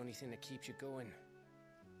vengeance is the only thing that keeps you going.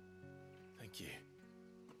 Thank you.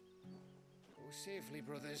 Go safely,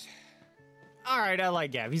 brothers. All right, I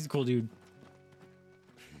like Gav. He's a cool dude.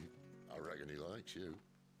 I reckon he likes you.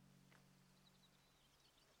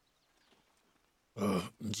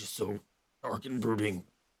 I'm just so dark and brooding.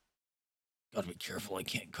 Gotta be careful I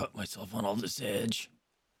can't cut myself on all this edge.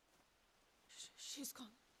 She's gone.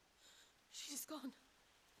 She's gone.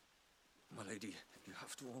 My lady, you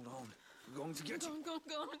have to hold on. We're going to get you. Gone.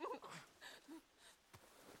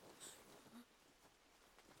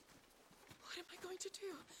 What am I going to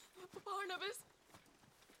do? Barnabas?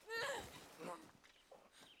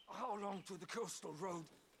 How long to the coastal road?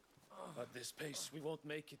 At this pace, we won't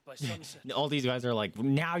make it by sunset. All these guys are like,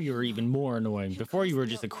 now you're even more annoying. Before you were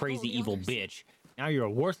just a crazy evil bitch. Now you're a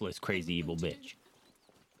worthless crazy evil bitch.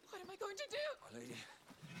 What am I going to do? My lady.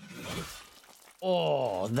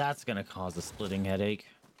 Oh, that's gonna cause a splitting headache.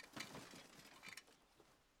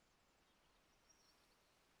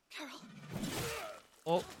 Carol.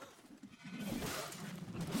 Oh.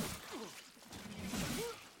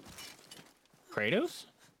 Kratos?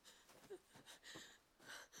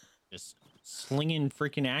 Just slinging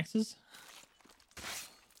freaking axes?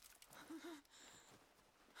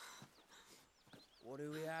 What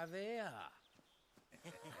do we have here?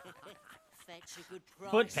 Fetch a good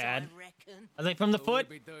price, Foot pad. I reckon. Are they from the foot?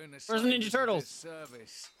 Where's the Ninja Turtles?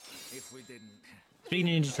 Service if we didn't.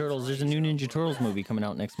 Speaking of Ninja Turtles, there's a new Ninja Turtles movie coming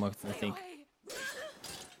out next month, I think.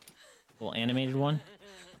 Little animated one.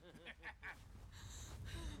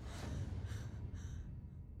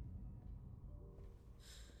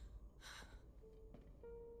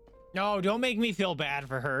 No, don't make me feel bad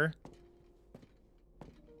for her.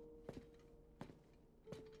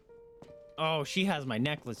 Oh, she has my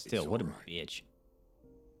necklace still. What a bitch.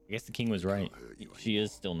 I guess the king was right. She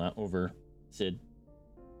is still not over Sid.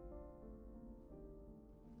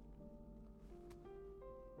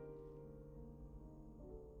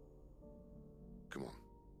 Come on.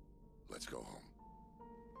 Let's go home.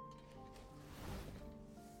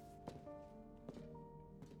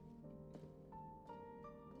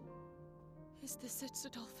 Is this it,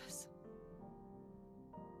 Adolphus?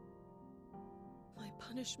 My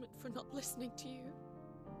punishment for not listening to you?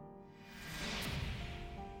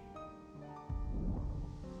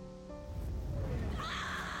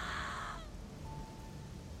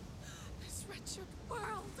 This wretched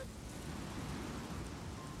world!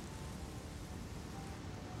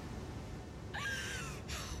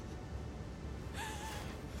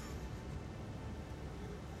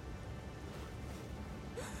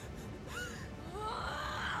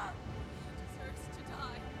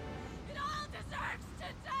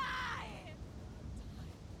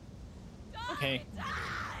 Okay.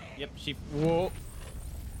 Yep, she... Whoa.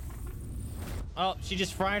 Oh, she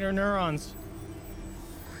just fried her neurons.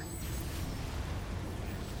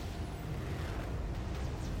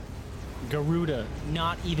 Garuda.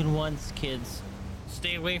 Not even once, kids.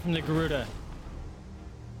 Stay away from the Garuda.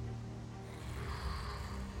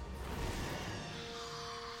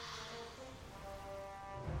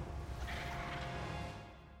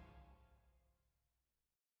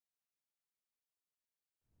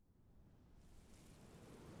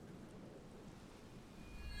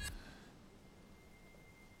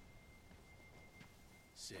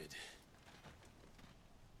 Sid.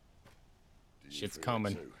 Shit's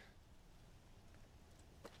coming. Garuda.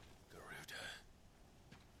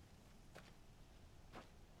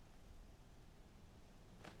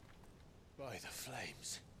 By the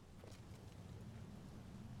flames.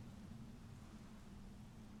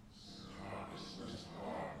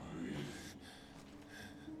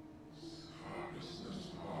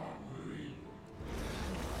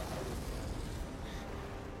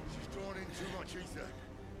 She's drawn in too much ether.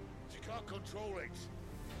 She can't control it.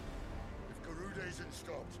 If Garuda isn't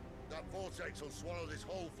stopped, that vortex will swallow this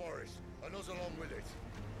whole forest, and us along with it.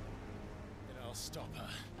 Then I'll stop her.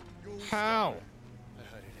 How? I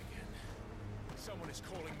heard it again. Someone is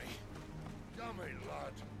calling me. Damn it,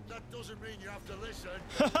 lad. That doesn't mean you have to listen.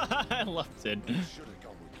 I love Sid. Should have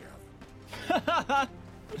gone with Gav.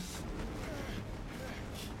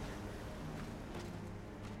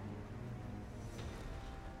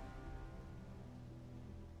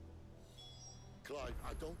 Clive,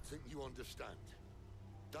 I don't think you understand.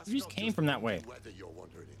 You just came from that way. Weather you're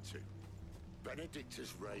wandering into.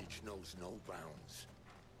 Benedikta's rage knows no bounds.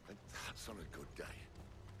 And that's on a good day.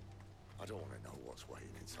 I don't want to know what's waiting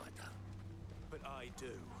inside that. But I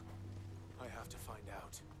do. I have to find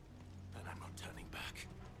out. And I'm not turning back.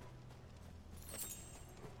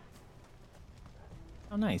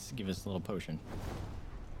 Oh, nice. Give us a little potion.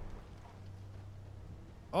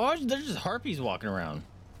 Oh, there's just harpies walking around.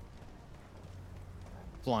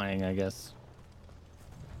 Flying, I guess.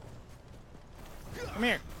 Come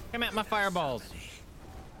here. Come at my fireballs.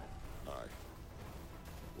 Aye.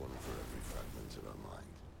 One for every fragment of our mind.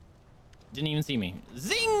 Didn't even see me.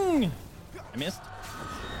 Zing! I missed.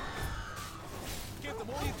 Give them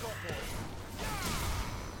all you've got, boy.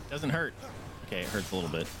 Doesn't hurt. Okay, it hurts a little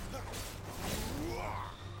bit.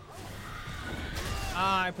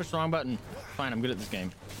 Ah, I pushed the wrong button. Fine, I'm good at this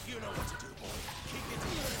game. You know what to do, boy. Keep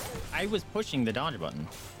it. I was pushing the dodge button.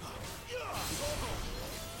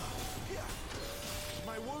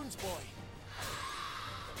 My wounds, boy.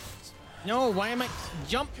 No, why am I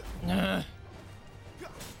jump?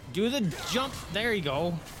 Do the jump. There you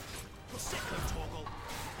go.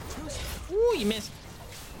 Ooh, you missed.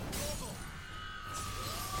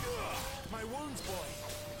 My wounds, boy.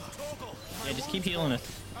 Yeah, just keep healing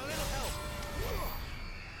us.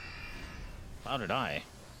 How did I?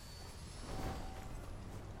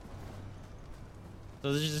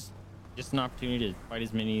 So this is just an opportunity to fight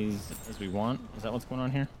as many as we want. Is that what's going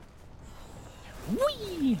on here?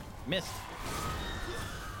 Whee! Missed.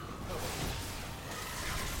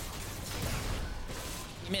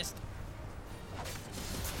 You missed.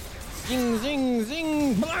 Zing, zing,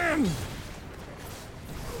 zing, blam!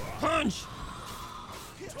 Punch!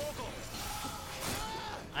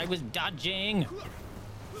 I was dodging.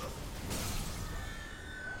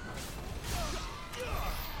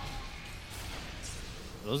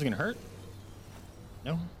 Are those gonna hurt?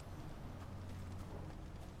 No.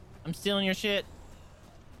 I'm stealing your shit.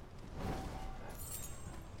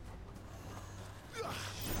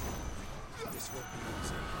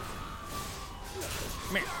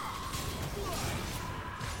 Come here.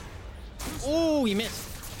 Oh, you missed.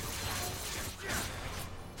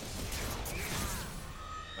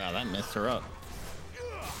 Wow, that messed her up.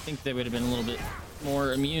 I think they would have been a little bit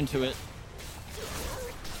more immune to it.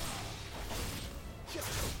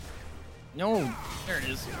 No, there it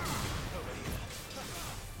is.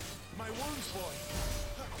 My wounds, boy.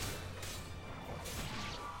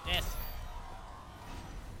 Yes.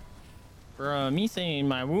 For me saying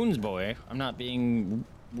my wounds, boy, I'm not being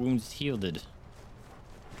wounds healed. Come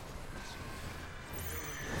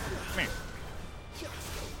here.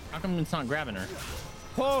 How come it's not grabbing her?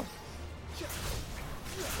 Whoa!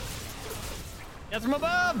 That's from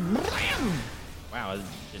above! Bam! Wow, it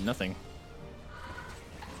did nothing.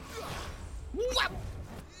 Whop!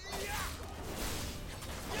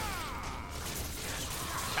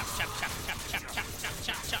 Chop, chop, chop, chop, chop, chop, chop,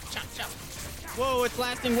 chop, chop, chop, chop. Whoa, it's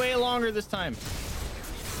lasting way longer this time.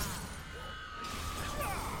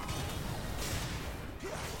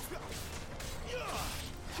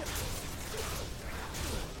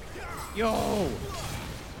 Yo!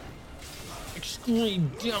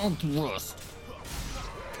 Extreme down thrust.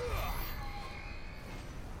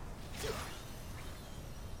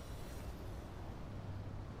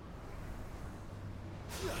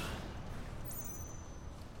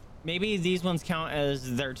 Maybe these ones count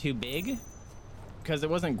as they're too big because it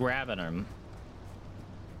wasn't grabbing them.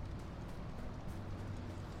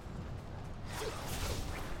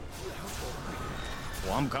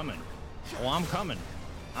 Oh, I'm coming. Oh, I'm coming.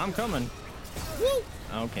 I'm coming. Woo!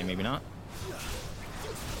 Okay, maybe not.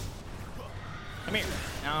 Come here.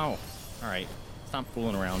 No. All right. Stop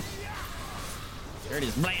fooling around. There it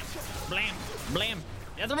is. Blam. Blam. Blam.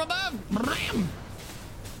 Yes, from above. Blam.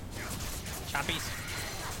 Choppies.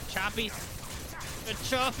 Choppies. The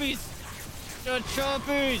choppies. The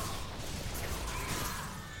choppies.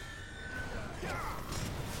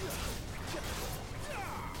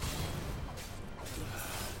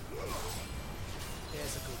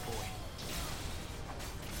 There's a good boy.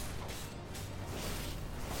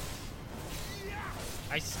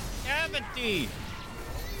 I stab at thee.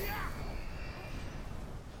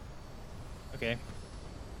 Okay.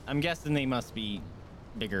 I'm guessing they must be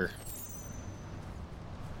bigger.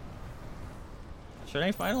 Should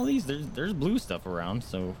I fight all these? There's blue stuff around,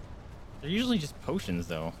 so they're usually just potions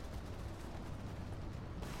though.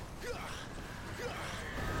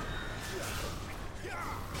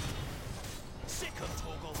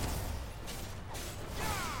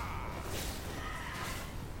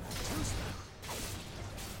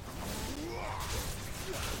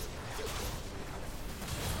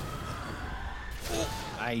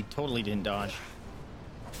 I totally didn't dodge.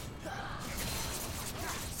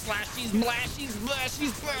 Slashies, blashies,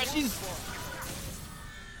 blashies, blashies.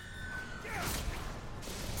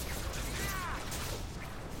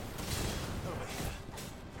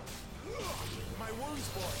 My wounds,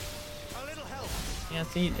 boy. A little help. Yeah,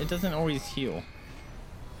 see, it doesn't always heal.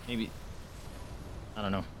 Maybe. I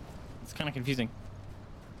don't know. It's kind of confusing.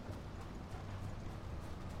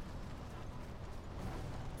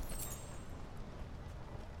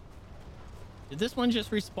 Did this one just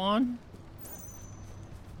respawn?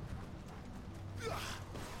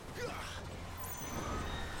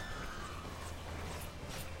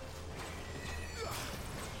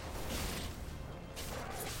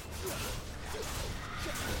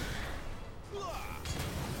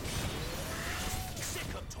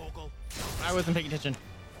 I wasn't paying attention.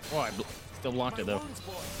 Oh, I still blocked it though.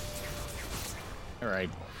 All right.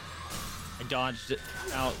 I dodged it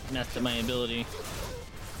out, messed up my ability.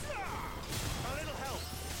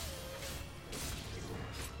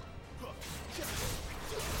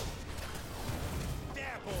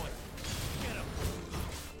 There, boy. Get him.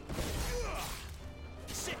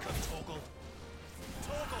 Sick of Toggle.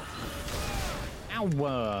 Toggle.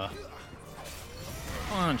 Ow!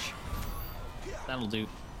 Punch. That'll do.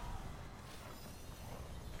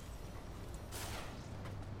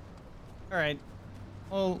 All right.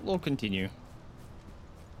 Well, we'll continue.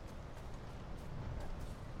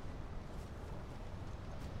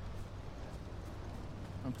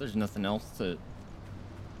 Hope there's nothing else to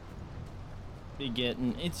be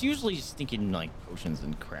getting. It's usually just stinking like potions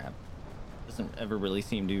and crap. Doesn't ever really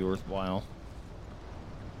seem to be worthwhile.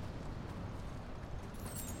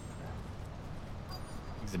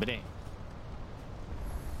 Exhibit A.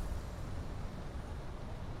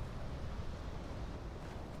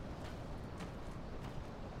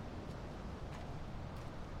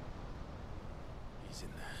 He's in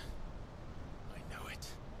there. I know it.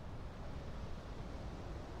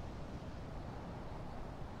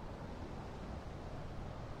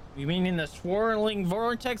 You mean in the swirling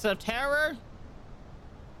vortex of terror?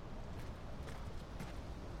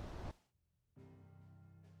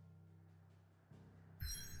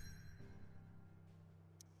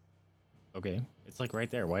 Okay, it's like right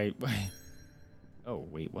there. Why? Oh,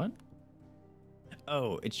 wait, what?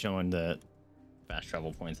 Oh, it's showing the fast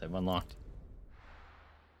travel points I've unlocked.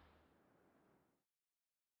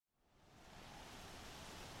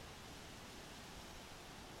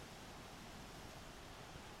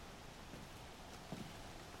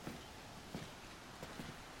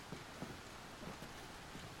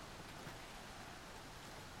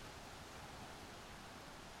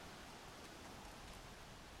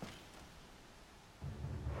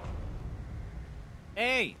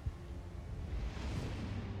 Hey!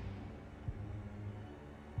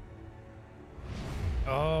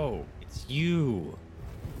 Oh, it's you.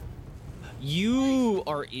 You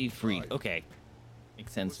are Ifrit. Okay.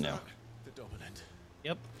 Makes sense now. The dominant.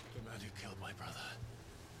 Yep. The man who killed my brother.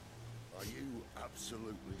 Are you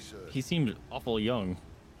absolutely certain? He seemed awful young.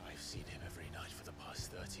 I've seen him every night for the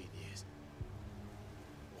past 13 years.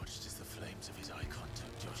 Watched as the flames of his icon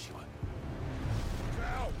took Joshua.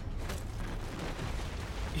 Ow!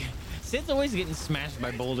 Sid's always getting smashed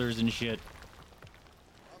by boulders and shit.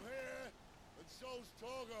 I'm here, and so's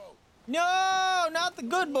Torgo. No, not the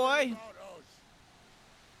good boy.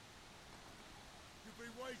 You've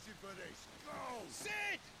been waiting for this. Go!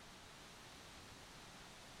 Sid!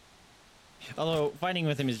 Although fighting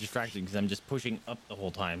with him is distracting because I'm just pushing up the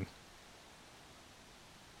whole time.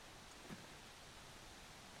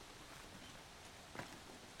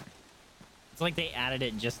 It's like they added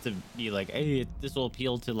it just to be like, hey, this will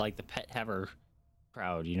appeal to like the pet haver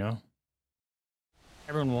crowd, you know?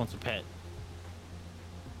 Everyone wants a pet.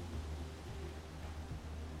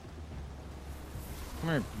 Come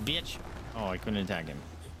here, bitch. Oh, I couldn't attack him.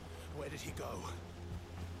 Where did he go?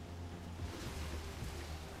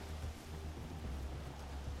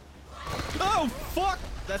 Oh, fuck!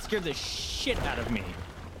 That scared the shit out of me.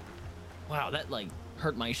 Wow, that like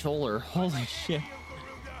hurt my shoulder. Holy shit.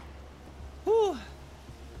 Whew.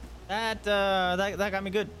 That got me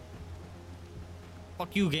good.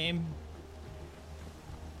 Fuck you, game.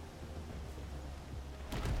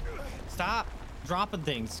 Stop dropping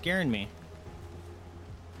things, scaring me.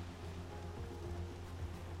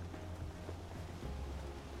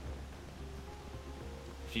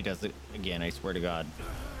 She does it again, I swear to God.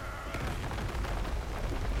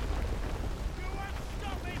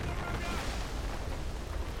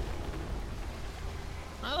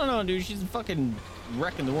 I don't know, dude. She's fucking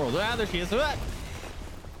wrecking the world. Ah, there she is. Ah!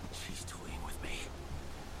 She's toying with me.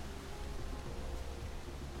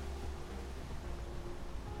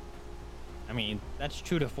 I mean, that's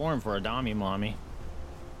true to form for a Dami mommy.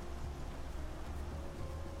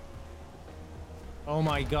 Oh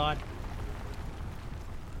my god.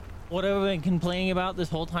 What have I been complaining about this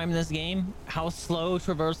whole time in this game? How slow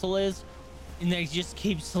traversal is, and they just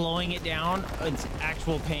keep slowing it down. It's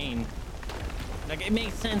actual pain. Like, it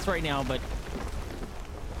makes sense right now, but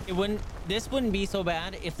it wouldn't. This wouldn't be so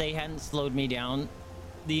bad if they hadn't slowed me down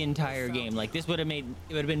the entire game. Like, this would have made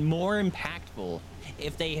it would have been more impactful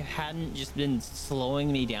if they hadn't just been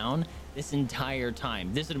slowing me down this entire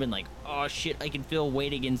time. This would have been like, oh shit, I can feel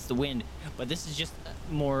weight against the wind. But this is just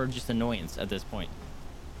more just annoyance at this point.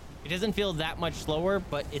 It doesn't feel that much slower,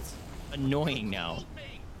 but it's annoying now.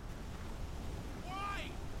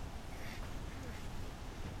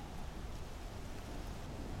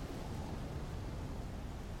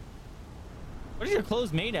 What is your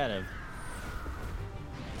clothes made out of?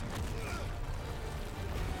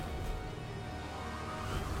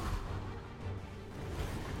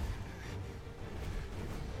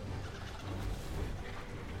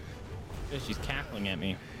 She's cackling at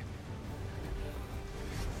me.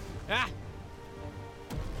 Ah!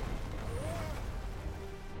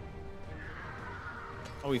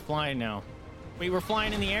 Oh, we flying now. Wait, we're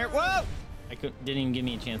flying in the air. Whoa! Didn't even give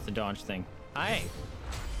me a chance to dodge thing. Hi.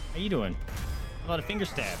 How you doing? How about a finger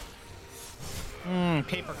stab?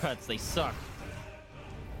 Paper cuts. They suck.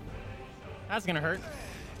 That's gonna hurt.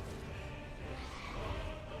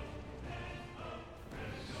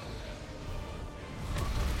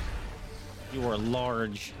 You are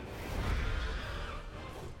large.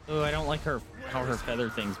 Oh, I don't like her how her feather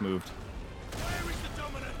things moved.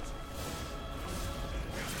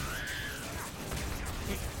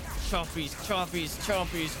 Chompies, chompies,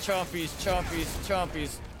 chompies, chompies, chompies,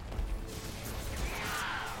 chompies.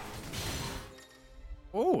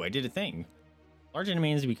 Oh, I did a thing. Large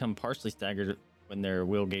enemies become partially staggered when their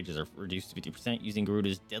will gauges are reduced to 50%. Using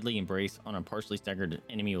Garuda's deadly embrace on a partially staggered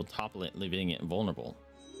enemy will topple it, leaving it invulnerable.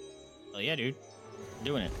 Oh yeah, dude. I'm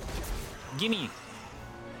doing it. Gimme.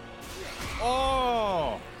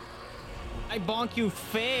 Oh! I bonk you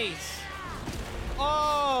face.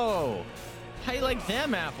 Oh! How you like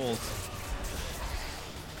them apples?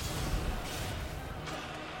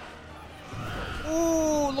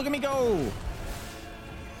 Ooh, look at me go!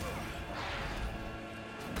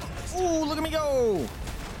 Ooh, look at me go!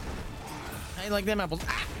 How you like them apples?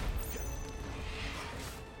 Ah!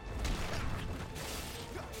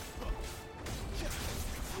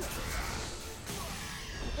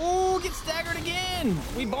 Ooh, get staggered again!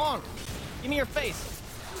 We bonked. Give me your face.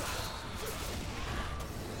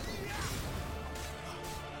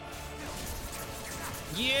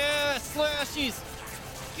 Yeah, slashies!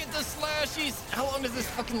 Get the slashies! How long does this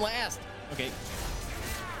fucking last? Okay.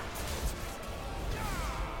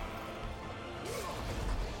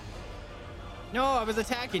 No, I was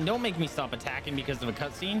attacking. Don't make me stop attacking because of a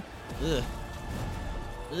cutscene. Ugh.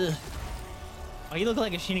 Ugh. Oh, you look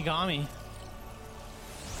like a Shinigami.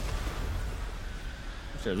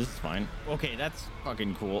 I'm sure this is fine. Okay, that's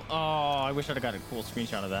fucking cool. Oh, I wish I'd have got a cool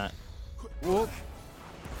screenshot of that. Whoop.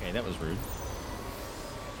 Okay, that was rude.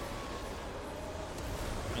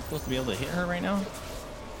 Am I supposed to be able to hit her right now?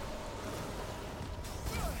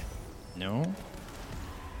 No?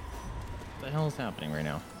 What the hell is happening right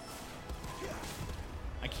now?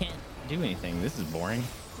 I can't do anything. This is boring.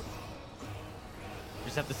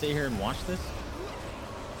 Just have to sit here and watch this?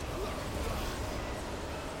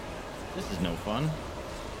 This is no fun.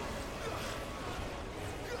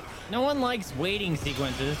 No one likes waiting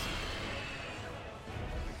sequences.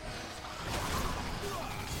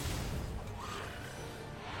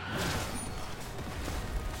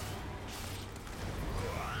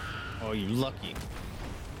 Oh, you lucky.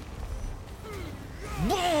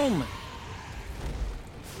 Boom!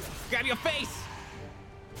 Grab your face!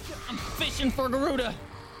 I'm fishing for Garuda!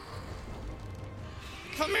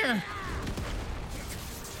 Come here!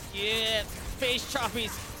 Yeah, face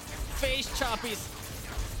choppies! Face choppies!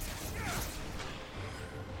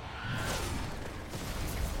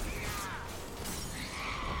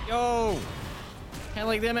 Yo! Kinda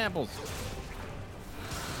like them apples.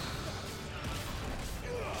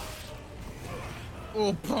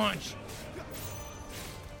 Oh, punch!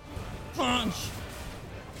 Punch!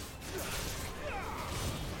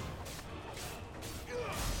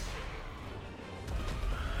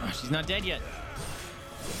 Oh, she's not dead yet.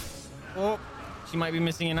 Oh, she might be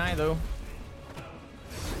missing an eye though.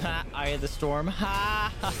 Ha! Eye of the storm.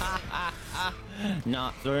 Ha! Ha! Ha! Ha! Ha!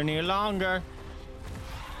 Not for any longer.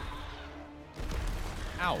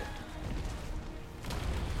 Ow!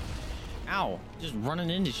 Ow! Just running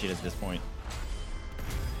into shit at this point.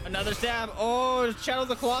 Another stab. Oh, Shadow of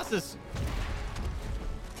the Colossus.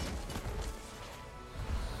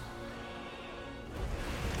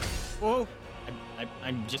 Whoa!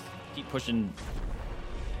 I just keep pushing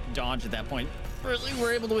dodge at that point. Really,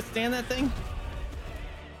 we're able to withstand that thing?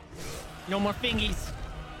 No more fingies.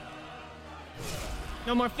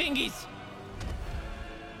 No more fingies.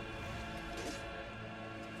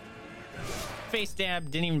 Face stab,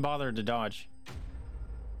 didn't even bother to dodge.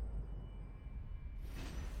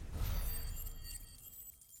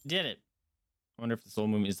 Did it. I wonder if the soul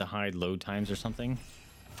movement is to hide load times or something.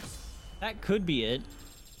 That could be it.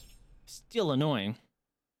 Still annoying.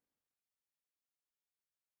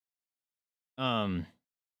 But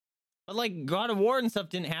like God of War and stuff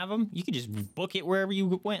didn't have them. You could just book it wherever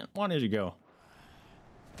you wanted to go.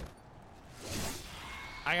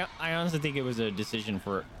 I honestly think it was a decision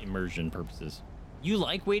for immersion purposes. You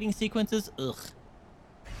like waiting sequences? Ugh.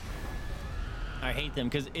 I hate them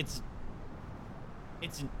because it's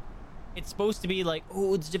supposed to be like,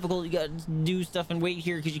 oh, it's difficult. You gotta do stuff and wait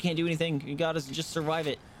here because you can't do anything. You gotta just survive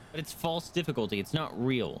it. But it's false difficulty. It's not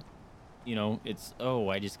real. You know, it's, oh,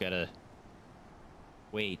 I just gotta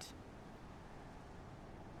wait.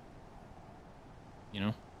 You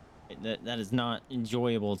know, that is not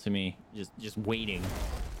enjoyable to me. Just waiting.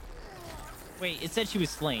 Wait, it said she was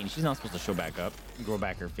slain. She's not supposed to show back up and grow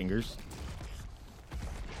back her fingers.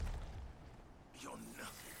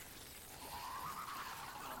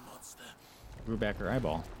 Grew back her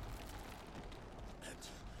eyeball.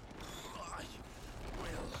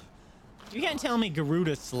 You can't tell me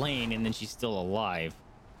Garuda slain and then she's still alive.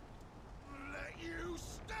 Let you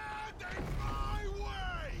stand in my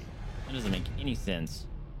way. That doesn't make any sense.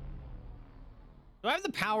 Do I have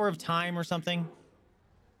the power of time or something?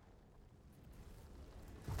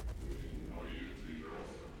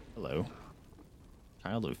 Hello.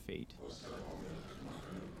 Child of Fate.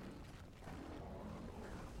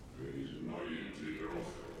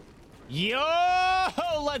 Yo!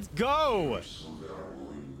 Let's go!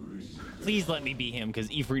 Please let me be him, because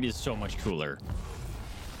Ifrit is so much cooler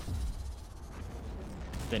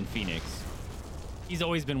than Phoenix. He's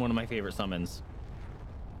always been one of my favorite summons.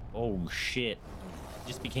 Oh, shit.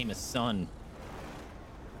 Just became a sun.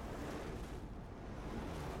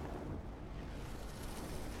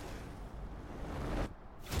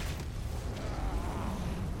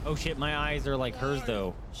 Oh, shit. My eyes are like hers,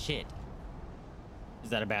 though. Shit.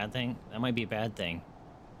 Is that a bad thing? That might be a bad thing.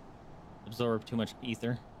 Absorb too much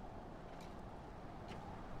ether.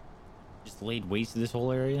 Just laid waste to this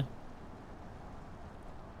whole area.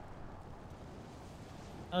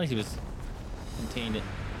 At least he was contained it.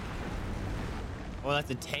 Oh,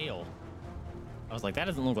 that's a tail. I was like, that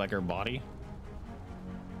doesn't look like her body.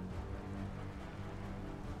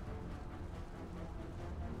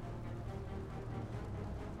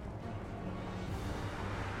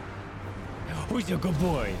 Who's a good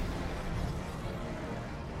boy?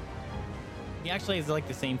 He actually has like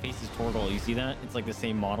the same face as Torgal. You see that? It's like the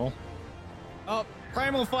same model. Oh,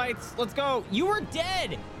 primal fights. Let's go. You were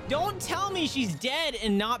dead. Don't tell me she's dead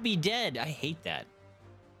and not be dead. I hate that.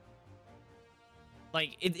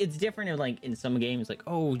 Like, it's different in, like, in some games. Like,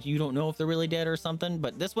 oh, you don't know if they're really dead or something.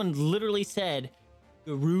 But this one literally said,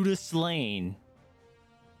 Garuda slain.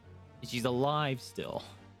 She's alive still.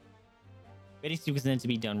 Benedikta was meant to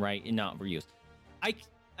be done right and not reused.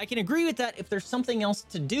 I can agree with that if there's something else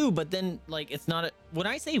to do, but then like it's not a, when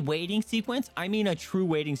I say waiting sequence, I mean a true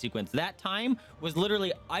waiting sequence. That time was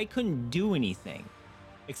literally I couldn't do anything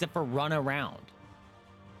except for run around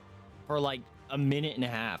for like a minute and a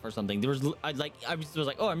half or something. There was I was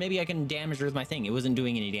like, oh, maybe I can damage her with my thing. It wasn't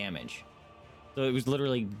doing any damage, so it was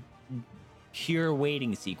literally pure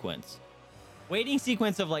waiting sequence. Waiting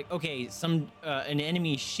sequence of like, okay, an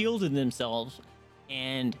enemy shielded themselves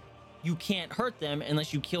and you can't hurt them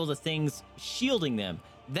unless you kill the things shielding them.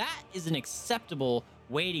 That is an acceptable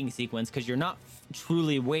waiting sequence because you're not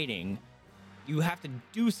truly waiting. You have to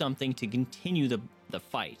do something to continue the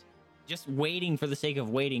fight. Just waiting for the sake of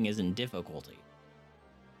waiting isn't difficulty.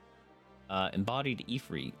 Embodied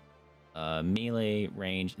Ifrit. Melee,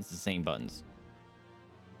 range, it's the same buttons.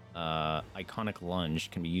 Iconic lunge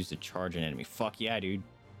can be used to charge an enemy. Fuck yeah, dude.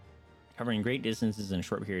 Covering great distances in a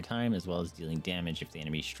short period of time, as well as dealing damage if the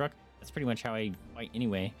enemy is struck. That's pretty much how I fight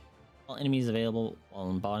anyway. All enemies available while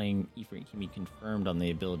embodying Ifrit can be confirmed on the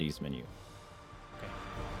abilities menu. Okay.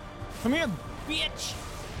 Come here, bitch!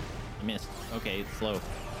 I missed. Okay, it's slow.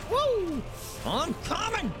 Woo! I'm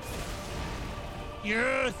coming!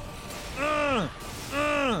 Yes!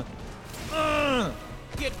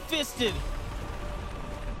 Get fisted!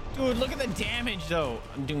 Dude, look at the damage, though.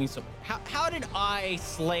 I'm doing so... How did I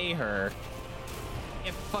slay her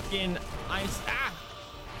if fucking...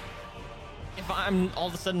 If I'm all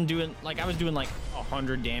of a sudden doing... Like, I was doing, like,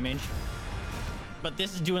 100 damage. But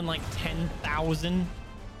this is doing like 10,000.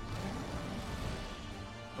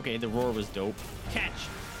 Okay, the roar was dope. Catch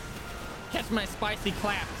my spicy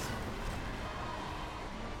claps.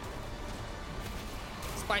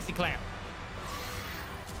 Spicy clap.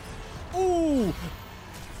 Ooh.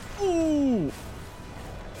 Ooh.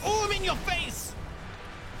 Oh, I'm in your face.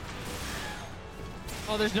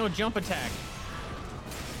 Oh, there's no jump attack.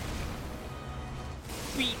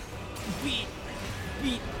 Beat.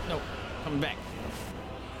 No, coming back.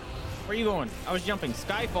 Where are you going? I was jumping.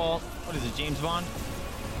 Skyfall. What is it, James Bond?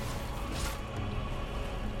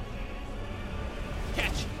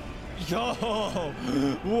 Catch. Yo.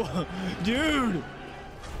 Whoa. Dude.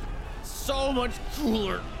 So much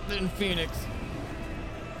cooler than Phoenix.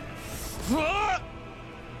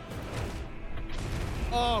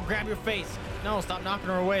 Oh, grab your face. No, stop knocking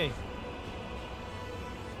her away.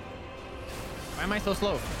 Why am I so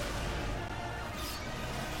slow?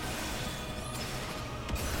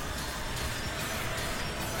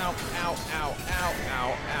 Ow, ow, ow, ow,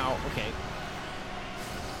 ow, ow. Okay.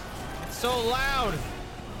 It's so loud.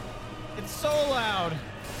 It's so loud.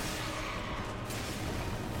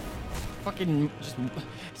 Fucking just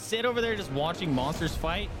sit over there just watching monsters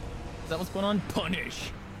fight. Is that what's going on?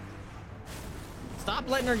 Punish. Stop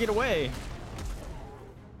letting her get away.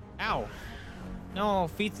 Ow. No,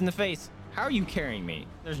 feet's in the face. How are you carrying me?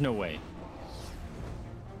 There's no way.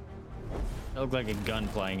 That looked like a gun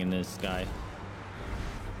flying in this sky.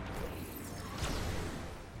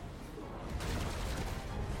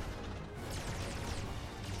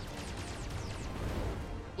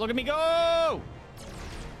 Look at me go!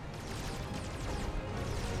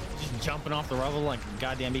 Just jumping off the rubble like a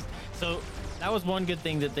goddamn beast. So that was one good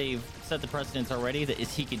thing that they've set the precedence already, that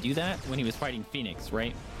is he could do that when he was fighting Phoenix,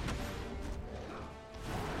 right?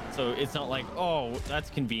 So it's not like, oh, that's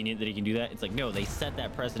convenient that he can do that. It's like, no, they set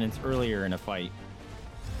that precedence earlier in a fight.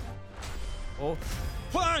 Oh,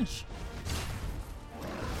 punch!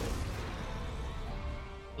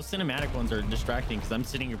 Those cinematic ones are distracting because I'm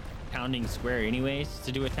sitting here pounding square anyways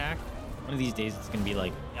to do attack. One of these days it's gonna be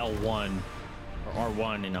like L1 or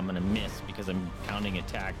R1 and I'm gonna miss because I'm pounding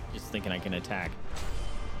attack just thinking I can attack.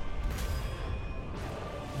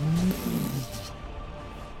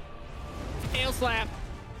 Tail slap.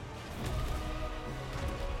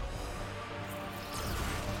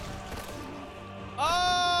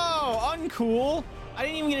 Oh, uncool. I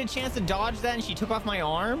didn't even get a chance to dodge that and she took off my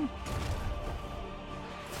arm.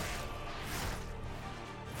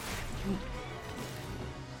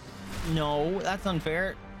 No, that's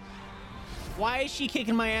unfair. Why is she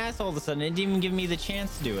kicking my ass all of a sudden? It didn't even give me the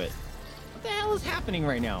chance to do it. What the hell is happening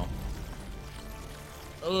right now?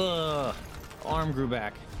 Ugh. Arm grew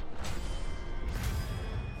back.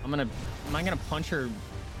 Am I gonna punch her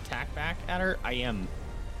attack back at her? I am.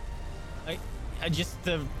 I just,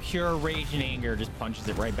 the pure rage and anger just punches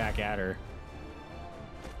it right back at her.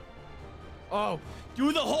 Oh,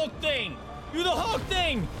 do the Hulk thing! Do the Hulk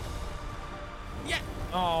thing! Yeah.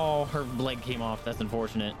 Oh, her leg came off. That's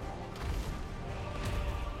unfortunate.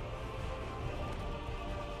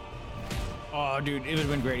 Oh, dude, it would have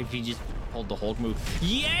been great if he just pulled the Hulk move.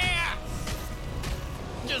 Yeah!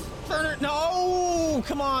 Just turn it. No!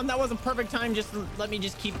 Come on, that wasn't perfect time. Just let me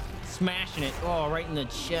just keep smashing it. Oh, right in the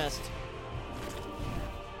chest.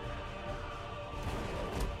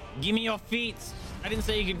 Give me your feet. I didn't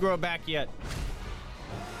say you could grow it back yet.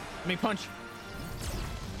 Let me punch.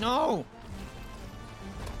 No!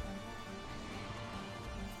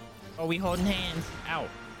 Oh, we holding hands. Ow.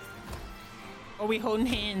 Oh, we holding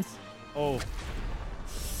hands. Oh.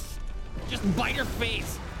 Just bite her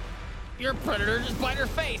face. You're a predator. Just bite her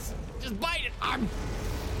face. Just bite it.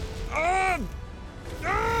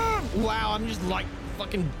 Wow, I'm just like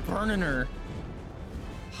fucking burning her.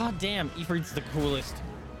 Hot damn, Ifrit's the coolest.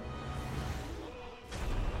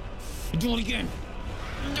 Do it again.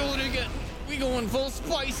 Do it again. We going full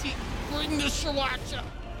spicy. Bring the sriracha.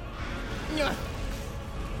 Yeah.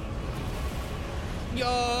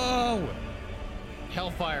 Yo!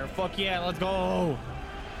 Hellfire. Fuck yeah, let's go.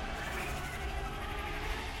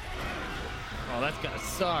 Oh, that's gotta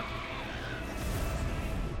suck.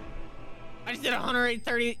 I just did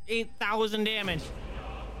 138,000 damage.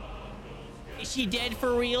 Is she dead for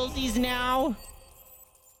realsies now?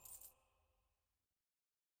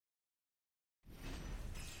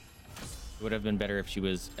 It would have been better if she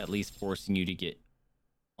was at least forcing you to get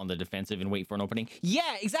on the defensive and wait for an opening.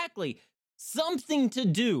 Yeah, exactly. Something to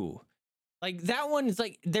do. Like that one is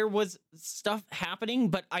like there was stuff happening,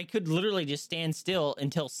 but I could literally just stand still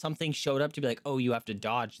until something showed up to be like, oh, you have to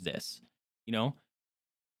dodge this. You know?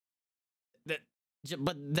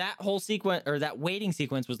 But that whole sequence, or that waiting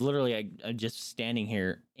sequence, was literally just standing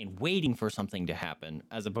here and waiting for something to happen,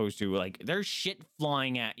 as opposed to like there's shit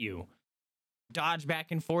flying at you. Dodge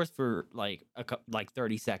back and forth for like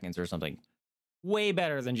 30 seconds or something. Way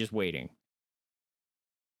better than just waiting.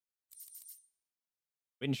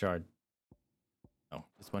 Wind shard. Oh,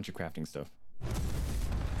 just a bunch of crafting stuff.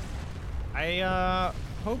 I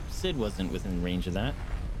hope Sid wasn't within range of that.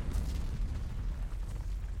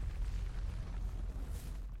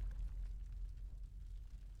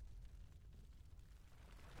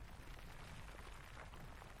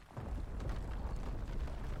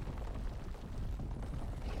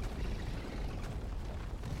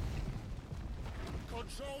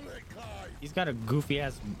 He's got a goofy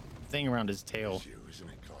ass thing around his tail.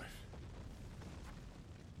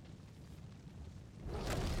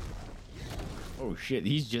 Oh shit,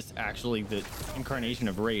 he's just actually the incarnation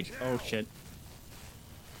of rage. Oh shit.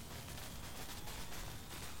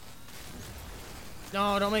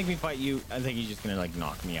 No, don't make me fight you. I think he's just gonna like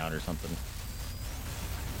knock me out or something.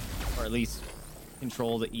 Or at least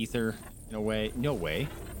control the ether in a way. No way.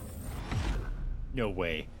 No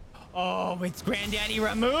way. Oh, it's Granddaddy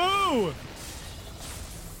Ramu!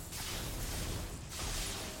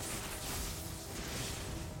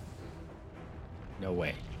 No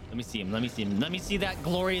way. Let me see him. Let me see him. Let me see that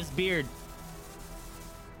glorious beard.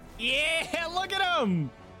 Yeah, look at him!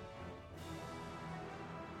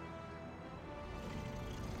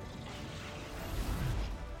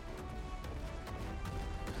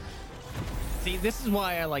 See, this is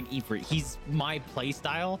why I like Ifrit. He's my play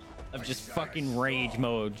style of just fucking rage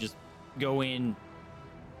mode. Just go in,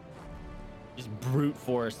 just brute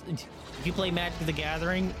force. If you play Magic the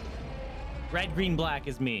Gathering, red, green, black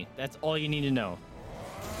is me. That's all you need to know.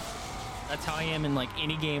 That's how I am in like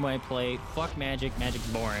any game I play. Fuck Magic. Magic's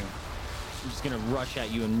boring. I'm just gonna rush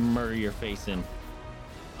at you and murder your face in.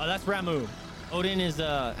 Oh, that's Ramu. Odin is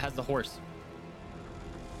has the horse.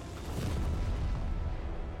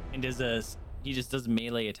 And he just does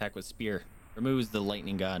melee attack with spear. Ramu is the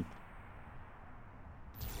lightning god.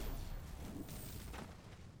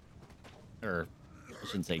 Or I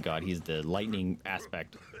shouldn't say god, he's the lightning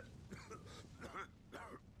aspect.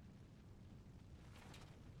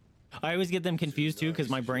 I always get them confused too because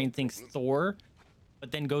my brain thinks Thor,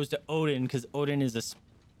 but then goes to Odin because Odin is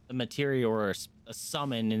a materia or a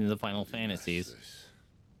summon in the Final Fantasies.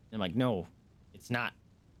 And I'm like, no, it's not.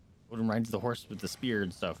 Odin rides the horse with the spear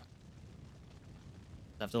and stuff.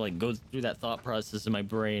 I have to like go through that thought process in my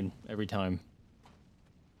brain every time.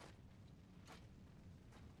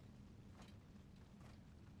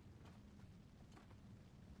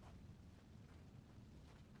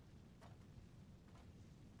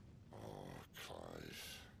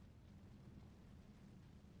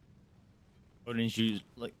 Odin's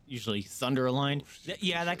usually thunder aligned.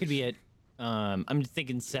 Yeah, that could be it. I'm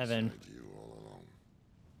thinking 7.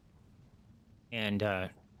 And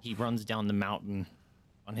he runs down the mountain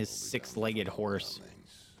on his 6-legged horse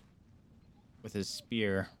with his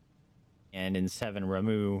spear. And in 7,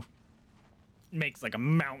 Ramu makes like a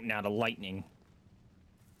mountain out of lightning.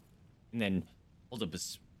 And then holds up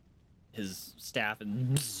his staff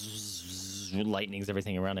and lightnings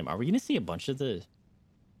everything around him. Are we going to see a bunch of the...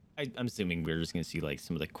 I'm assuming we're just going to see like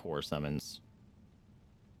some of the core summons.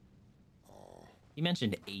 He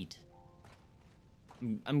mentioned 8.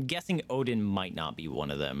 I'm guessing Odin might not be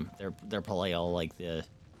one of them. They're probably all like the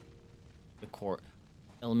core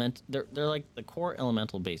element. They're like the core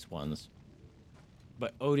elemental based ones.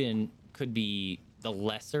 But Odin could be the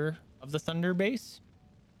lesser of the thunder base.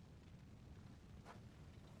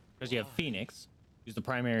 Because you have Phoenix, who's the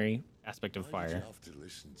primary aspect of fire. You have to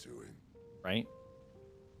listen to him. Right?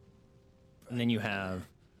 And then you have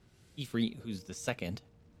Ifrit, who's the second.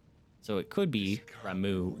 So it could be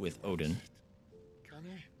Ramu with Odin. Can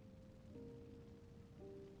he?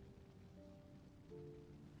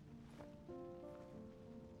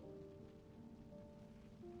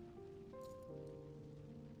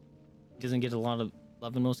 Doesn't get a lot of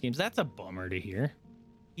love in most games. That's a bummer to hear.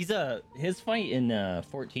 His fight in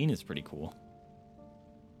 14 is pretty cool.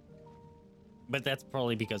 But that's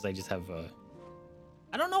probably because I just have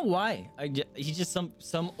I don't know why. He's just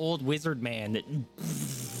some old wizard man that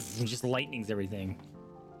just lightnings everything.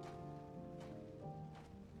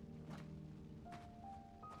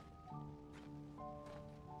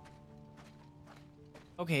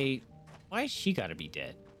 Okay, why has she got to be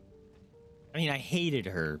dead? I mean, I hated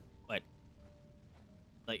her, but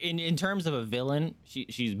like in terms of a villain,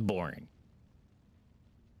 she's boring.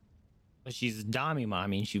 But she's Damima. I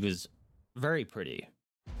mean, she was very pretty.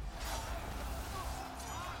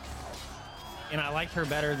 And I liked her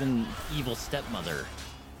better than evil stepmother.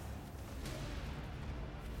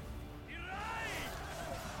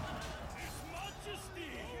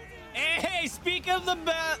 Hey, speak of the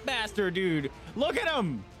bastard, dude. Look at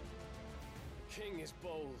him. The king is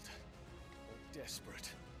bold or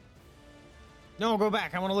desperate. No, go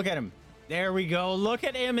back. I want to look at him. There we go. Look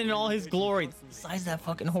at him in all his glory. The size of that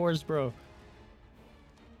fucking horse, bro.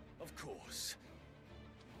 Of course.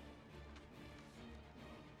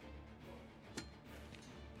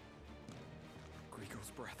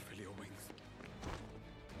 Griegel's breath fill your wings.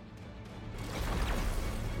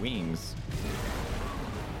 Wings.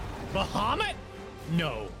 Bahamut?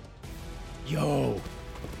 No. Yo.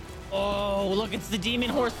 Oh, look, it's the demon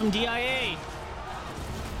horse from DIA.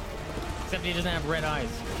 Except he doesn't have red eyes.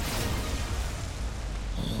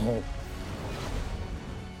 Oh.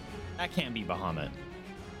 That can't be Bahamut.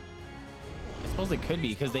 I suppose it could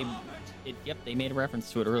be because they made a reference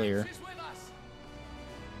to it earlier.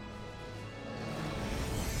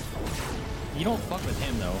 You don't fuck with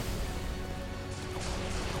him though.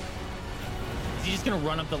 Is he just gonna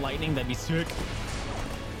run up the lightning? That'd be sick.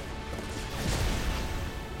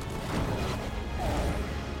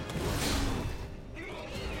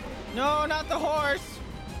 No, not the horse.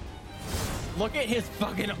 Look at his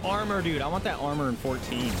fucking armor, dude. I want that armor in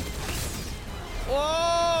 14.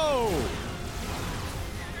 Whoa!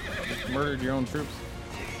 Just murdered your own troops.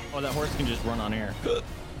 Oh, that horse can just run on air.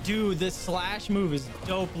 Dude, this slash move is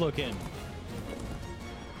dope looking.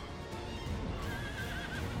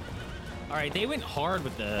 All right, they went hard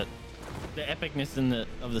with the epicness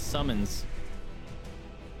of the summons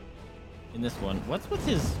in this one. What's with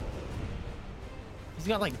his? He's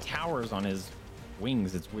got like towers on his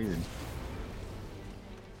wings. It's weird.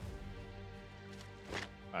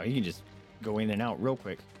 Oh, he can just go in and out real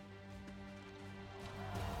quick.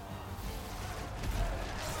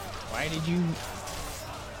 Why did you?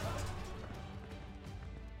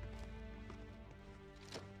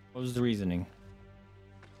 What was the reasoning?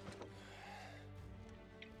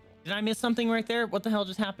 Did I miss something right there? What the hell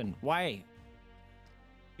just happened? Why?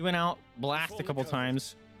 He went out, blast a couple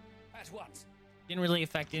times. At once. Didn't really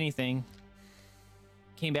affect anything.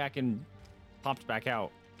 Came back and popped back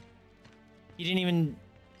out. He didn't even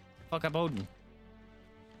fuck up Odin.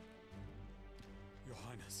 Your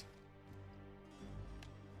Highness.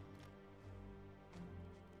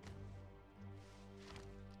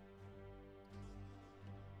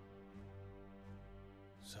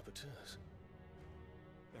 Saboteurs.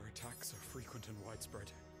 Their attacks are frequent and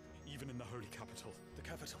widespread, even in the holy capital. The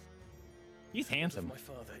capital. He's handsome. My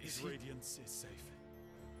father is His radiance is safe.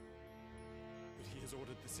 But he has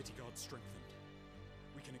ordered the city guard strengthened.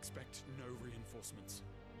 We can expect no reinforcements.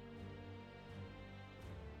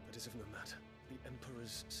 That is of no matter. The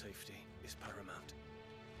Emperor's safety is paramount.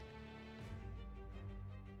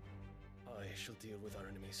 I shall deal with our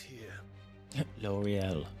enemies here.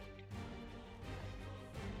 L'Oreal.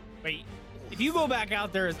 Wait, if you go back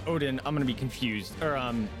out there as Odin, I'm gonna be confused. Or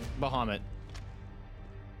Bahamut.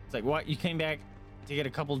 It's like, what? You came back to get a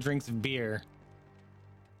couple drinks of beer,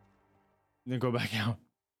 and then go back out.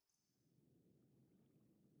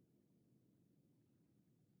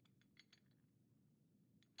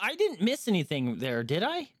 I didn't miss anything there, did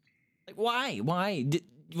I? Like, why? Why?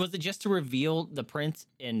 Was it just to reveal the prince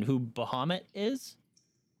and who Bahamut is?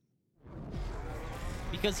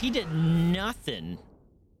 Because he did nothing.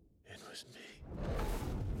 It was me.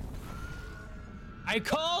 I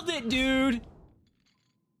called it, dude.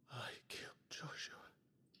 I killed Joshua.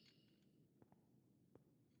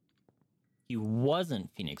 He wasn't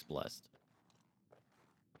Phoenix Blessed.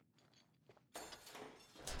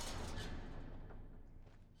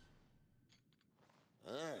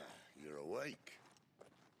 Ah, you're awake.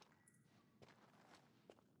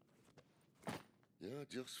 You're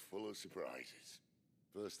just full of surprises.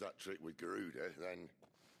 First that trick with Garuda, then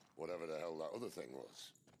whatever the hell that other thing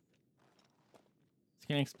was. It's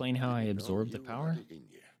gonna explain how I absorbed the power.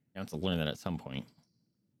 You have to learn that at some point.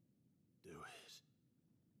 Do it.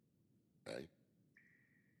 Hey?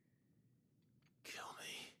 Kill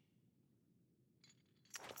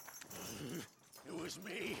me. It was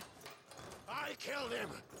me. I killed him.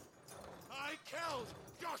 I killed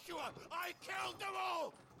Joshua. I killed them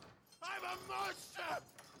all. I'm a monster.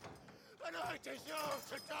 And I deserve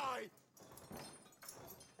to die.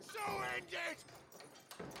 So end it.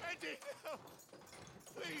 End it now.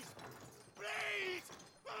 Please. Please.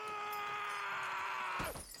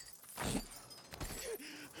 Ah!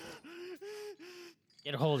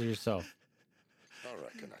 Get a hold of yourself. I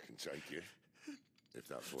reckon I can take you. if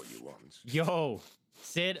that's what you want. Yo,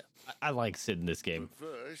 Sid. I like Sid in this game.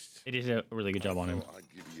 First, They did a really good job on him. I'd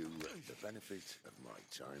give you the benefit of my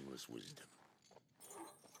timeless wisdom.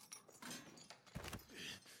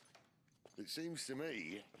 It seems to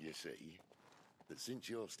me, you see, that since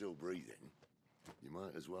you're still breathing, you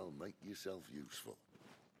might as well make yourself useful.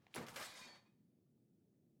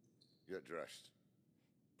 Get dressed.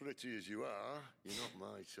 Pretty as you are, you're not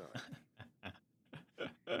my type.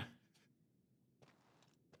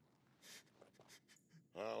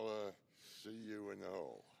 I'll see you in the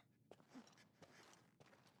hall.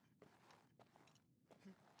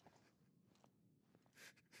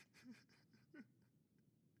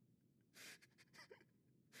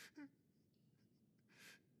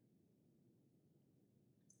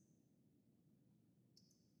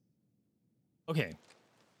 Okay.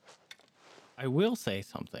 I will say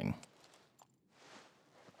something.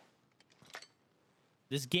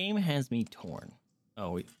 This game has me torn.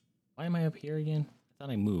 Oh, wait. Why am I up here again? I thought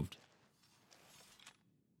I moved.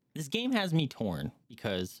 This game has me torn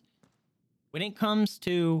because when it comes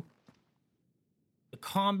to the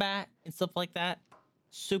combat and stuff like that,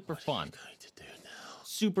 super fun.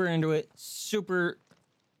 Super into it. Super,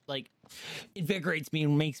 like, invigorates me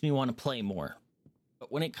and makes me want to play more.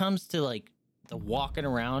 But when it comes to, like, the walking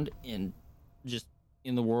around and just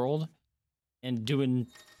in the world and doing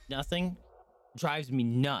nothing, drives me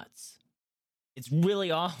nuts. It's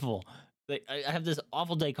really awful. Like, I have this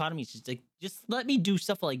awful dichotomy. It's just like, just let me do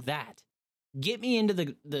stuff like that. Get me into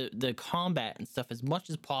the combat and stuff as much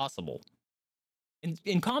as possible.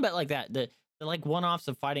 In combat like that, the like one-offs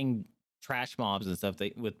of fighting trash mobs and stuff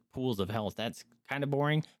with pools of health, that's kind of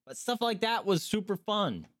boring. But stuff like that was super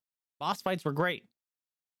fun. Boss fights were great.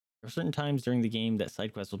 There are certain times during the game that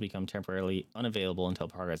side quests will become temporarily unavailable until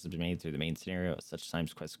progress has been made through the main scenario. At such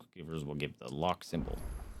times, quest givers will give the lock symbol.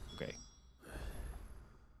 Okay.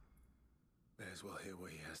 May as well hear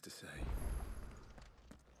what he has to say.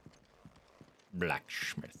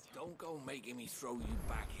 Blacksmith. Don't go making me throw you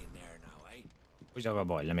back in there now, eh? Who's your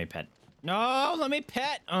boy? Let me pet. No, let me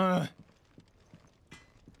pet. Make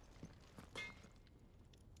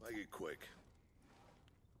it quick.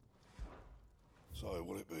 So,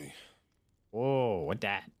 what it be? Whoa, what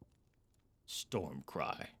that? Storm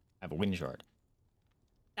cry. I have a wind shard.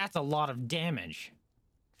 That's a lot of damage.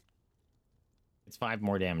 It's 5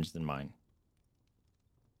 more damage than mine.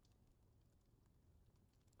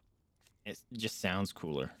 It just sounds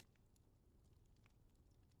cooler.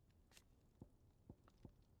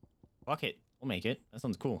 Fuck it. We'll make it. That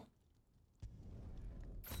sounds cool.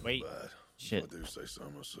 Wait. Bad. Shit. I do say so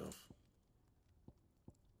myself.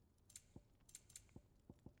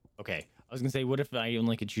 Okay. I was gonna say, what if I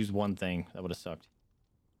only could choose one thing? That would have sucked.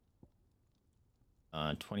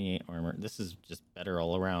 28 armor. This is just better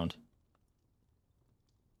all around.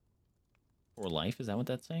 4 life, is that what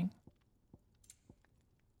that's saying?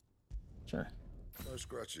 Sure. No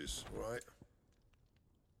scratches, right?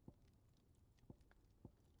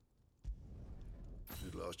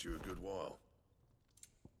 Should last you a good while.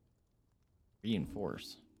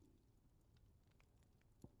 Reinforce.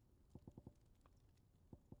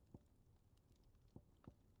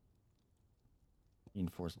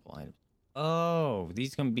 Reinforceable items. Oh,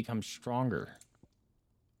 these can become stronger.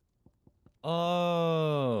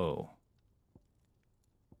 Oh.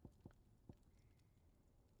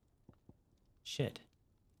 Shit.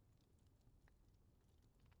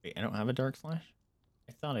 Wait, I don't have a dark slash?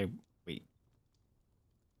 I thought I... Wait.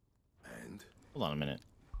 And? Hold on a minute.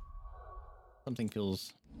 Something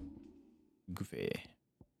feels goofy.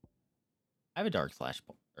 I have a dark slash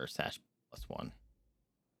or sash +1.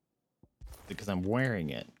 Because I'm wearing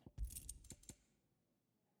it.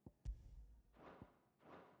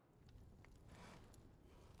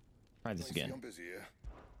 Try this again. I'm busy here.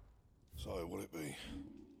 So, what it be?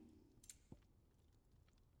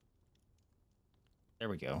 There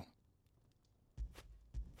we go.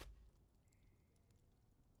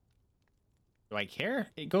 Do I care?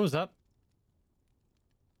 It goes up.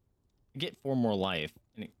 I get 4 more life,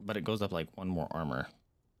 but it goes up like 1 more armor.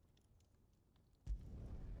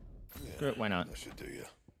 Yeah, Screw it, why not? That should do you.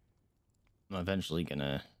 I'm eventually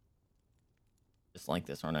gonna dislike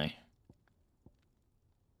this, aren't I?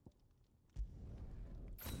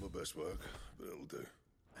 My best work, but it'll do.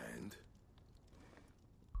 And?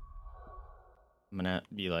 I'm gonna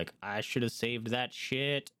be like, I should have saved that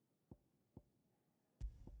shit.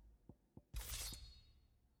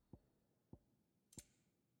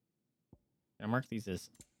 Can I mark these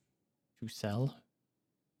as to sell?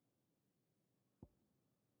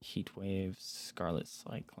 Heat wave, scarlet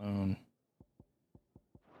cyclone.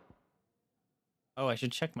 Oh, I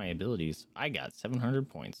should check my abilities. I got 700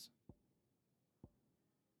 points.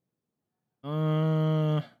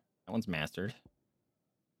 That one's mastered.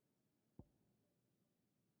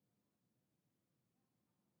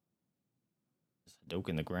 There's a doke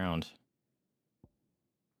in the ground.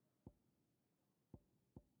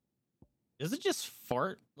 Does it just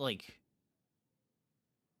fart, like,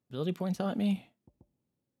 ability points out at me?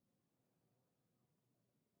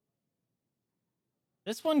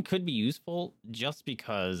 This one could be useful just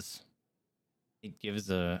because it gives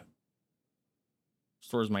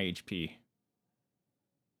stores my HP.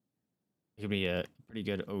 It could be a pretty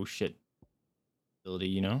good oh shit ability,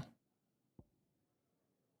 you know?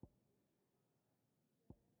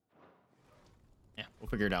 Yeah, we'll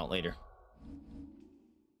figure it out later.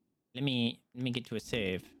 Let me get to a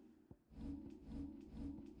save.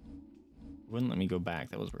 Wouldn't let me go back.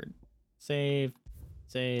 That was weird. Save.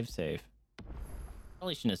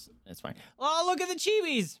 Probably shouldn't have, that's fine. Oh, look at the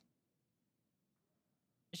chibis!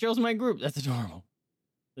 It shows my group. That's adorable.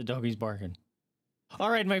 The doggy's barking. All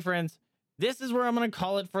right, my friends. This is where I'm going to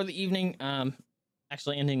call it for the evening.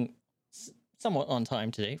 Actually ending somewhat on time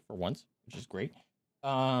today for once, which is great.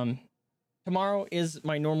 Tomorrow is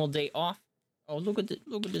my normal day off. Oh, look at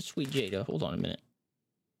the sweet Jada. Hold on a minute.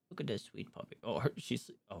 Look at this sweet puppy. Oh,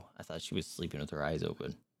 I thought she was sleeping with her eyes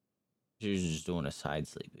open. She was just doing a side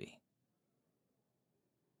sleepy.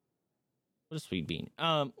 What a sweet bean.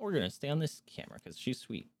 We're gonna stay on this camera because she's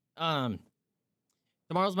sweet.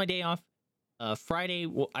 Tomorrow's my day off. Friday,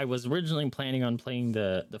 I was originally planning on playing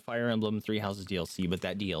the Fire Emblem Three Houses DLC, but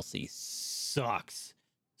that DLC sucks,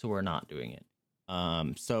 so we're not doing it.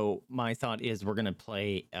 So my thought is we're gonna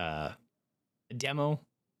play a demo,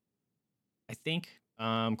 I think,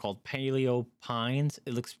 called Paleo Pines.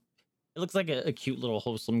 It looks like a cute little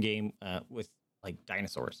wholesome game with like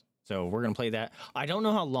dinosaurs. So we're gonna play that. I don't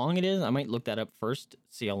know how long it is. I might look that up first,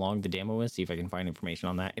 see how long the demo is, see if I can find information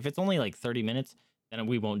on that. If it's only like 30 minutes, then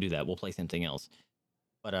we won't do that. We'll play something else.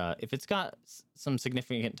 But if it's got some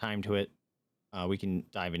significant time to it, we can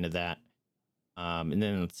dive into that. And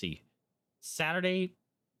then let's see. Saturday,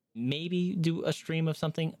 maybe do a stream of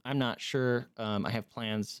something. I'm not sure. I have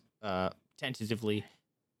plans, tentatively,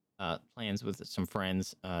 plans with some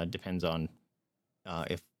friends. Depends on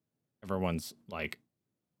if everyone's like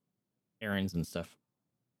errands and stuff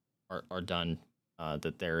are done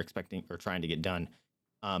that they're expecting or trying to get done.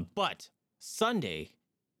 But Sunday,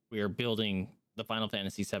 we are building the Final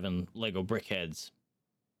Fantasy VII Lego Brickheads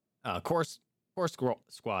core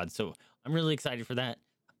squad. So I'm really excited for that.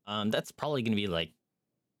 That's probably going to be like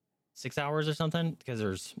 6 hours or something because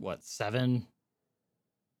there's what, 7?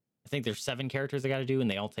 I think there's 7 characters I got to do, and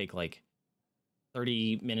they all take like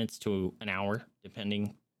 30 minutes to an hour,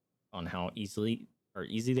 depending on how easy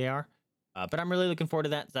they are. But I'm really looking forward to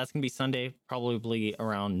that. That's going to be Sunday, probably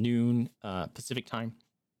around noon Pacific time.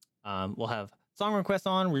 We'll have song requests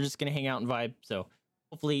on. We're just going to hang out and vibe. So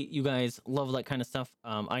hopefully you guys love that kind of stuff.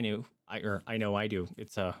 I know I do.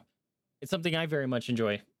 It's something I very much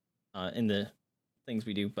enjoy in the things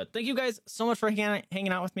we do. But thank you guys so much for hanging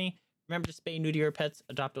out with me. Remember to spay, neuter your pets,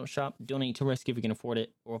 adopt, don't shop, donate to rescue if you can afford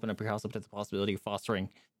it, or open up your house up to the possibility of fostering.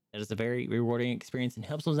 That is a very rewarding experience and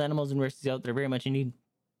helps those animals and rescues out that are very much in need.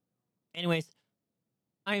 Anyways,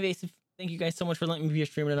 I'm Vaesive. Thank you guys so much for letting me be your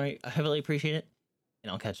streamer tonight. I heavily appreciate it.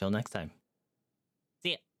 And I'll catch y'all next time.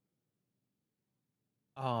 See ya.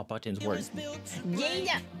 Oh, buttons work.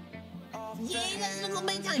 Yeah, let's go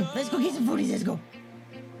make time. Let's go get some foodies. Let's go.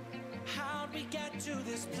 How'd we get to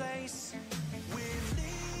this place? We're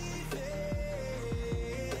leaving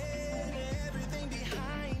everything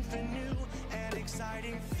behind for new and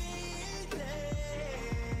exciting.